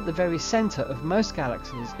 Right at the very centre of most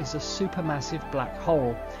galaxies is a supermassive black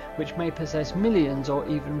hole, which may possess millions or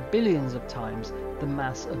even billions of times the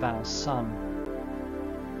mass of our Sun.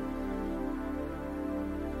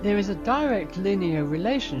 There is a direct linear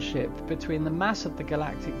relationship between the mass of the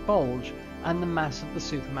galactic bulge and the mass of the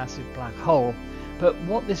supermassive black hole, but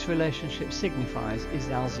what this relationship signifies is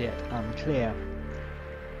as yet unclear.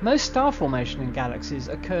 Most star formation in galaxies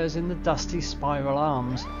occurs in the dusty spiral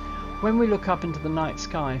arms. When we look up into the night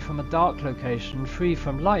sky from a dark location free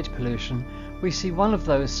from light pollution, we see one of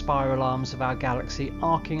those spiral arms of our galaxy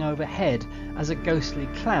arcing overhead as a ghostly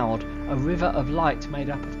cloud, a river of light made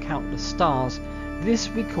up of countless stars. This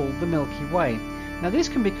we call the Milky Way. Now this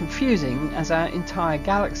can be confusing, as our entire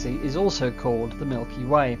galaxy is also called the Milky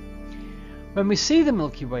Way. When we see the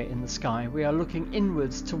Milky Way in the sky, we are looking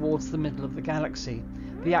inwards towards the middle of the galaxy.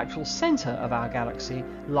 The actual centre of our galaxy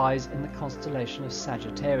lies in the constellation of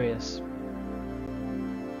Sagittarius.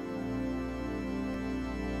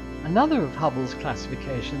 Another of Hubble's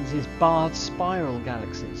classifications is barred spiral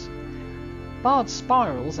galaxies. Barred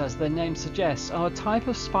spirals, as their name suggests, are a type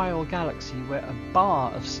of spiral galaxy where a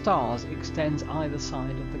bar of stars extends either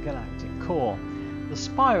side of the galactic core. The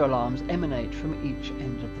spiral arms emanate from each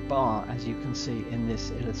end of the bar, as you can see in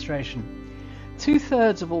this illustration.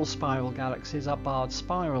 2/3 of all spiral galaxies are barred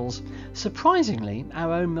spirals. Surprisingly,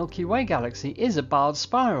 our own Milky Way galaxy is a barred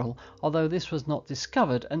spiral, although this was not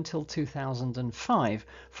discovered until 2005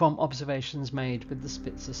 from observations made with the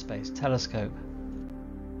Spitzer Space Telescope.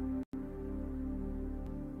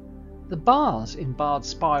 The bars in barred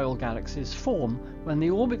spiral galaxies form when the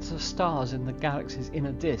orbits of stars in the galaxy's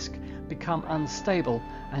inner disk become unstable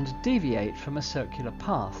and deviate from a circular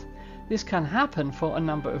path. This can happen for a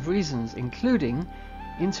number of reasons, including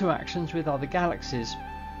interactions with other galaxies.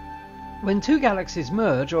 When two galaxies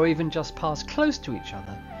merge or even just pass close to each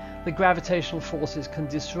other, the gravitational forces can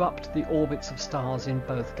disrupt the orbits of stars in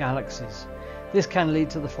both galaxies. This can lead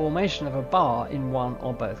to the formation of a bar in one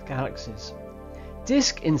or both galaxies.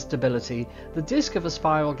 Disk instability. The disk of a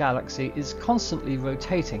spiral galaxy is constantly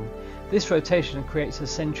rotating. This rotation creates a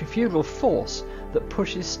centrifugal force that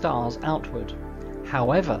pushes stars outward.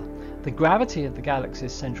 However, the gravity of the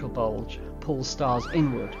galaxy's central bulge pulls stars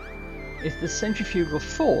inward. If the centrifugal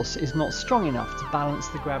force is not strong enough to balance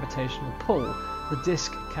the gravitational pull, the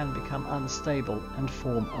disk can become unstable and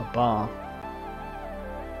form a bar.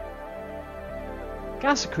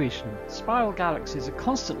 Gas accretion. Spiral galaxies are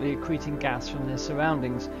constantly accreting gas from their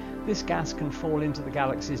surroundings. This gas can fall into the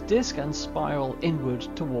galaxy's disk and spiral inward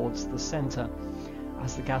towards the centre.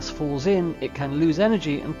 As the gas falls in, it can lose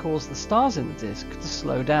energy and cause the stars in the disk to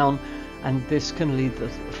slow down, and this can lead to the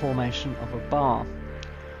formation of a bar.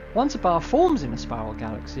 Once a bar forms in a spiral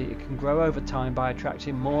galaxy, it can grow over time by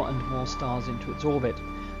attracting more and more stars into its orbit.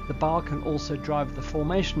 The bar can also drive the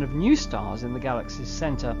formation of new stars in the galaxy's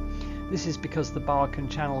centre. This is because the bar can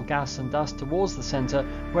channel gas and dust towards the centre,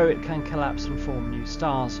 where it can collapse and form new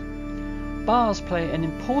stars. Bars play an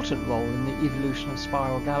important role in the evolution of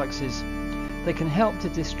spiral galaxies. They can help to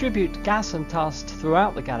distribute gas and dust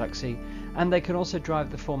throughout the galaxy, and they can also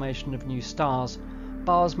drive the formation of new stars.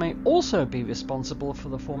 Bars may also be responsible for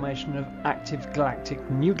the formation of active galactic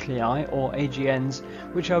nuclei, or AGNs,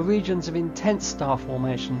 which are regions of intense star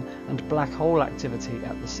formation and black hole activity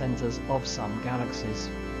at the centres of some galaxies.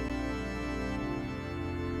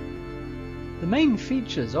 The main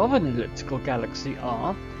features of an elliptical galaxy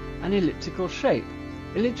are an elliptical shape.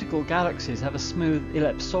 Elliptical galaxies have a smooth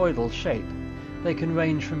ellipsoidal shape. They can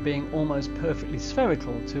range from being almost perfectly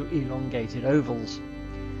spherical to elongated ovals.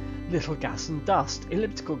 Little gas and dust.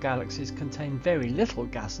 Elliptical galaxies contain very little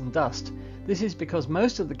gas and dust. This is because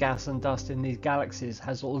most of the gas and dust in these galaxies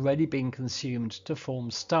has already been consumed to form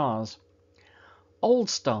stars. Old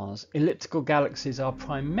stars. Elliptical galaxies are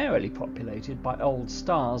primarily populated by old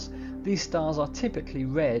stars. These stars are typically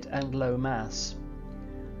red and low mass.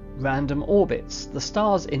 Random orbits. The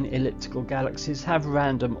stars in elliptical galaxies have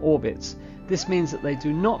random orbits. This means that they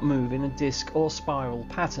do not move in a disk or spiral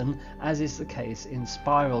pattern, as is the case in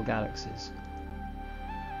spiral galaxies.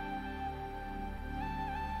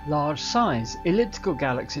 Large size. Elliptical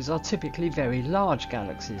galaxies are typically very large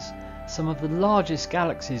galaxies. Some of the largest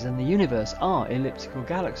galaxies in the universe are elliptical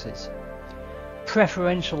galaxies.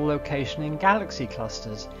 Preferential location in galaxy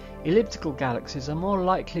clusters. Elliptical galaxies are more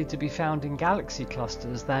likely to be found in galaxy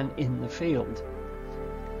clusters than in the field.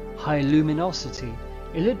 High luminosity.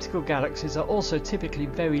 Elliptical galaxies are also typically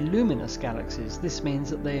very luminous galaxies. This means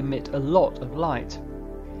that they emit a lot of light.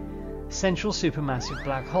 Central supermassive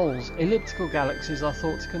black holes. Elliptical galaxies are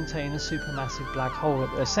thought to contain a supermassive black hole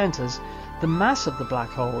at their centres. The mass of the black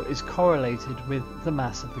hole is correlated with the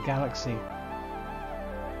mass of the galaxy.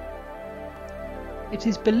 It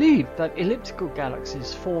is believed that elliptical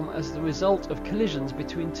galaxies form as the result of collisions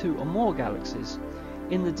between two or more galaxies.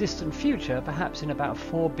 In the distant future, perhaps in about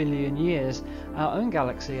 4 billion years, our own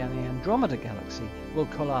galaxy and the Andromeda galaxy will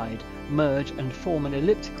collide, merge and form an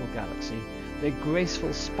elliptical galaxy, their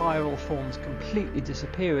graceful spiral forms completely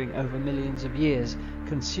disappearing over millions of years,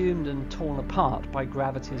 consumed and torn apart by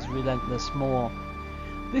gravity's relentless maw.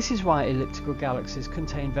 This is why elliptical galaxies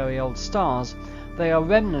contain very old stars. They are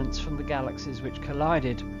remnants from the galaxies which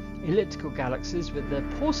collided. Elliptical galaxies with their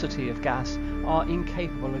paucity of gas are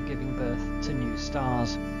incapable of giving birth to new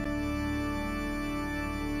stars.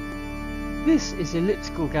 This is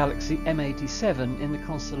elliptical galaxy M87 in the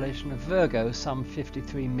constellation of Virgo, some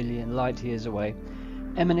 53 million light-years away.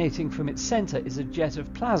 Emanating from its centre is a jet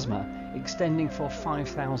of plasma extending for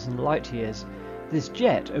 5,000 light-years. This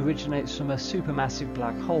jet originates from a supermassive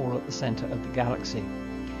black hole at the centre of the galaxy.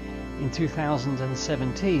 In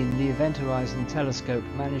 2017, the Event Horizon Telescope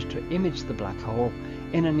managed to image the black hole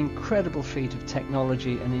in an incredible feat of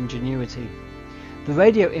technology and ingenuity. The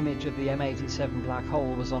radio image of the M87 black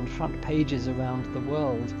hole was on front pages around the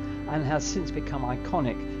world and has since become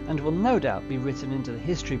iconic and will no doubt be written into the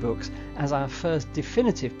history books as our first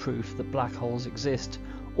definitive proof that black holes exist,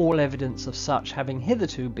 all evidence of such having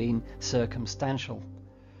hitherto been circumstantial.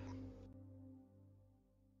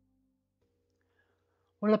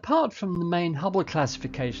 Well, apart from the main Hubble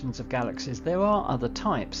classifications of galaxies, there are other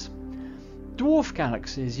types. Dwarf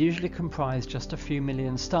galaxies usually comprise just a few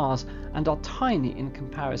million stars and are tiny in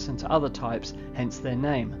comparison to other types, hence their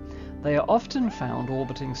name. They are often found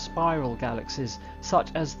orbiting spiral galaxies,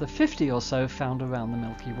 such as the 50 or so found around the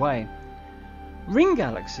Milky Way. Ring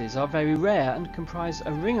galaxies are very rare and comprise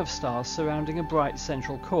a ring of stars surrounding a bright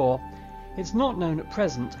central core. It's not known at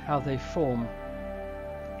present how they form.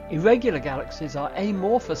 Irregular galaxies are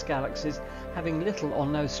amorphous galaxies having little or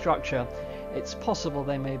no structure. It's possible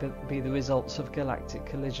they may be the results of galactic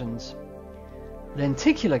collisions.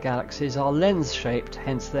 Lenticular galaxies are lens-shaped,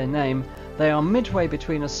 hence their name. They are midway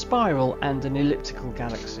between a spiral and an elliptical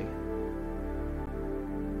galaxy.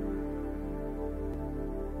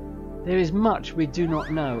 There is much we do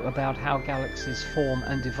not know about how galaxies form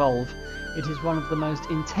and evolve. It is one of the most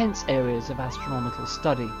intense areas of astronomical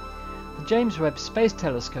study. The James Webb Space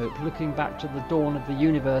Telescope, looking back to the dawn of the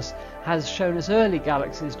universe, has shown us early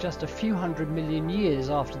galaxies just a few 100 million years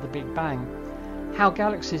after the Big Bang. How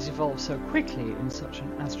galaxies evolve so quickly in such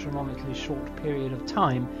an astronomically short period of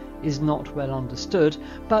time is not well understood,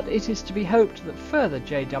 but it is to be hoped that further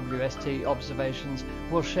JWST observations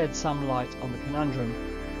will shed some light on the conundrum.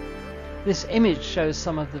 This image shows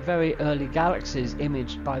some of the very early galaxies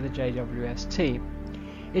imaged by the JWST.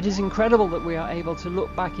 It is incredible that we are able to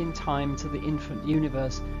look back in time to the infant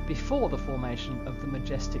universe before the formation of the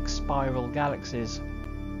majestic spiral galaxies.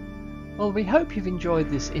 Well, we hope you've enjoyed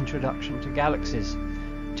this introduction to galaxies.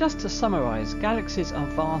 Just to summarise, galaxies are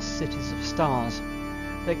vast cities of stars.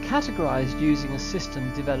 They're categorised using a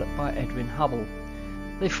system developed by Edwin Hubble.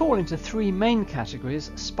 They fall into three main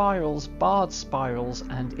categories: spirals, barred spirals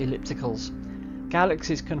and ellipticals.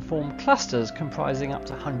 Galaxies can form clusters comprising up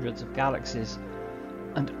to hundreds of galaxies,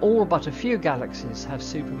 and all but a few galaxies have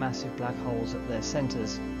supermassive black holes at their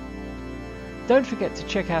centres. Don't forget to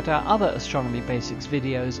check out our other Astronomy Basics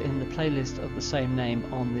videos in the playlist of the same name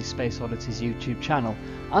on the Space Oddities YouTube channel.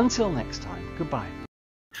 Until next time, goodbye.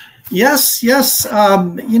 Yes. Here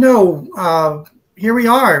we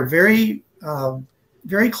are,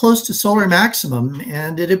 very close to solar maximum,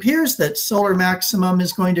 and it appears that solar maximum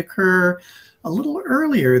is going to occur a little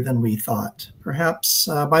earlier than we thought, perhaps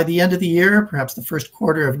by the end of the year, perhaps the first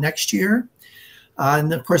quarter of next year.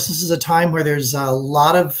 And of course, this is a time where there's a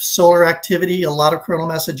lot of solar activity, a lot of coronal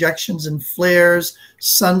mass ejections and flares,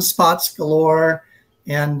 sunspots galore,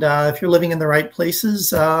 and if you're living in the right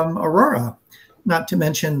places, aurora, not to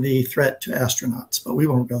mention the threat to astronauts, but we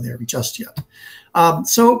won't go there just yet.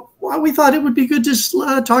 So we thought it would be good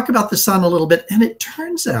to talk about the sun a little bit, and it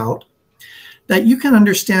turns out that you can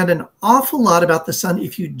understand an awful lot about the sun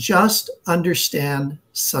if you just understand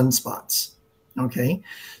sunspots. Okay,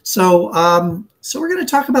 so we're going to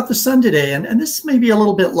talk about the sun today, and this may be a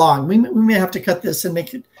little bit long. We may have to cut this and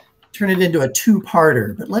turn it into a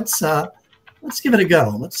two-parter, but let's give it a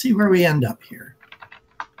go. Let's see where we end up here.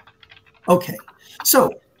 Okay,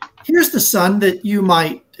 so here's the sun that you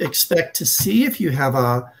might expect to see if you have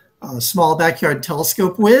a small backyard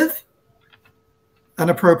telescope with an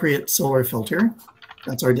appropriate solar filter.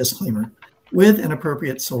 That's our disclaimer. With an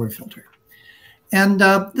appropriate solar filter. And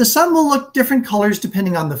the sun will look different colors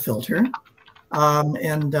depending on the filter.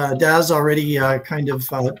 Daz already kind of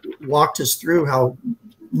walked us through how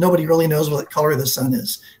nobody really knows what color the sun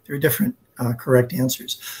is. There are different correct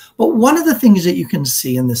answers. But one of the things that you can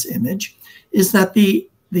see in this image is that the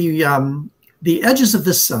edges of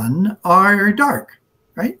the sun are dark,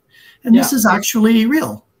 right? And this is actually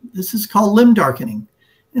real. This is called limb darkening.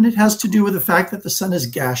 And it has to do with the fact that the sun is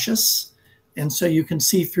gaseous. And so you can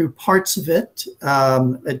see through parts of it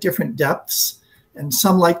at different depths. And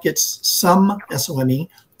some SOME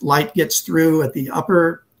light gets through at the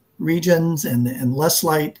upper regions and less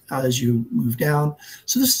light as you move down.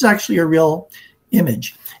 So this is actually a real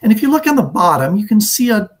image. And if you look on the bottom, you can see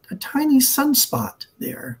a tiny sunspot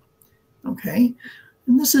there. Okay.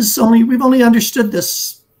 And this is we've only understood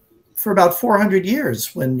this for about 400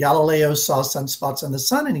 years, when Galileo saw sunspots on the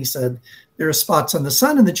sun and he said, there are spots on the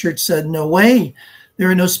sun, and the church said, no way, there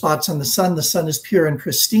are no spots on the sun is pure and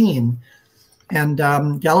pristine. And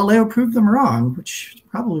Galileo proved them wrong, which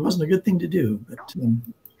probably wasn't a good thing to do. But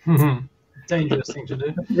dangerous thing to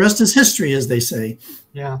do. The rest is history, as they say.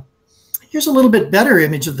 Yeah. Here's a little bit better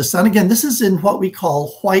image of the sun. Again, this is in what we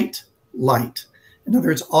call white light. In other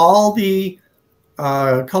words, all the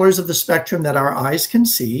colors of the spectrum that our eyes can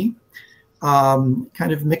see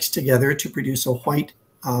kind of mixed together to produce a white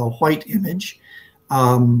image.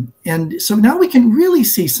 And so now we can really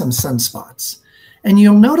see some sunspots. And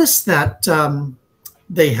you'll notice that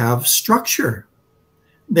they have structure.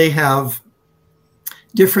 They have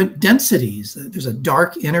different densities. There's a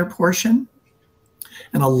dark inner portion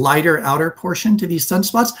and a lighter outer portion to these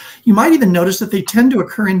sunspots. You might even notice that they tend to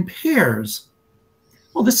occur in pairs.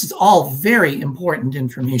 Well, this is all very important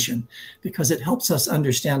information because it helps us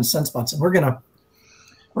understand sunspots. And we're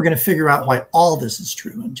gonna figure out why all this is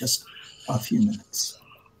true in just a few minutes.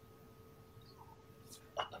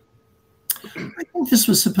 I think this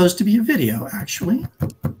was supposed to be a video, actually.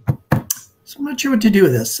 So I'm not sure what to do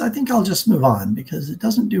with this. I think I'll just move on because it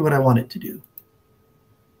doesn't do what I want it to do.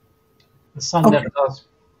 The sun never does.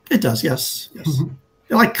 It does, yes.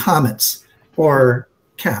 They're like comets or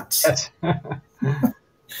cats.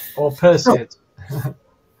 Or Perseids. So,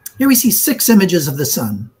 here we see 6 images of the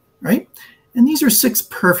sun, right? And these are 6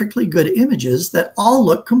 perfectly good images that all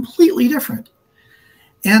look completely different.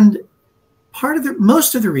 And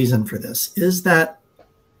most of the reason for this is that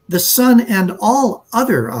the sun and all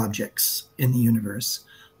other objects in the universe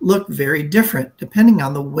look very different depending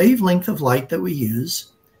on the wavelength of light that we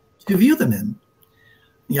use to view them in. In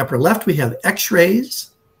the upper left, we have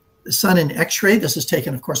X-rays. The sun in X-ray, this is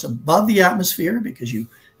taken, of course, above the atmosphere because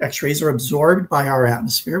X-rays are absorbed by our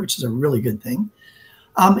atmosphere, which is a really good thing.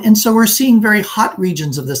 And so we're seeing very hot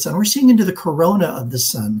regions of the sun. We're seeing into the corona of the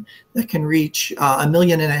sun that can reach 1.5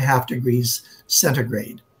 million degrees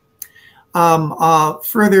centigrade.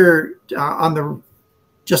 Further on the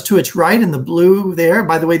just to its right in the blue there,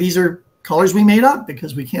 by the way, these are colors we made up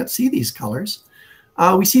because we can't see these colors.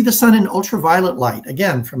 We see the sun in ultraviolet light,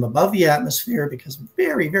 again, from above the atmosphere because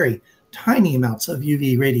very, very tiny amounts of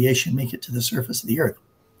UV radiation make it to the surface of the Earth.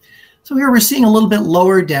 So here we're seeing a little bit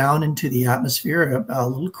lower down into the atmosphere, a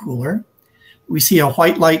little cooler. We see a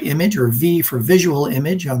white light image, or V for visual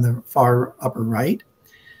image, on the far upper right.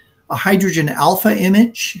 A hydrogen alpha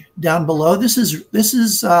image down below. This is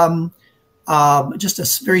just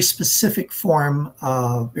a very specific form,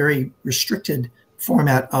 very restricted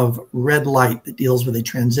format of red light that deals with a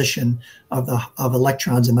transition of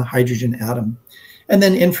electrons in the hydrogen atom. And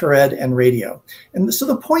then infrared and radio. And so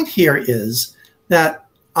the point here is that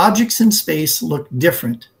objects in space look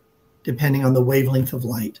different depending on the wavelength of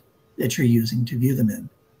light that you're using to view them in. In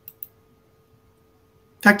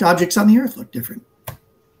fact, objects on the Earth look different.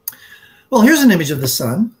 Well, here's an image of the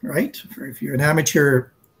sun, right? If you're an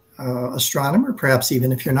amateur astronomer, perhaps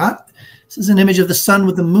even if you're not. This is an image of the sun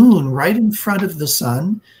with the moon right in front of the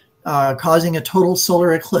sun, causing a total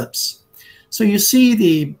solar eclipse. So you see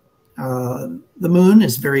the moon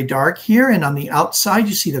is very dark here, and on the outside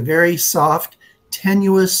you see the very soft,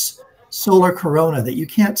 tenuous solar corona that you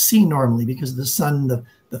can't see normally because the sun,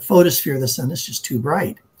 the photosphere of the sun is just too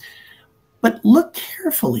bright. But look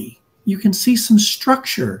carefully. You can see some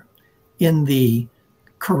structure in the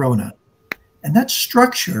corona. And that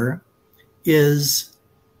structure is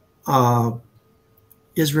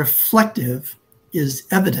reflective, is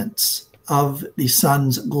evidence of the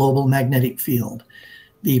sun's global magnetic field.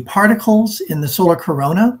 The particles in the solar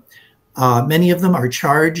corona, many of them are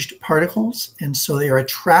charged particles, and so they are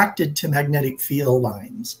attracted to magnetic field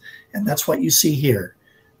lines. And that's what you see here.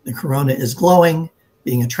 The corona is glowing,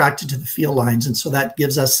 being attracted to the field lines, and so that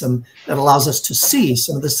gives us that allows us to see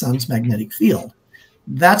some of the sun's magnetic field.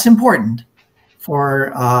 That's important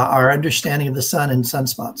for our understanding of the sun and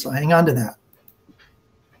sunspots. So hang on to that.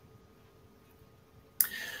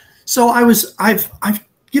 So I've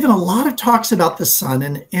given a lot of talks about the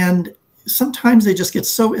sun, and sometimes they just get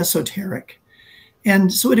so esoteric.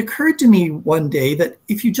 And so it occurred to me one day that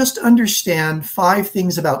if you just understand 5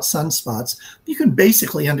 things about sunspots, you can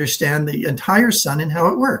basically understand the entire sun and how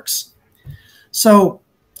it works. So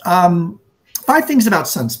 5 things about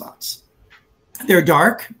sunspots. They're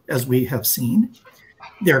dark, as we have seen.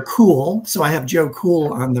 They're cool. So I have Joe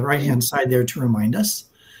Cool on the right-hand side there to remind us.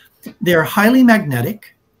 They're highly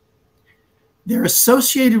magnetic. They're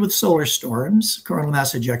associated with solar storms, coronal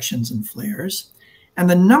mass ejections, and flares. And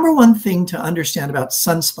the number one thing to understand about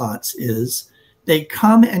sunspots is they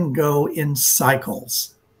come and go in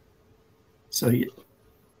cycles. So you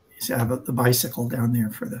have the bicycle down there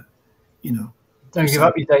for the, Don't give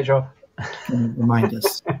up your day job. Can remind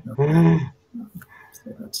us.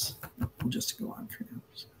 So we'll just go on for now.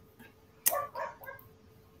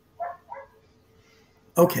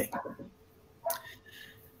 Okay.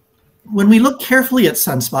 When we look carefully at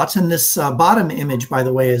sunspots, and this bottom image, by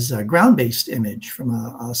the way, is a ground-based image from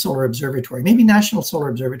a solar observatory, maybe National Solar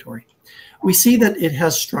Observatory, we see that it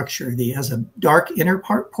has structure. It has a dark inner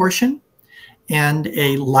portion and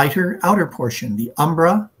a lighter outer portion. The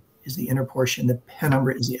umbra is the inner portion, the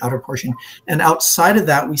penumbra is the outer portion. And outside of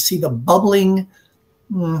that, we see the bubbling,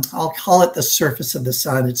 I'll call it the surface of the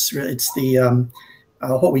sun. It's the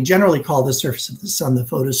what we generally call the surface of the sun, the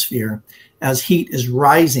photosphere, as heat is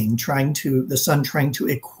rising, the sun trying to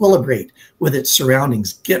equilibrate with its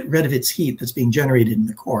surroundings, get rid of its heat that's being generated in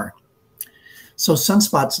the core. So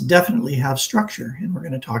sunspots definitely have structure, and we're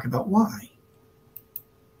going to talk about why.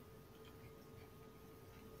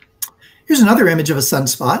 Here's another image of a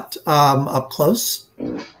sunspot up close,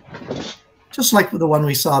 just like the one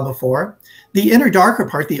we saw before. The inner darker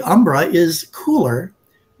part, the umbra, is cooler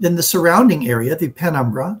than the surrounding area, the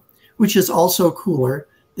penumbra, which is also cooler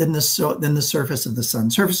than the surface of the sun.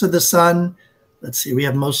 Surface of the sun, let's see, we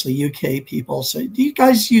have mostly UK people. So do you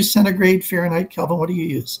guys use centigrade, Fahrenheit, Kelvin? What do you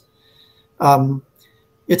use?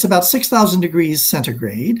 It's about 6,000 degrees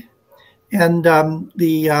centigrade. And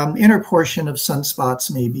the inner portion of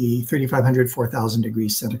sunspots may be 3,500, 4,000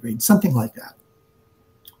 degrees centigrade, something like that.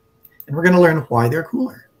 And we're going to learn why they're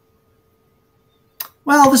cooler.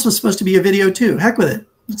 Well, this was supposed to be a video too. Heck with it.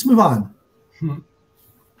 Let's move on.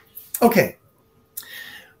 Okay.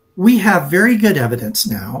 We have very good evidence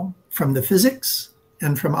now from the physics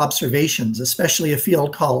and from observations, especially a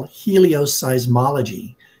field called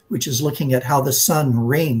helioseismology, which is looking at how the sun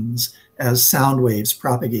rings as sound waves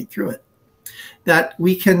propagate through it, that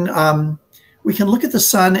we can look at the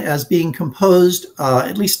sun as being composed,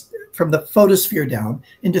 at least from the photosphere down,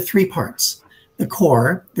 into three parts: the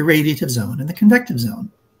core, the radiative zone, and the convective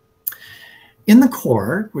zone. In the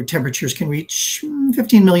core, where temperatures can reach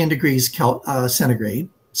 15 million degrees centigrade,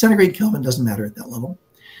 centigrade Kelvin doesn't matter at that level,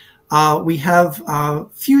 we have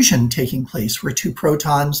fusion taking place where two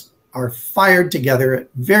protons are fired together at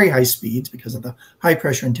very high speeds because of the high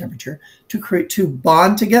pressure and temperature to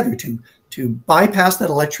bond together, to bypass that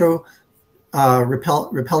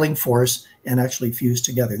repelling force and actually fuse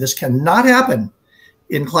together. This cannot happen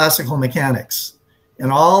in classical mechanics.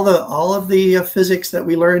 And all of the physics that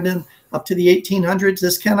we learned in up to the 1800s,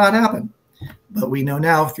 this cannot happen. But we know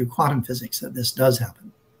now through quantum physics that this does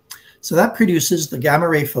happen. So that produces the gamma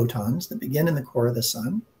ray photons that begin in the core of the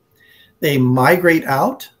sun. They migrate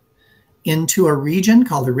out into a region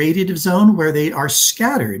called the radiative zone where they are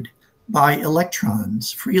scattered by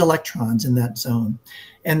electrons, free electrons in that zone.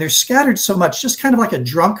 And they're scattered so much, just kind of like a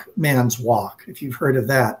drunk man's walk, if you've heard of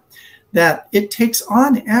that, that it takes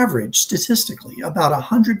on average, statistically, about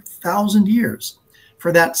 100,000 years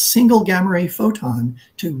for that single gamma ray photon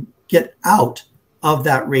to get out of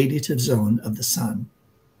that radiative zone of the sun.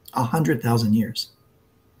 100,000 years.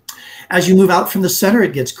 As you move out from the center,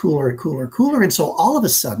 it gets cooler and cooler and cooler. And so all of a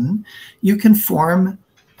sudden, you can form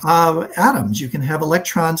atoms. You can have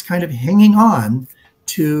electrons kind of hanging on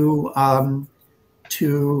to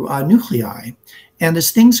nuclei. And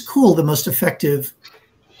as things cool, the most effective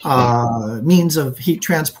means of heat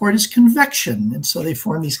transport is convection. And so they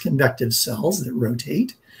form these convective cells that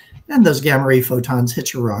rotate. And those gamma ray photons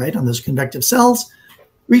hitch a ride on those convective cells,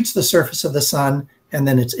 reach the surface of the sun, and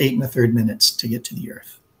then it's 8 1/3 minutes to get to the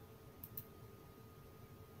Earth.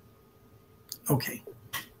 Okay.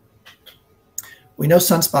 We know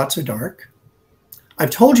sunspots are dark. I've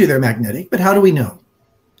told you they're magnetic, but how do we know?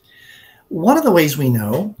 One of the ways we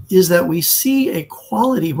know is that we see a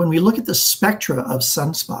quality when we look at the spectra of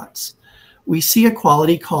sunspots. We see a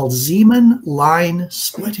quality called Zeeman line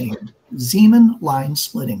splitting. Zeeman line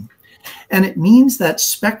splitting. And it means that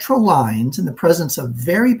spectral lines in the presence of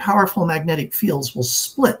very powerful magnetic fields will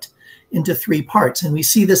split into three parts. And we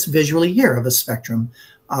see this visually here of a spectrum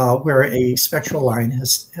where a spectral line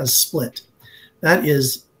has split. That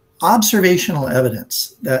is observational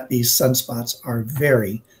evidence that these sunspots are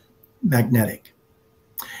very magnetic.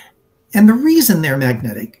 And the reason they're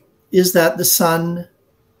magnetic is that the sun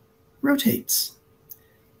rotates.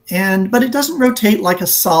 But it doesn't rotate like a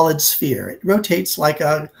solid sphere. It rotates like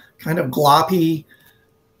a kind of gloppy,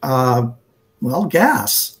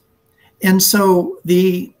 gas. And so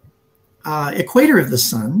the equator of the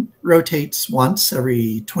sun rotates once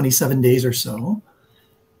every 27 days or so.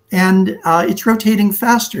 And it's rotating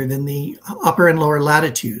faster than the upper and lower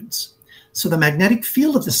latitudes. So the magnetic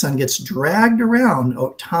field of the sun gets dragged around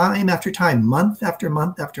time after time, month after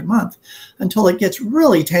month after month, until it gets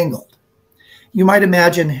really tangled. You might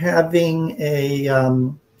imagine having if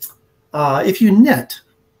you knit,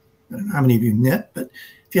 I don't know how many of you knit, but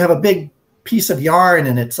if you have a big piece of yarn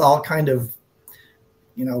and it's all kind of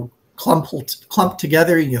clumped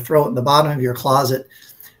together, and you throw it in the bottom of your closet.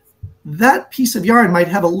 That piece of yarn might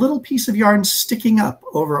have a little piece of yarn sticking up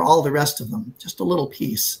over all the rest of them, just a little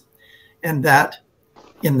piece. And that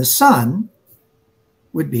in the sun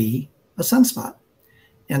would be a sunspot.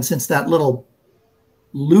 And since that little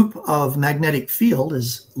loop of magnetic field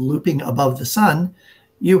is looping above the sun,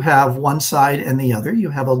 you have one side and the other. You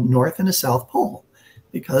have a north and a south pole,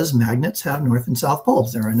 because magnets have north and south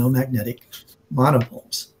poles. There are no magnetic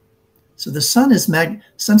monopoles. So the sun is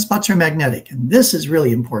sunspots are magnetic, and this is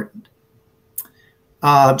really important.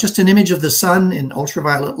 Just an image of the sun in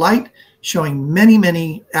ultraviolet light, showing many,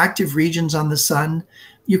 many active regions on the sun.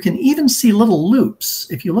 You can even see little loops.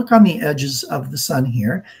 If you look on the edges of the sun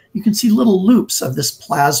here, you can see little loops of this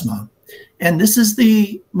plasma. And this is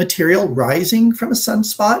the material rising from a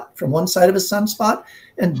sunspot, from one side of a sunspot,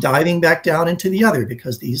 and diving back down into the other,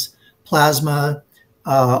 because these plasma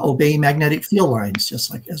obey magnetic field lines, just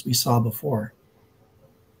like as we saw before.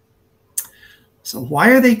 So why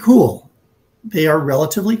are they cool? They are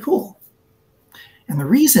relatively cool. And the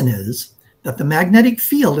reason is that the magnetic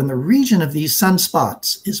field in the region of these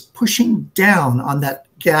sunspots is pushing down on that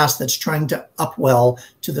gas that's trying to upwell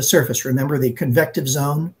to the surface. Remember the convective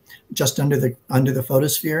zone just under the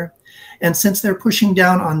photosphere? And since they're pushing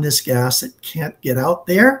down on this gas, it can't get out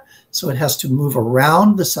there, so it has to move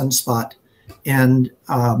around the sunspot and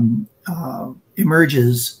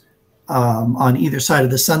emerges on either side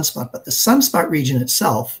of the sunspot. But the sunspot region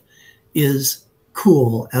itself is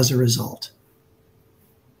cool as a result.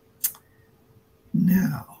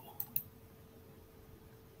 Now,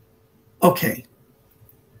 okay,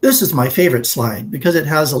 this is my favorite slide because it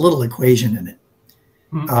has a little equation in it.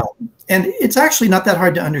 And it's actually not that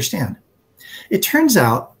hard to understand. It turns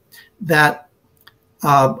out that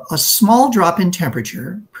a small drop in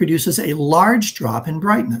temperature produces a large drop in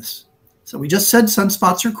brightness. So we just said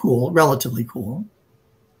sunspots are cool, relatively cool.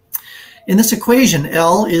 In this equation,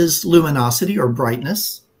 L is luminosity or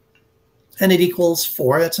brightness, and it equals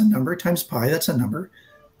 4, that's a number, times pi, that's a number,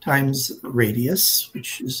 times radius,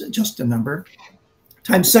 which is just a number,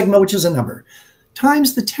 times sigma, which is a number,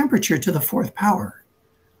 times the temperature to the 4th power.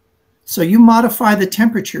 So you modify the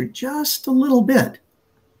temperature just a little bit,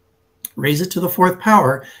 raise it to the 4th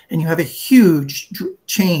power, and you have a huge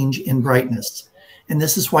change in brightness. And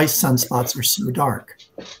this is why sunspots are so dark,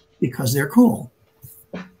 because they're cool.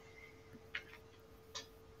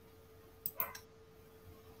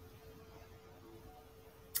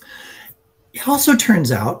 It also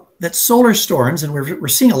turns out that solar storms, and we're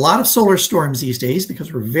seeing a lot of solar storms these days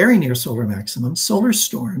because we're very near solar maximum, solar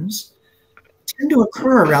storms tend to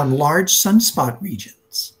occur around large sunspot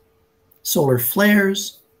regions. Solar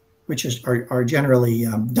flares, which are generally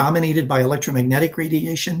dominated by electromagnetic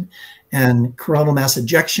radiation, and coronal mass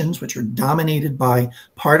ejections, which are dominated by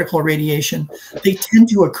particle radiation, they tend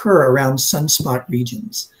to occur around sunspot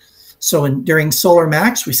regions. So during solar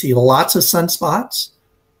max, we see lots of sunspots,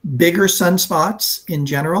 bigger sunspots in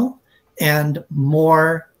general, and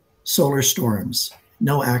more solar storms.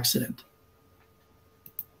 No accident.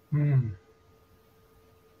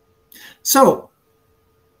 So,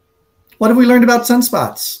 what have we learned about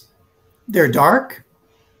sunspots? They're dark.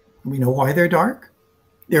 We know why they're dark.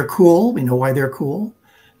 They're cool. We know why they're cool.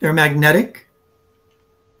 They're magnetic.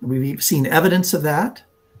 We've seen evidence of that.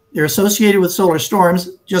 They're associated with solar storms,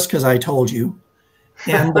 just because I told you.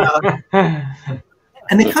 And,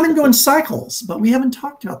 and they come and go in cycles, but we haven't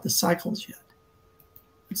talked about the cycles yet.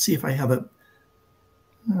 Let's see if I have a...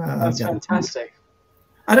 That's fantastic.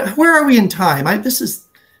 Where are we in time? I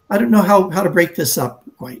don't know how to break this up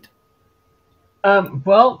quite.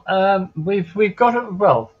 We've got it.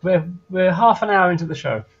 Well, we're half an hour into the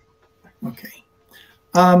show. Okay.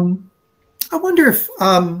 I wonder if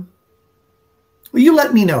well, you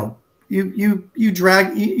let me know. You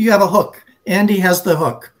have a hook. Andy has the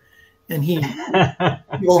hook, and he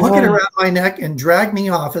will hook it around my neck and drag me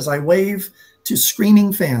off as I wave to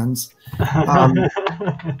screaming fans.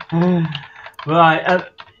 Right.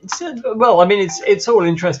 Well, I mean, it's all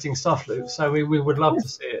interesting stuff, Lou. So we would love to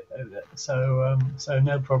see it. So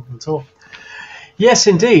no problem at all. Yes,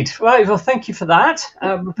 indeed. Right. Well, thank you for that.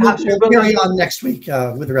 Perhaps we'll carry on next week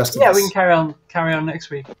with the rest of us. Yeah, we can carry on next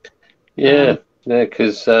week. Yeah,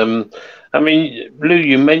 because I mean, Lou,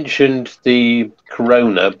 you mentioned the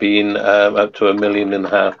corona being up to 1.5 million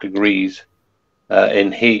degrees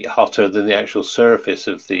in heat, hotter than the actual surface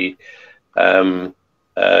of the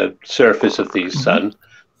sun.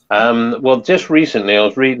 Well, just recently I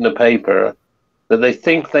was reading a paper that they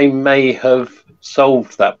think they may have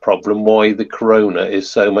solved that problem, why the corona is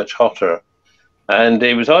so much hotter. And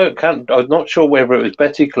it was, I'm not sure whether it was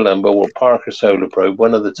Betty Colombo or Parker Solar Probe,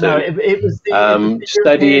 one of the two. No, it was the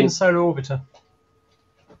studying European Solar Orbiter.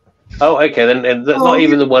 Oh, okay, then not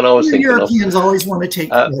even the one I was thinking Europeans always want to take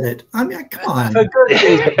credit. I mean, come on. For good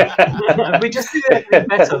reason. We just do it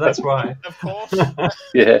better, that's why. Of course.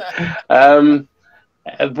 Yeah.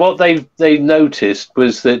 What they noticed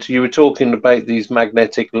was that you were talking about these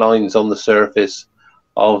magnetic lines on the surface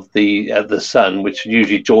of the sun, which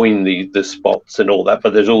usually join the spots and all that,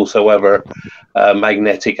 but there's also other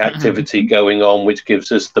magnetic activity going on, which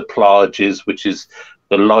gives us the plages, which is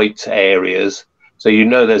the light areas. So you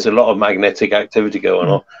know there's a lot of magnetic activity going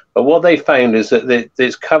on. But what they found is that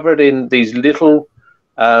it's covered in these little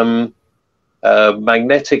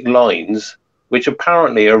magnetic lines, which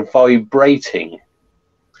apparently are vibrating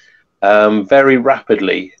very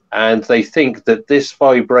rapidly. And they think that this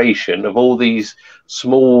vibration of all these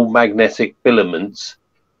small magnetic filaments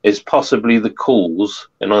is possibly the cause.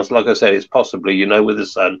 And like I said, it's possibly, you know, with the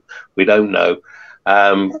sun, we don't know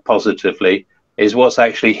positively, is what's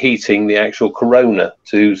actually heating the actual corona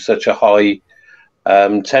to such a high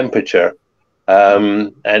temperature.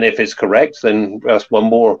 And if it's correct, then that's one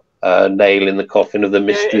more nail in the coffin of the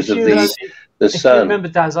mysteries of the sun. If you remember,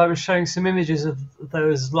 Daz, I was showing some images of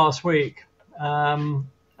those last week.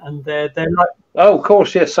 And they're like... Oh, of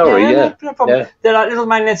course, yeah, sorry, yeah. No problem. They're like little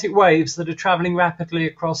magnetic waves that are travelling rapidly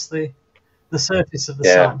across the surface of the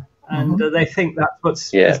sun. And they think that's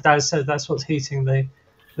what's, as Daz said, that's what's heating the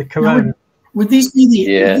corona. Would these be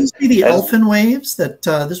the Elfin waves? That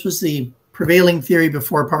this was the prevailing theory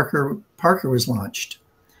before Parker was launched.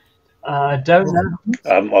 Don't know.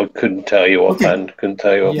 I couldn't tell you offhand. Couldn't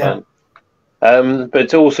tell you offhand.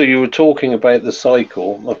 But also, you were talking about the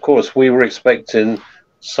cycle. Of course, we were expecting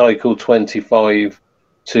cycle 25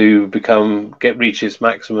 to reach its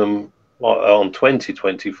maximum on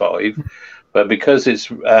 2025, but because it's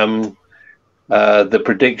the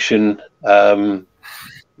prediction.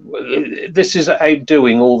 This is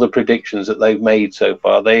outdoing all the predictions that they've made so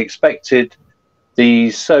far. They expected the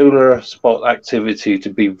solar spot activity to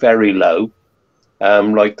be very low,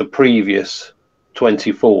 like the previous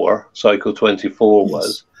 24, cycle 24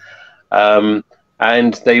 was.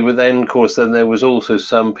 And they were then, of course, then there was also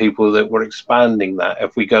some people that were expanding that.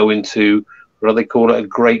 If we go into, what do they call it, a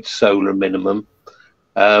great solar minimum,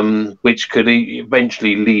 which could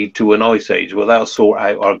eventually lead to an ice age. Well, that'll sort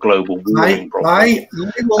out our global warming problem.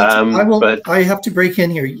 I have to break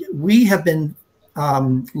in here. We have been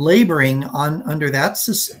laboring under that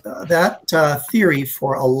theory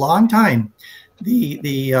for a long time.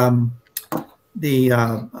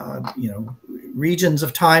 Regions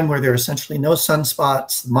of time where there are essentially no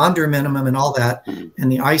sunspots, Maunder minimum, and all that, and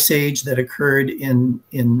the ice age that occurred in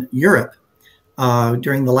Europe.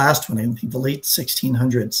 During the last one, I think the late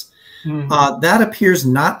 1600s. That appears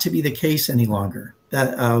not to be the case any longer.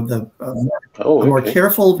 That a more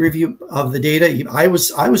careful review of the data. I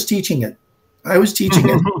was teaching it.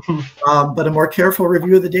 But a more careful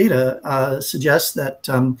review of the data suggests that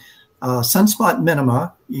sunspot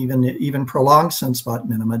minima, even prolonged sunspot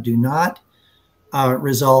minima, do not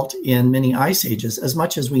result in mini ice ages as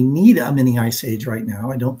much as we need a mini ice age right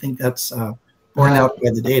now. I don't think that's borne out by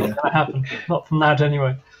the data. Not happen. Not from that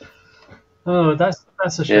anyway. Oh, that's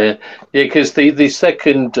a shame. Yeah, because the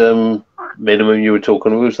second minimum you were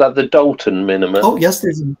talking about, was that the Dalton minimum? Oh yes,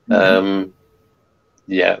 there's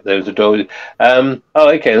yeah, there was a Dalton.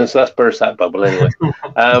 Okay, so that's burst that bubble anyway.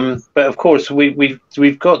 But of course,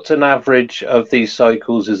 we've got an average of these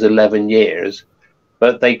cycles is 11 years,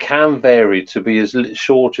 but they can vary to be as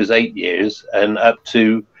short as 8 years and up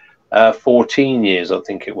to 14 years, I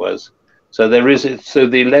think it was. So the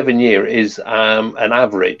 11-year is an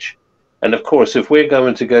average, and of course, if we're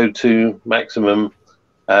going to go to maximum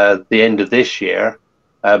the end of this year,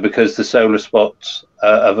 because the solar spots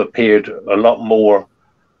have appeared a lot more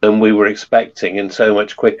than we were expecting and so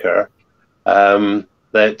much quicker,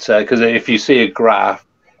 that because if you see a graph,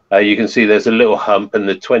 you can see there's a little hump, and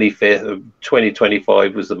the 25th of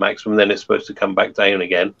 2025 was the maximum. Then it's supposed to come back down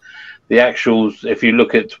again. The actuals, if you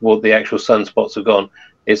look at what the actual sunspots have gone,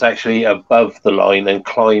 it's actually above the line and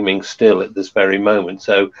climbing still at this very moment.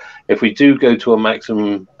 So if we do go to a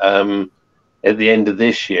maximum at the end of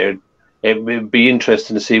this year, it would be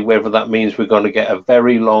interesting to see whether that means we're going to get a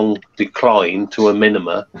very long decline to a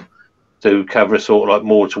minima to cover sort of like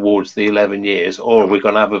more towards the 11 years, or we're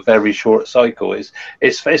going to have a very short cycle.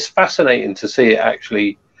 It's fascinating to see it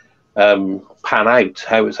actually pan out,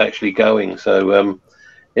 how it's actually going. So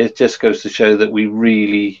it just goes to show that we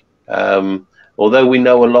really although we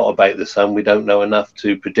know a lot about the sun, we don't know enough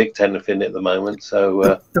to predict anything at the moment.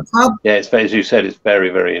 So yeah, it's, as you said, it's very,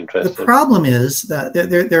 very interesting. The problem is that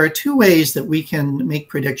there are two ways that we can make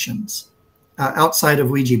predictions outside of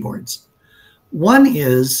Ouija boards. One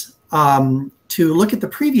is to look at the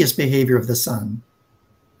previous behavior of the sun,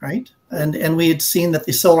 right? And we had seen that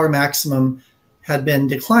the solar maximum had been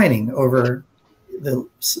declining over the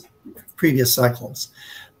previous cycles.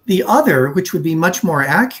 The other, which would be much more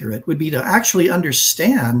accurate, would be to actually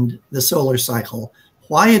understand the solar cycle,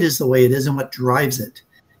 why it is the way it is and what drives it.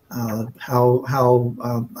 I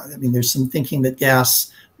mean, there's some thinking that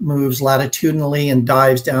gas moves latitudinally and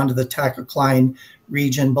dives down to the tachocline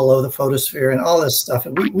region below the photosphere and all this stuff.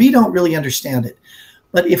 And we don't really understand it.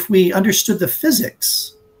 But if we understood the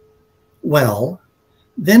physics well,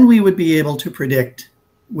 then we would be able to predict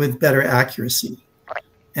with better accuracy.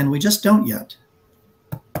 And we just don't yet.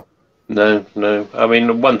 No. I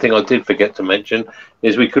mean, one thing I did forget to mention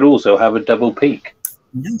is we could also have a double peak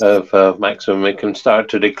of maximum. It can start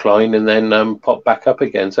to decline and then pop back up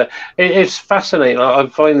again. So it's fascinating. I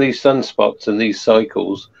find these sunspots and these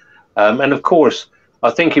cycles. And of course,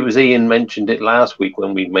 I think it was Ian mentioned it last week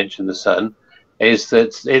when we mentioned the sun, is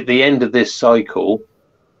that at the end of this cycle,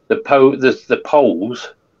 the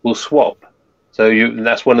poles will swap. So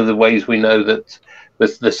that's one of the ways we know that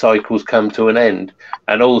the cycles come to an end.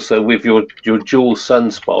 And also with your dual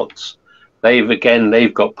sunspots,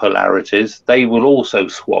 they've got polarities. They will also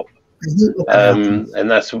swap, and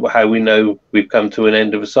that's how we know we've come to an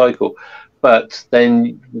end of a cycle. But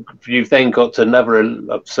then you've then got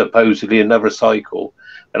supposedly another cycle,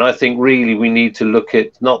 and I think really we need to look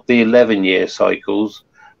at not the 11-year cycles,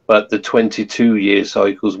 but the 22-year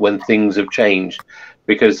cycles when things have changed,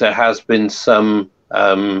 because there has been some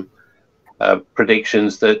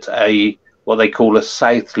predictions that what they call a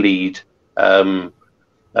south lead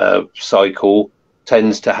cycle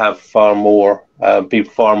tends to have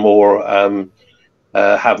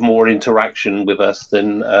have more interaction with us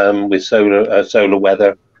than with solar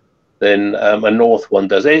weather than a north one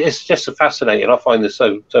does. It's just fascinating. I find this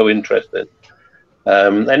so interesting.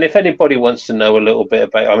 And if anybody wants to know a little bit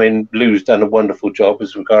about, I mean, Lou's done a wonderful job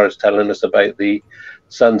as regards telling us about the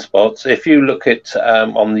sunspots. If you look at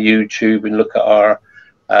on the YouTube and look at our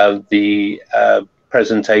the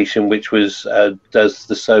presentation, which was does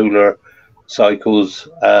the solar cycles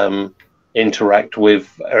interact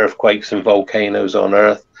with earthquakes and volcanoes on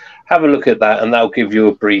Earth, have a look at that, and that'll give you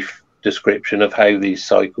a brief description of how these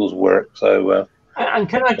cycles work. So, and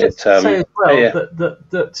can I just say as well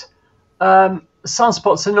that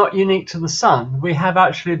sunspots are not unique to the sun. We have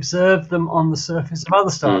actually observed them on the surface of other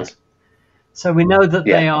stars. So we know that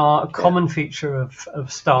they are a common feature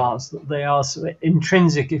of stars, that they are sort of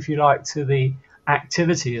intrinsic, if you like, to the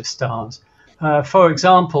activity of stars. For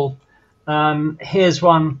example, here's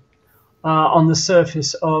one on the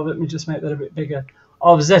surface of, let me just make that a bit bigger,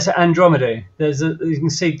 of Zeta Andromedae. You can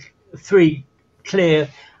see three clear,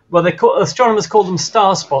 well, astronomers call them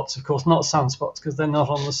star spots, of course, not sunspots, because they're not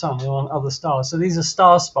on the sun, they're on other stars. So these are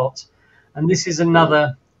star spots, and this is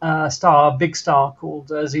another star, big star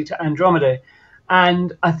called Zeta Andromedae.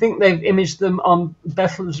 And I think they've imaged them on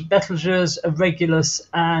Betelgeuse, Regulus,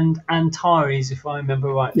 and Antares, if I remember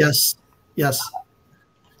right. Yes.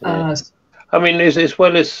 I mean,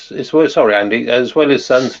 sorry, Andy, as well as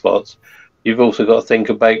sunspots, you've also got to think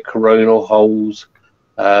about coronal holes,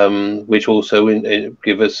 which also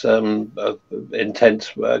give us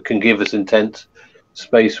intense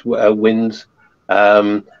space winds.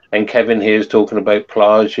 And Kevin here is talking about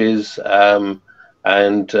plages and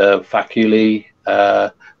faculae.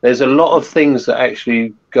 There's a lot of things that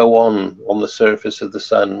actually go on the surface of the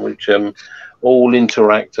sun, which all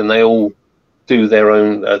interact, and they all do their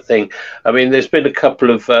own thing. I mean, there's been a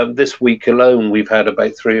couple of this week alone, we've had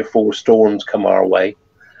about 3 or 4 storms come our way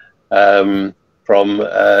from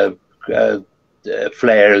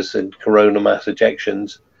flares and coronal mass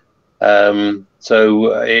ejections.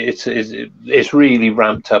 So it's really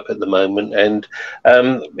ramped up at the moment. And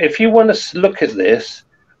if you want to look at this,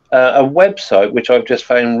 a website which I've just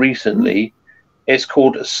found recently, it's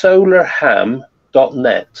called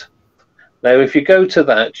solarham.net. Now, if you go to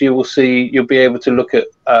that, you'll be able to look at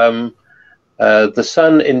the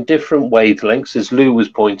sun in different wavelengths, as Lou was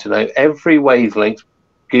pointing out. Every wavelength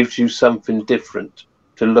gives you something different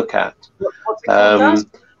to look at.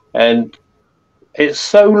 And it's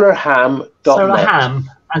solarham.net. Solarham,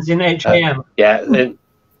 as in H-A-M.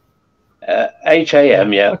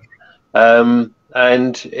 H-A-M, yeah. Okay.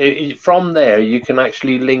 And from there, you can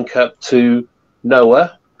actually link up to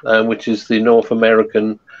NOAA, which is the North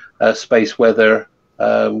American Space Weather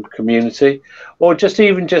community, or just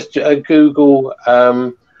Google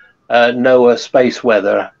NOAA space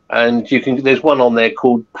weather, and there's one on there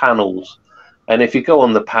called panels, and if you go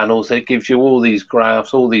on the panels, it gives you all these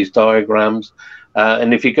graphs, all these diagrams,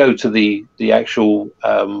 and if you go to the actual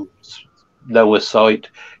NOAA site,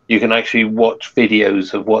 you can actually watch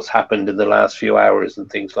videos of what's happened in the last few hours and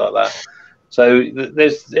things like that. So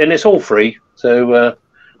it's all free. So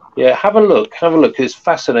yeah, have a look. It's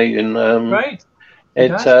fascinating. Great.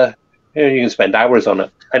 It's you can spend hours on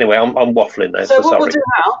it. Anyway, I'm waffling now. So what we'll do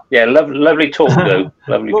now? Yeah, lovely talk, though.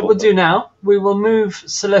 Lovely. What we'll do now? We will move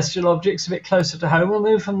celestial objects a bit closer to home. We'll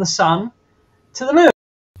move from the sun to the moon.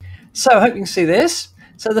 So I hope you can see this.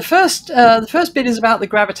 So the first bit is about the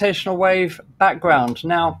gravitational wave background.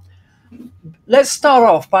 Now, let's start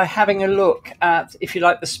off by having a look at, if you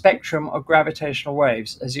like, the spectrum of gravitational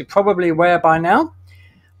waves. As you're probably aware by now,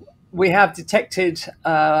 we have detected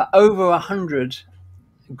over 100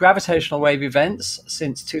 gravitational wave events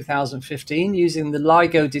since 2015 using the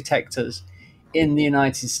LIGO detectors in the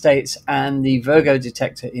United States and the Virgo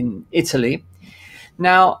detector in Italy.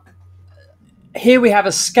 Now, here we have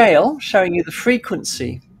a scale showing you the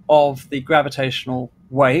frequency of the gravitational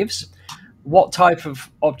waves, what type of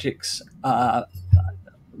objects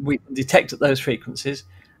we can detect at those frequencies,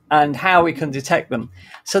 and how we can detect them.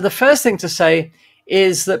 So the first thing to say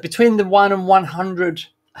is that between the 1 and 100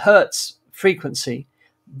 hertz frequency,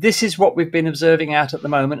 this is what we've been observing out at the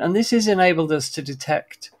moment, and this has enabled us to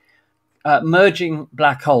detect merging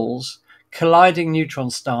black holes, colliding neutron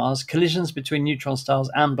stars, collisions between neutron stars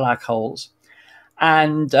and black holes.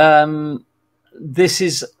 And this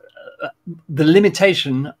is the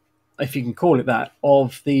limitation, if you can call it that,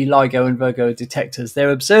 of the LIGO and Virgo detectors.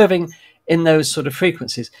 They're observing in those sort of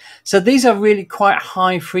frequencies. So these are really quite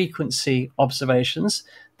high frequency observations.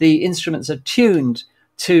 The instruments are tuned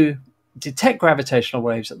to detect gravitational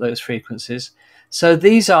waves at those frequencies. So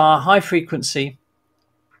these are high frequency,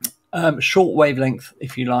 short wavelength,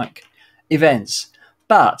 if you like, events.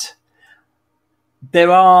 But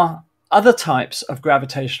there are other types of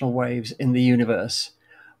gravitational waves in the universe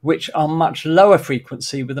which are much lower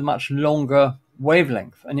frequency with a much longer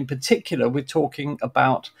wavelength. And in particular, we're talking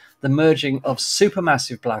about the merging of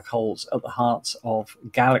supermassive black holes at the hearts of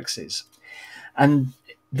galaxies. And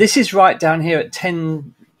this is right down here at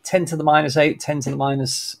 10 to the minus 8, 10 to the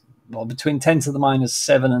minus, well, between 10 to the minus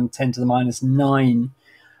 7 and 10 to the minus 9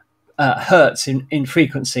 hertz in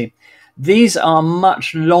frequency. These are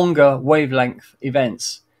much longer wavelength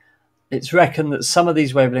events. It's reckoned that some of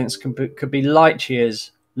these wavelengths could be light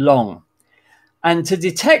years long. And to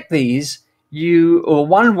detect these,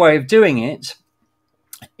 one way of doing it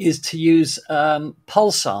is to use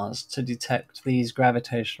pulsars to detect these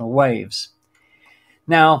gravitational waves.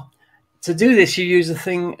 Now, to do this, you use the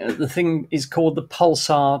thing is called the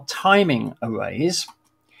pulsar timing arrays,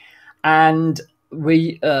 and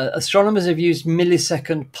astronomers have used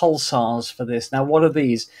millisecond pulsars for this. Now, what are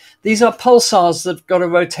these? These are pulsars that have got a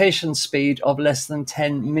rotation speed of less than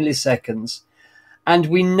 10 milliseconds, and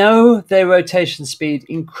we know their rotation speed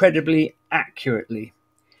incredibly accurately.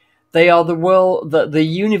 They are the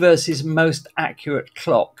universe's most accurate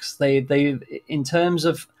clocks. They in terms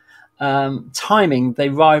of timing, they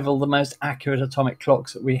rival the most accurate atomic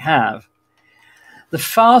clocks that we have. The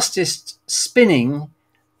fastest spinning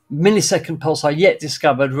millisecond pulsar yet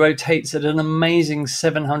discovered rotates at an amazing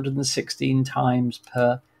 716 times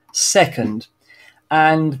per second.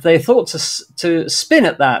 And they thought to spin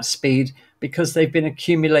at that speed because they've been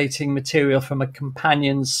accumulating material from a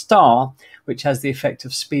companion star, which has the effect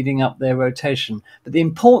of speeding up their rotation. But the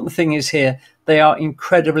important thing is here, they are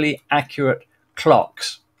incredibly accurate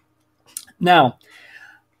clocks. Now,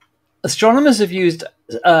 astronomers have used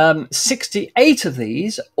 68 of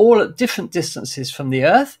these, all at different distances from the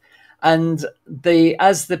Earth. And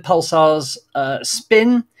as the pulsars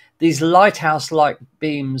spin, these lighthouse-like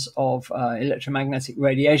beams of electromagnetic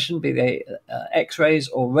radiation, be they X-rays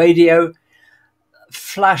or radio,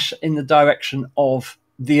 flash in the direction of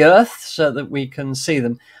the Earth so that we can see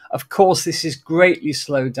them. Of course, this is greatly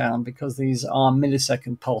slowed down because these are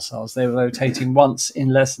millisecond pulsars. They're rotating once in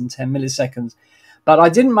less than 10 milliseconds. But I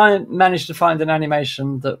didn't manage to find an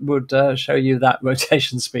animation that would show you that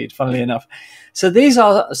rotation speed, funnily enough. So these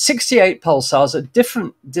are 68 pulsars at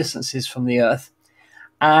different distances from the Earth.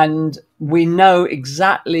 And we know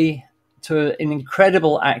exactly, to an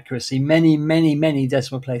incredible accuracy, many, many, many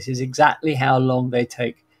decimal places, exactly how long they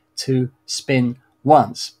take to spin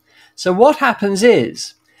once. So what happens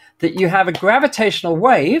is that you have a gravitational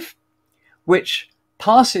wave which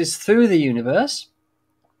passes through the universe,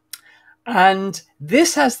 and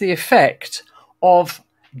this has the effect of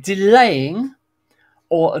delaying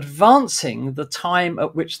or advancing the time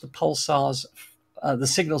at which the pulsars, the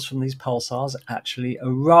signals from these pulsars actually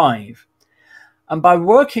arrive. And by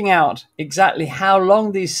working out exactly how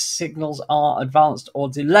long these signals are advanced or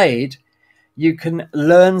delayed, you can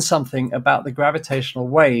learn something about the gravitational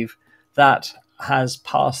wave that has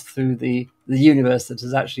passed through the universe that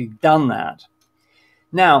has actually done that.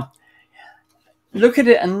 Now, look at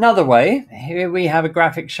it another way. Here we have a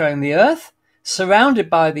graphic showing the Earth surrounded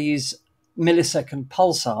by these millisecond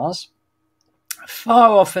pulsars.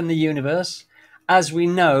 Far off in the universe, as we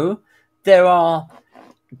know, there are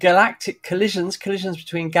galactic collisions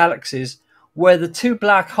between galaxies, where the two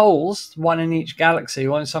black holes, one in each galaxy,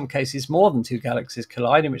 or in some cases more than two galaxies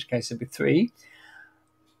collide, in which case it'd be three,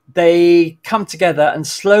 they come together and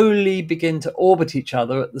slowly begin to orbit each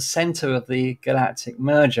other at the center of the galactic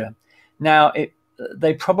merger. Now,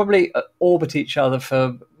 they probably orbit each other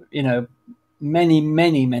for,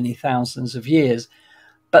 many thousands of years,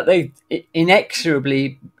 but they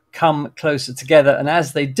inexorably come closer together. And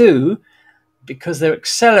as they do, because they're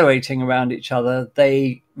accelerating around each other,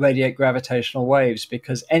 they radiate gravitational waves,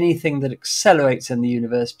 because anything that accelerates in the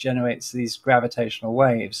universe generates these gravitational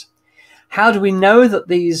waves. How do we know that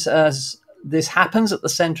this happens at the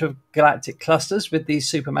center of galactic clusters with these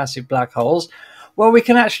supermassive black holes? Well, we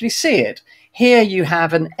can actually see it. Here you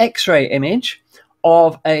have an X-ray image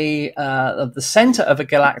of the center of a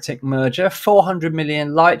galactic merger 400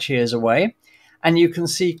 million light years away, and you can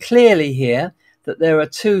see clearly here that there are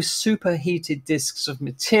two superheated disks of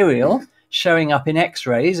material showing up in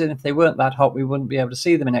X-rays, and if they weren't that hot, we wouldn't be able to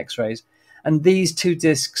see them in X-rays. And these two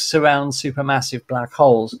disks surround supermassive black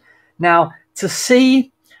holes. Now, to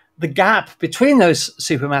see the gap between those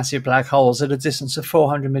supermassive black holes at a distance of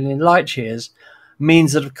 400 million light years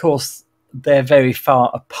means that, of course, they're very far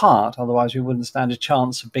apart. Otherwise, we wouldn't stand a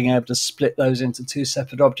chance of being able to split those into two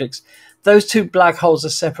separate objects. Those two black holes are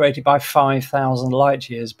separated by 5,000 light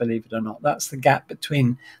years, believe it or not. That's the gap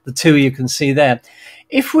between the two you can see there.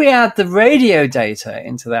 If we add the radio data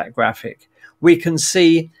into that graphic, we can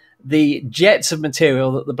see the jets of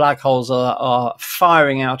material that the black holes are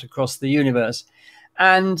firing out across the universe.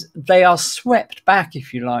 And they are swept back,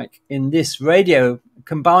 if you like, in this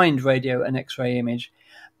combined radio and X-ray image,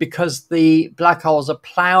 because the black holes are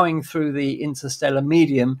plowing through the interstellar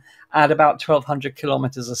medium at about 1,200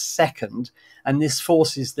 kilometers a second. And this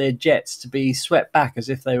forces their jets to be swept back as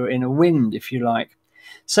if they were in a wind, if you like.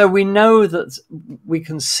 So we know that we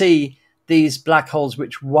can see these black holes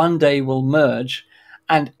which one day will merge.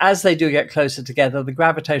 And as they do get closer together, the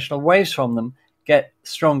gravitational waves from them get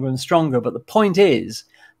stronger and stronger. But the point is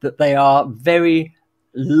that they are very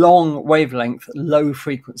long wavelength, low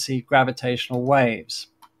frequency gravitational waves.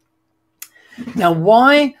 Now,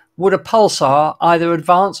 why would a pulsar either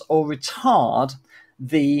advance or retard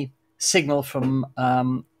the signal from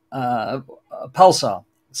a pulsar?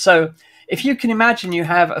 So if you can imagine you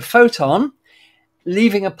have a photon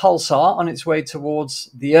leaving a pulsar on its way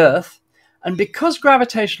towards the Earth, and because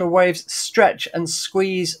gravitational waves stretch and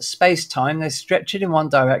squeeze space-time, they stretch it in one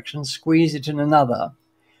direction, squeeze it in another,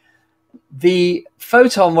 the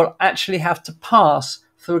photon will actually have to pass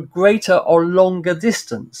through a greater or longer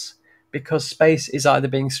distance, because space is either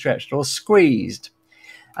being stretched or squeezed.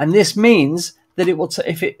 And this means that it will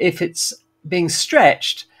if it's being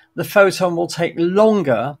stretched, the photon will take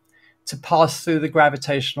longer to pass through the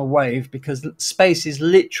gravitational wave, because space is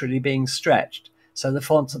literally being stretched. So the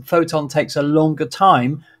photon takes a longer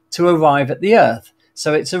time to arrive at the Earth.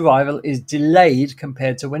 So its arrival is delayed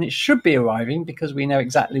compared to when it should be arriving, because we know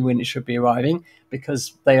exactly when it should be arriving,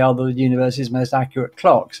 because they are the universe's most accurate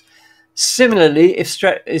clocks. Similarly, if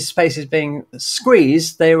space is being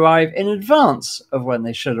squeezed, they arrive in advance of when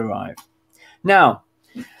they should arrive. Now,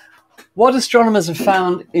 what astronomers have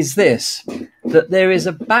found is this, that there is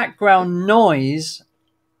a background noise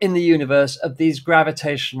in the universe of these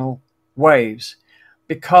gravitational waves,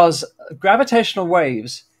 because gravitational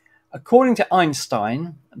waves, according to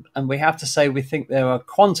Einstein, and we have to say we think there are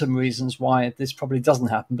quantum reasons why this probably doesn't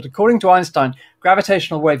happen, but according to Einstein,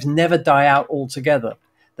 gravitational waves never die out altogether.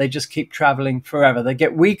 They just keep traveling forever. They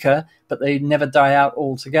get weaker, but they never die out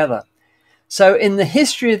altogether. So in the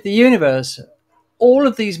history of the universe, all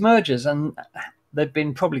of these mergers, and there have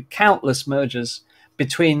been probably countless mergers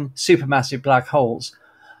between supermassive black holes,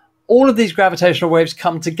 all of these gravitational waves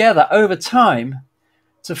come together over time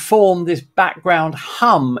to form this background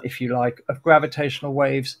hum, if you like, of gravitational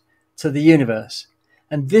waves to the universe.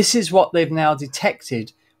 And this is what they've now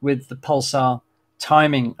detected with the pulsar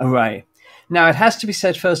timing array. Now, it has to be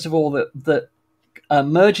said, first of all, that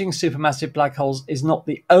merging supermassive black holes is not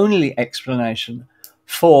the only explanation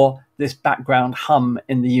for this background hum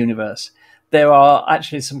in the universe. there are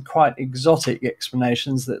actually some quite exotic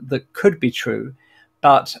explanations that could be true,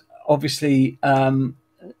 but obviously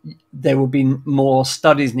there will be more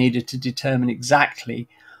studies needed to determine exactly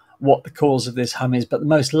what the cause of this hum is. But the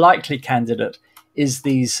most likely candidate is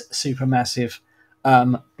these supermassive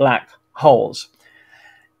black holes.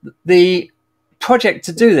 The project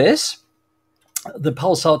to do this, the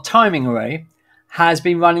pulsar timing array, has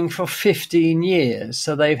been running for 15 years.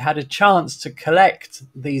 So they've had a chance to collect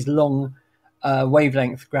these long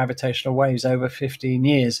wavelength gravitational waves over 15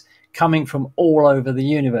 years, coming from all over the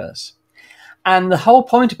universe. And the whole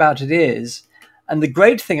point about it is, and the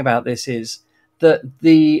great thing about this is, that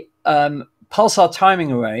the pulsar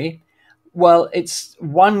timing array, well, it's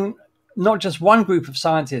not just one group of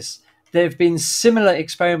scientists. There have been similar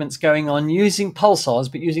experiments going on using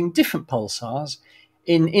pulsars, but using different pulsars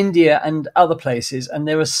in India and other places. And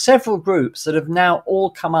there are several groups that have now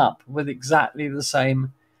all come up with exactly the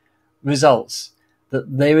same results,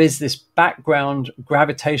 that there is this background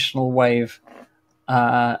gravitational wave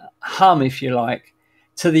hum, if you like,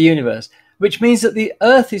 to the universe, which means that the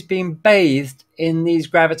Earth is being bathed in these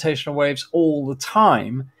gravitational waves all the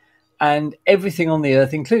time. And everything on the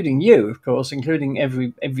Earth, including you, of course, including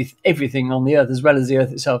everything on the Earth, as well as the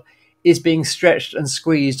Earth itself, is being stretched and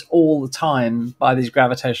squeezed all the time by these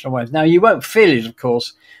gravitational waves. Now, you won't feel it, of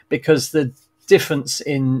course, because the difference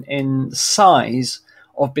in size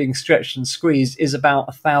of being stretched and squeezed is about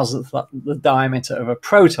 1,000th the diameter of a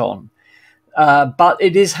proton. But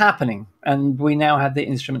it is happening, and we now have the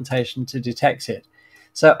instrumentation to detect it.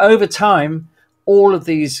 So over time, all of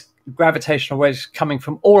these gravitational waves coming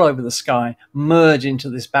from all over the sky merge into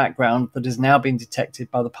this background that is now being detected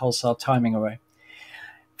by the pulsar timing array.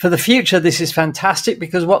 For the future, this is fantastic,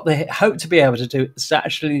 because what they hope to be able to do is to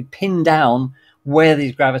actually pin down where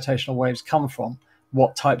these gravitational waves come from,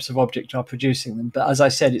 what types of objects are producing them. But as I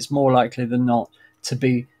said, it's more likely than not to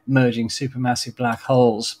be merging supermassive black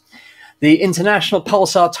holes. The International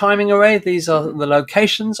Pulsar Timing Array, these are the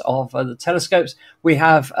locations of the telescopes. We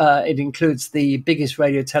have, it includes the biggest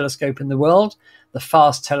radio telescope in the world, the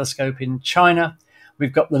FAST telescope in China.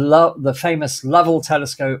 We've got the famous Lovell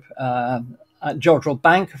telescope at Jodrell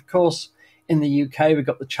Bank, of course, in the UK. We've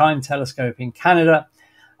got the Chime telescope in Canada.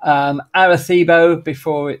 Arecibo,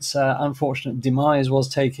 before its unfortunate demise, was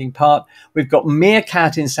taking part. We've got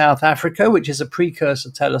Meerkat in South Africa, which is a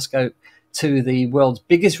precursor telescope to the world's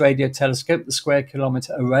biggest radio telescope, the Square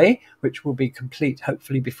Kilometre Array, which will be complete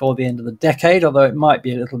hopefully before the end of the decade, although it might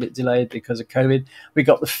be a little bit delayed because of COVID. We've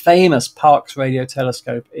got the famous Parkes Radio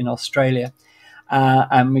Telescope in Australia,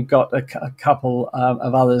 and we've got a couple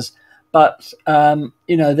of others. But,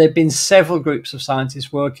 you know, there have been several groups of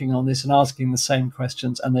scientists working on this and asking the same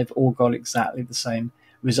questions, and they've all got exactly the same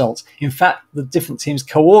results. In fact, the different teams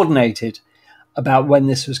coordinated about when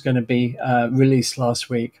this was going to be released last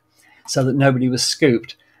week, so that nobody was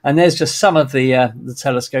scooped. And there's just some of the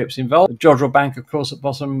telescopes involved. The Jodrell Bank, of course, at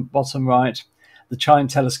bottom right, the Chime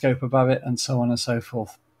telescope above it, and so on and so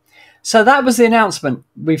forth. So that was the announcement.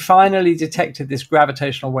 We finally detected this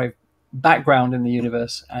gravitational wave background in the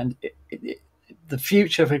universe, and the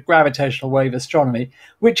future for gravitational wave astronomy,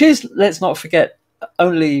 which is, let's not forget,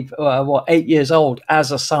 only 8 years old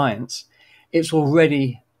as a science. It's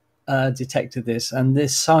already detected this, and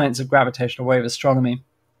this science of gravitational wave astronomy,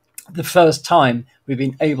 the first time we've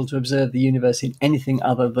been able to observe the universe in anything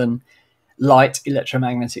other than light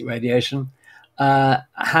electromagnetic radiation,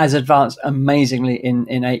 has advanced amazingly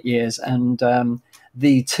in 8 years. And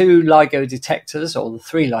the two LIGO detectors, or the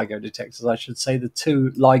three LIGO detectors, I should say, the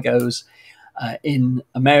two LIGOs in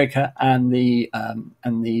America and the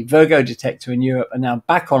Virgo detector in Europe are now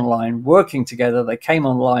back online, working together. They came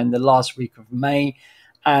online the last week of May,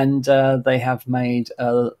 and they have made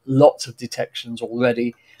lots of detections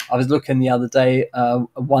already. I was looking the other day,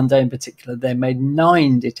 one day in particular, they made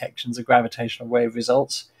 9 detections of gravitational wave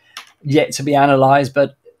results yet to be analyzed.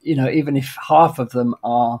 But, you know, even if half of them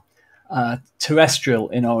are terrestrial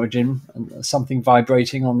in origin, something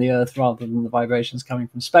vibrating on the Earth rather than the vibrations coming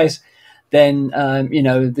from space, then, you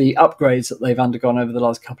know, the upgrades that they've undergone over the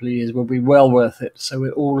last couple of years will be well worth it. So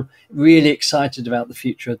we're all really excited about the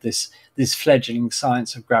future of this fledgling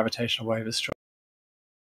science of gravitational wave astronomy.